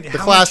 but again,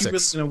 how classics. much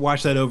you really gonna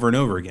watch that over and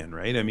over again,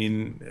 right? I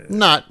mean,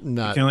 not kind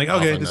of like,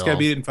 okay, just gotta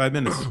beat it in 5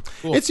 minutes.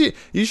 Cool. It's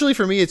usually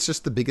for me, it's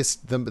just the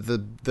biggest,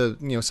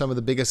 the some of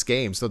the biggest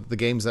games, the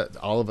games that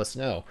all of us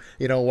know.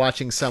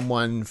 Watching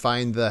someone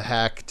find the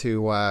hack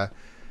to,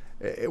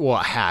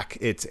 hack.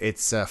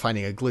 It's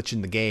finding a glitch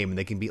in the game, and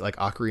they can beat like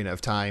Ocarina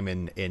of Time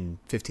in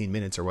 15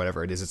 minutes or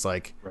whatever it is. It's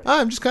like,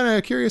 I'm just kind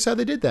of curious how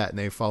they did that, and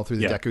they fall through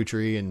the Deku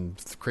Tree,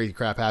 and crazy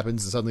crap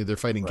happens, and suddenly they're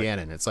fighting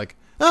Ganon. It's like,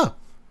 oh,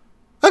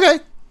 okay.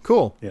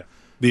 Cool. Yeah.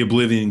 The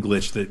Oblivion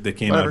glitch that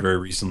came out very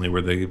recently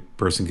where the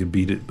person could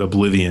beat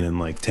Oblivion in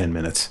like 10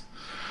 minutes.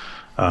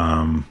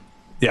 Yeah,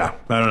 I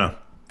don't know.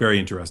 Very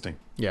interesting.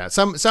 Yeah,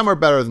 some are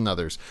better than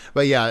others.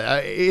 But yeah,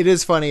 it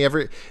is funny.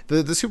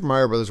 The Super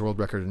Mario Brothers world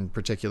record in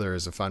particular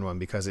is a fun one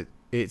because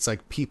it's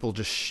like people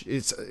just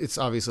it's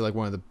obviously like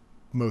one of the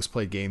most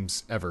played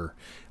games ever.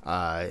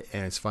 And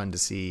it's fun to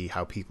see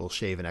how people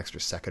shave an extra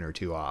second or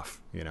two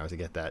off, to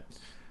get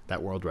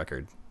that world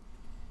record.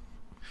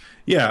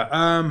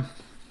 Yeah,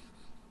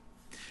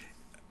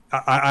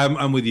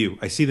 I'm with you.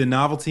 I see the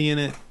novelty in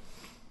it.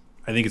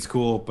 I think it's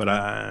cool, but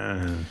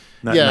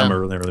not a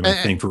really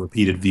thing for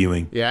repeated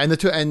viewing. Yeah, and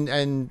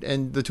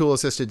the tool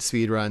assisted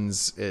speed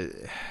runs.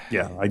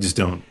 I just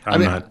don't.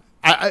 I'm not.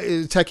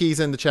 Techies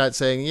in the chat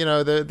saying,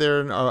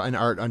 they're an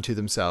art unto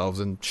themselves,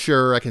 and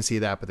sure, I can see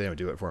that, but they don't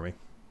do it for me.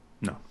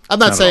 No, I'm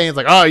not saying it's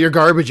like, oh, you're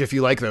garbage if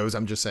you like those.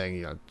 I'm just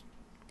saying,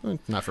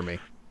 not for me.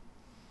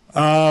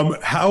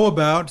 How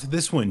about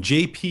this one?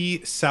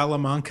 JP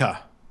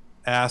Salamanca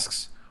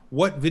asks,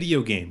 what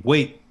video game?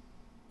 Wait,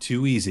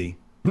 too easy.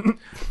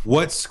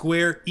 What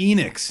Square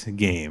Enix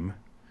game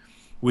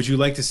would you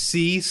like to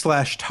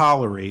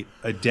see/tolerate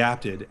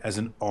adapted as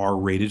an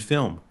R-rated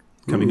film,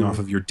 coming off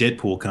of your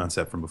Deadpool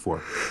concept from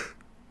before?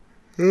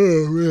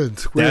 Oh man,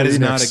 that is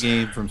not a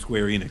game from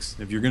Square Enix.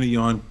 If you're going to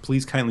yawn,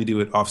 please kindly do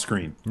it off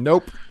screen.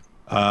 Nope.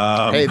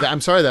 Hey,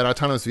 I'm sorry, that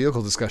autonomous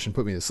vehicle discussion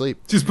put me to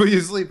sleep. Just put you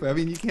to sleep. I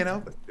mean, you can't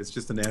help it. It's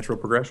just a natural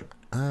progression.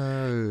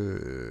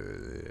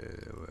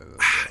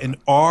 An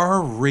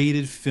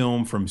R-rated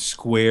film from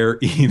Square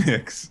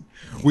Enix.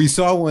 We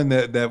saw one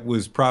that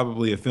was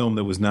probably a film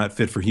that was not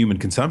fit for human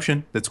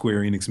consumption that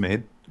Square Enix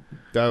made.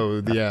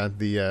 Oh, yeah,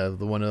 the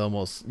one that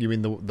almost, you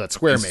mean that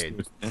Square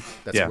made?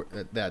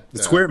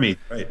 Square made,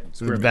 right?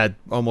 Square that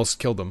almost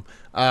killed them.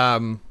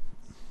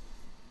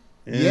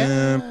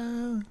 Yeah.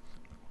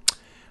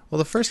 Well,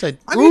 the first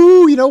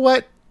you know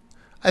what?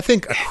 I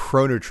think a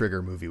Chrono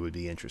Trigger movie would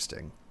be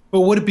interesting.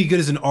 But would it be good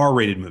as an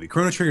R-rated movie?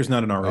 Chrono Trigger is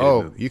not an R-rated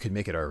movie. Oh, you could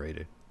make it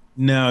R-rated.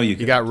 No, you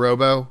got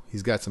Robo.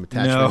 He's got some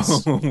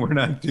attachments. No, we're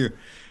not doing.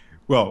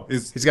 Well,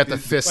 he's got the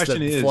fist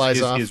that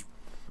flies off.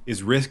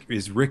 Is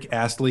Rick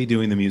Astley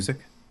doing the music?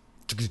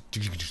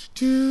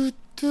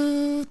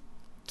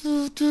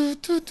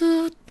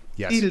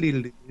 Yes.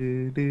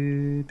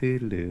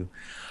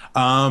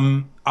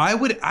 I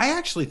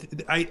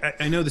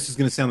know this is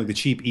going to sound like the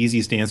cheap,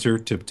 easiest answer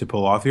to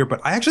pull off here, but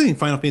I actually think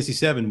Final Fantasy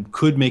VII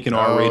could make an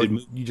R-rated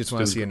movie. You just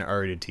want to see an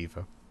R-rated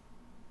Tifa.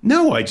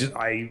 No, I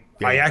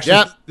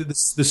actually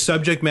the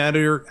subject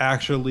matter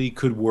actually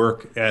could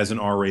work as an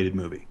R-rated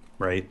movie,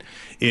 right?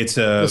 It's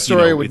the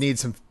story would need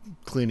some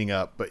cleaning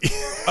up, but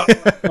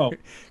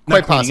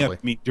quite possibly. I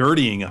mean,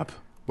 dirtying up.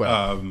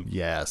 Well,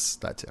 yes,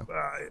 that too.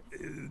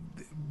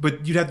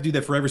 But you'd have to do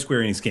that for every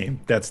Square Enix game.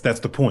 That's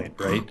the point,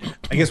 right?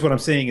 I guess what I'm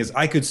saying is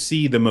I could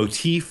see the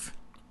motif,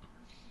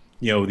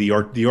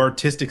 the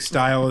artistic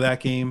style of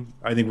that game.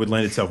 I think would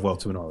lend itself well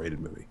to an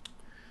R-rated movie.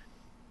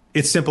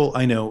 It's simple,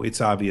 I know,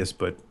 it's obvious,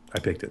 but I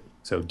picked it,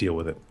 so deal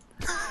with it.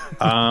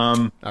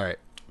 All right.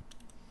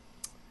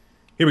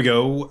 Here we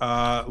go.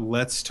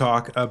 Let's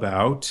talk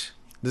about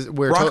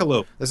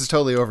Rockalope. This is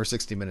totally over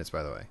 60 minutes,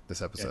 by the way,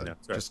 this episode. Yeah,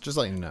 no, just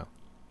letting you know.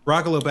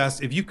 Rockalope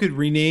asked, if you could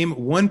rename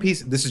one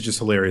piece... This is just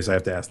hilarious, I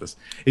have to ask this.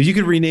 If you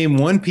could rename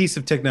one piece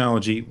of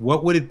technology,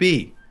 what would it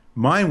be?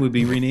 Mine would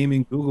be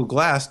renaming Google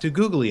Glass to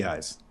Googly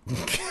Eyes.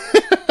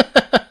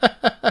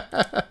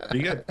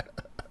 Pretty good.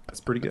 That's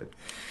pretty good.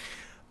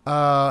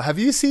 Have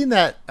you seen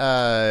that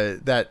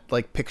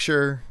like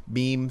picture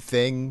meme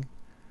thing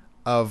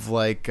of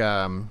like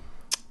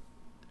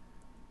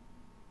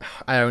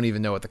I don't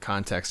even know what the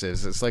context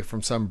is. It's like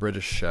from some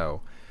British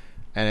show,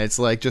 and it's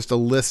like just a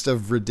list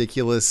of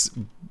ridiculous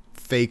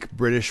fake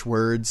British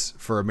words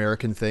for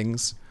American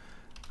things.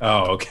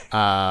 Oh, okay.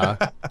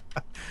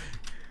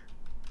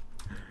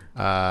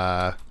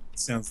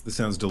 This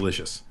sounds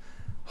delicious.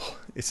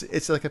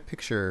 It's like a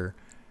picture.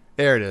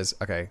 There it is.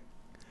 Okay.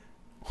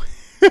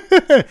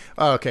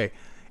 Oh, okay.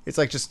 It's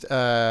like just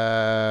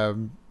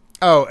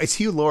it's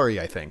Hugh Laurie,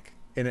 I think,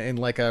 in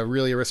like a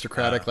really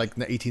aristocratic like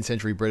 18th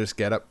century British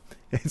getup.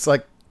 It's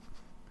like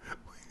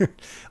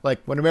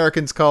Like when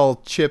Americans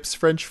call chips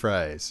French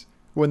fries.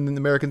 When the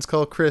Americans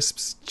call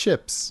crisps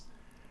chips.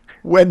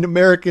 When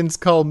Americans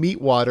call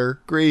meat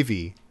water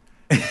gravy.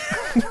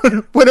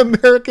 When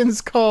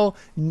Americans call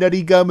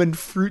nutty gum and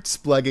fruit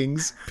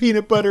spluggings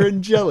peanut butter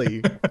and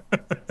jelly.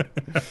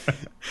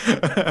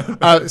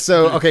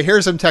 Okay,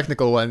 here's some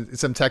technical ones,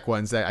 some tech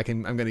ones that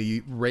I'm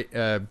going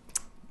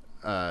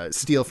to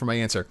steal for my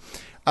answer.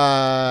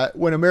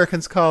 When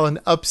Americans call an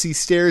upsy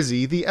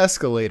stairsy the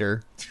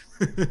escalator.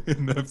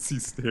 An upsy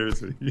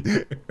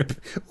stairsy.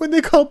 When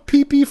they call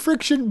pee-pee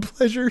friction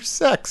pleasure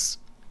sex.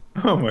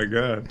 Oh my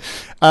god.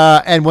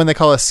 And when they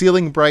call a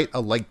ceiling bright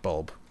a light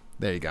bulb.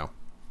 There you go.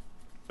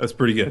 That's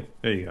pretty good.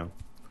 There you go.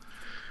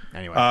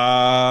 Anyway.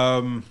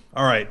 All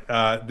right.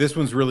 This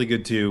one's really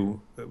good too.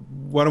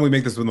 Why don't we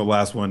make this one the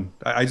last one?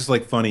 I just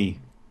like funny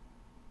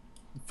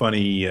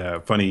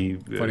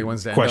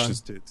ones to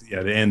questions to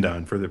end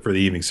on for the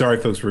evening. Sorry,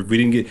 folks, we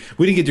didn't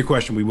get your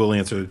question. We will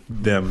answer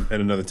them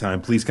at another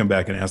time. Please come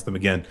back and ask them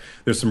again.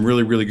 There's some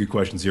really, really good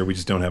questions here. We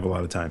just don't have a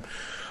lot of time.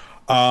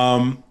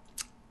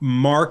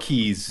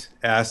 Marquise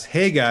asks,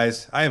 "Hey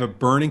guys, I have a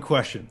burning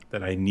question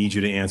that I need you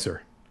to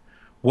answer.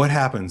 What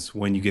happens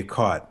when you get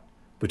caught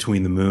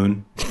between the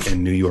moon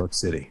and New York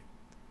City?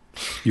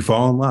 You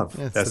fall in love.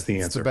 That's the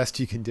answer. It's the best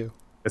you can do.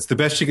 That's the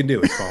best you can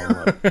do is fall in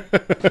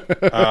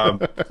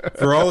love."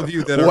 For all of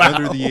you that are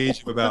under the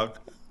age of about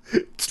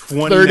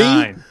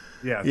 29.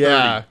 30?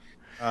 Yeah.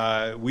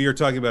 30. We are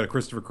talking about a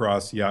Christopher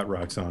Cross Yacht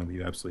Rock song that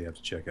you absolutely have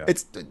to check out.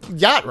 It's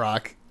Yacht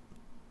Rock.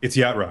 It's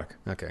Yacht Rock.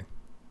 Okay.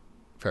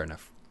 Fair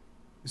enough.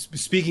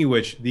 Speaking of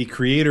which, the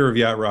creator of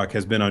Yacht Rock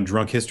has been on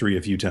Drunk History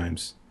a few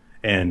times,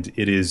 and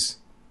it is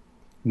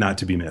not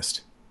to be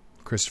missed.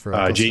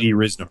 Christopher J.D.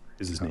 Risner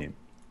is his name.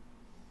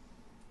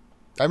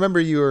 I remember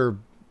you were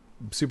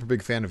a super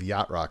big fan of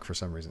Yacht Rock for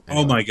some reason.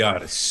 Anyway. Oh my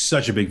god,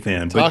 such a big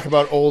fan. Talk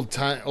about old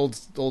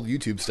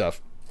YouTube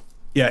stuff.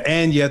 Yeah,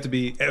 and you have to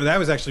be. That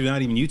was actually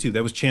not even YouTube.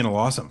 That was Channel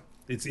Awesome.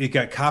 It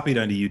got copied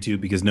onto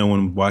YouTube because no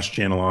one watched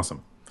Channel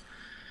Awesome.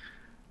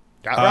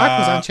 Yacht Rock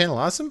was on Channel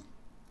Awesome?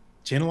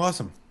 Channel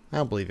Awesome. I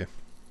don't believe you.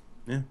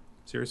 Yeah,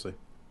 seriously.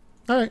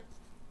 All right.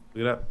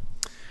 Look it up.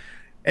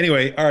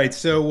 Anyway, all right.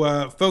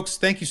 So, folks,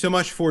 thank you so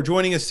much for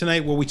joining us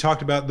tonight where we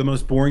talked about the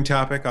most boring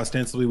topic,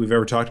 ostensibly, we've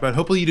ever talked about.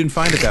 Hopefully you didn't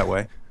find it that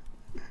way.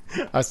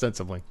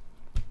 Ostensibly.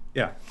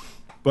 Yeah.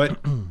 But,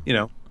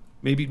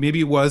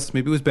 maybe it was.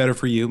 Maybe it was better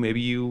for you.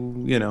 Maybe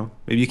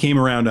maybe you came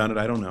around on it.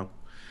 I don't know.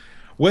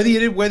 Whether you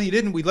did, whether you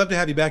didn't, we'd love to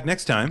have you back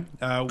next time.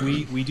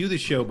 We do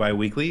this show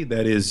bi-weekly.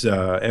 That is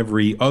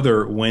every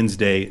other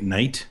Wednesday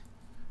night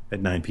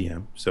at 9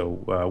 p.m. So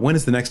when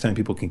is the next time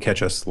people can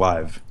catch us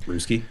live,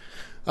 Ruski?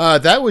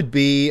 That would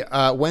be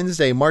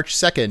Wednesday, March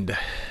 2nd,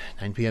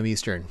 9 p.m.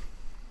 Eastern.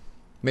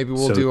 Maybe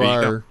we'll do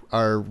our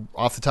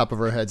off the top of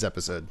our heads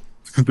episode.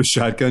 The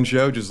shotgun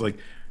show, just like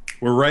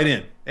we're right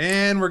in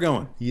and we're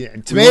going. Yeah,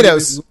 and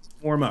tomatoes.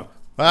 Warm up.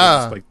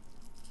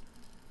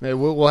 Maybe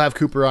we'll have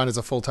Cooper on as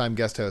a full-time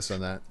guest host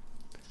on that.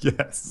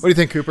 Yes. What do you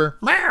think, Cooper?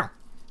 Wow.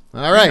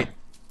 All right.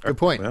 Good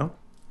point. Well,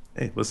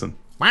 hey, listen.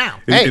 Wow.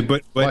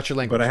 But watch your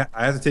language. But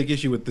I have to take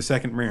issue with the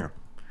second meow.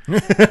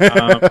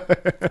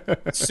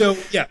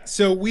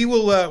 So we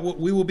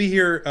will be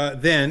here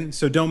then,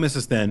 so don't miss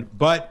us then.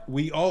 But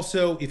we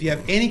also, if you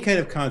have any kind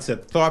of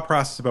concept, thought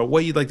process about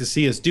what you'd like to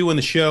see us do on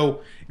the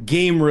show,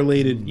 game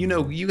related,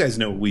 you guys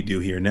know what we do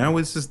here now.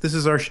 This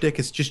is our shtick.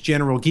 It's just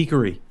general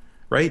geekery,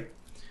 right?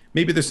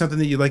 Maybe there's something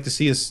that you'd like to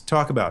see us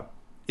talk about.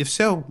 If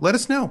so, let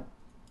us know.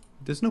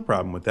 There's no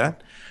problem with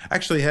that.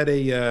 Actually, we had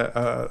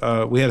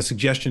a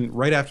suggestion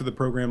right after the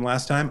program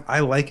last time. I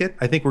like it.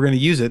 I think we're going to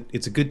use it.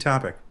 It's a good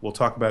topic. We'll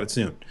talk about it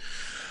soon.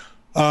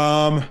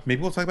 Maybe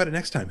we'll talk about it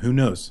next time. Who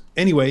knows?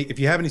 Anyway, if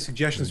you have any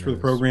suggestions for the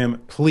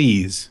program,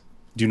 please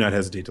do not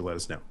hesitate to let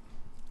us know.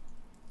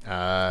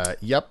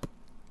 Yep.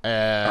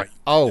 I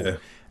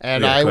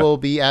will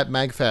be at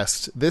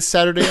MagFest this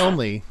Saturday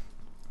only.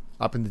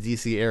 Up in the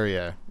DC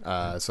area,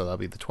 so that'll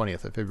be the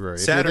 20th of February.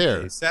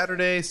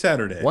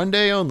 Saturday. One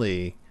day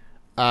only.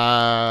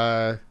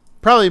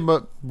 Probably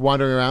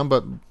wandering around,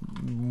 but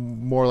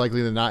more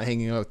likely than not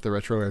hanging out at the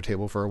RetroRare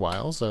table for a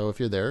while. So if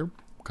you're there,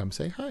 come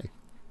say hi.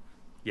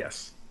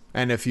 Yes.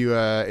 And if you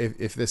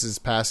if this is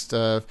past,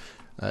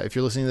 if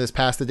you're listening to this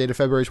past the date of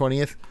February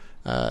 20th,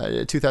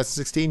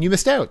 2016, you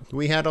missed out.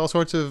 We had all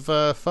sorts of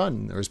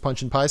fun. There was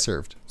punch and pie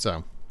served.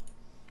 So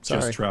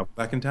sorry. Just travel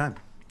back in time.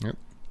 Yep.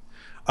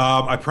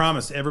 I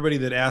promise everybody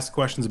that asks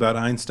questions about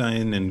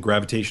Einstein and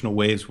gravitational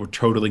waves, we're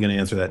totally going to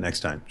answer that next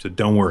time. So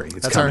don't worry.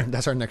 It's coming.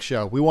 That's our next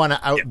show. We want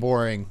to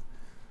boring.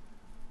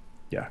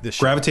 Yeah.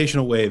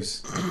 Gravitational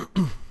waves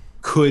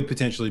could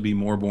potentially be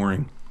more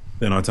boring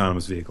than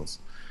autonomous vehicles.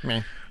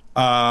 Meh.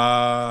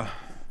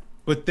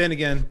 But then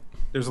again,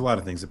 there's a lot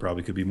of things that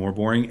probably could be more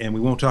boring, and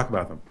we won't talk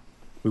about them.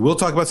 We will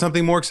talk about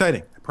something more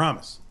exciting. I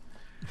promise.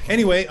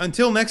 Anyway,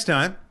 until next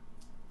time.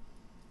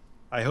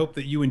 I hope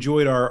that you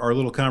enjoyed our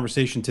little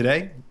conversation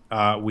today.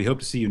 We hope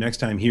to see you next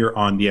time here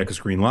on the Echo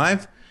Screen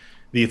Live,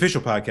 the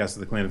official podcast of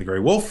the Clan of the Grey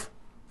Wolf.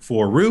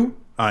 For Rue,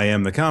 I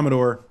am the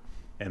Commodore,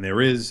 and there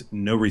is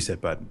no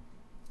reset button.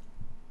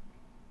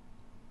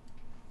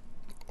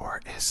 Or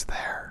is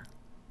there?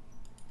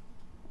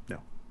 No.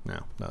 No,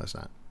 there's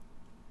not.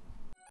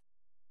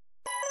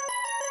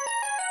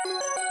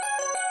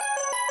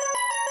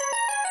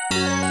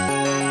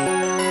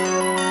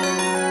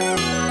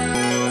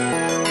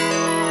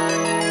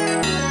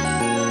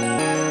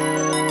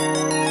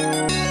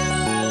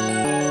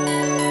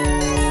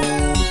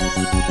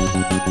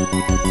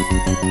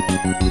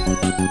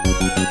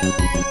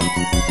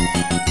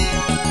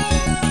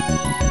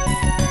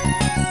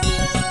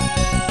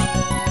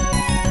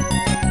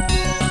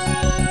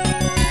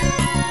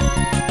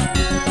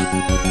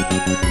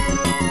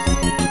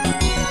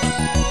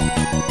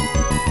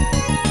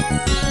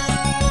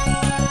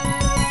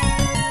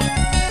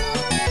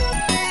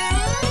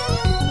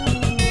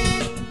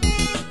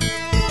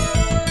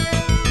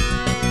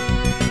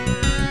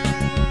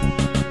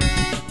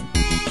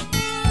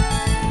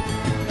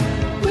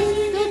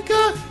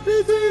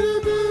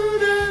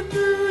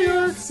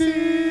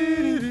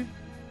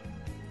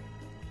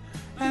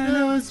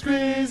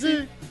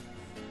 Crazy,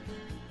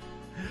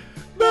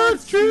 but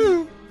it's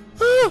true.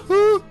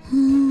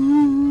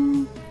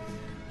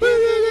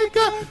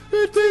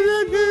 Between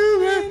the New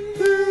and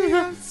New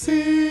York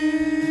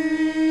City,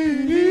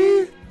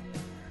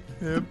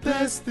 the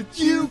best that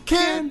you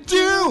can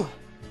do,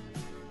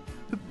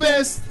 the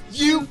best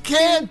you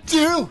can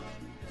do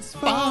is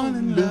fall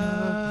in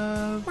love.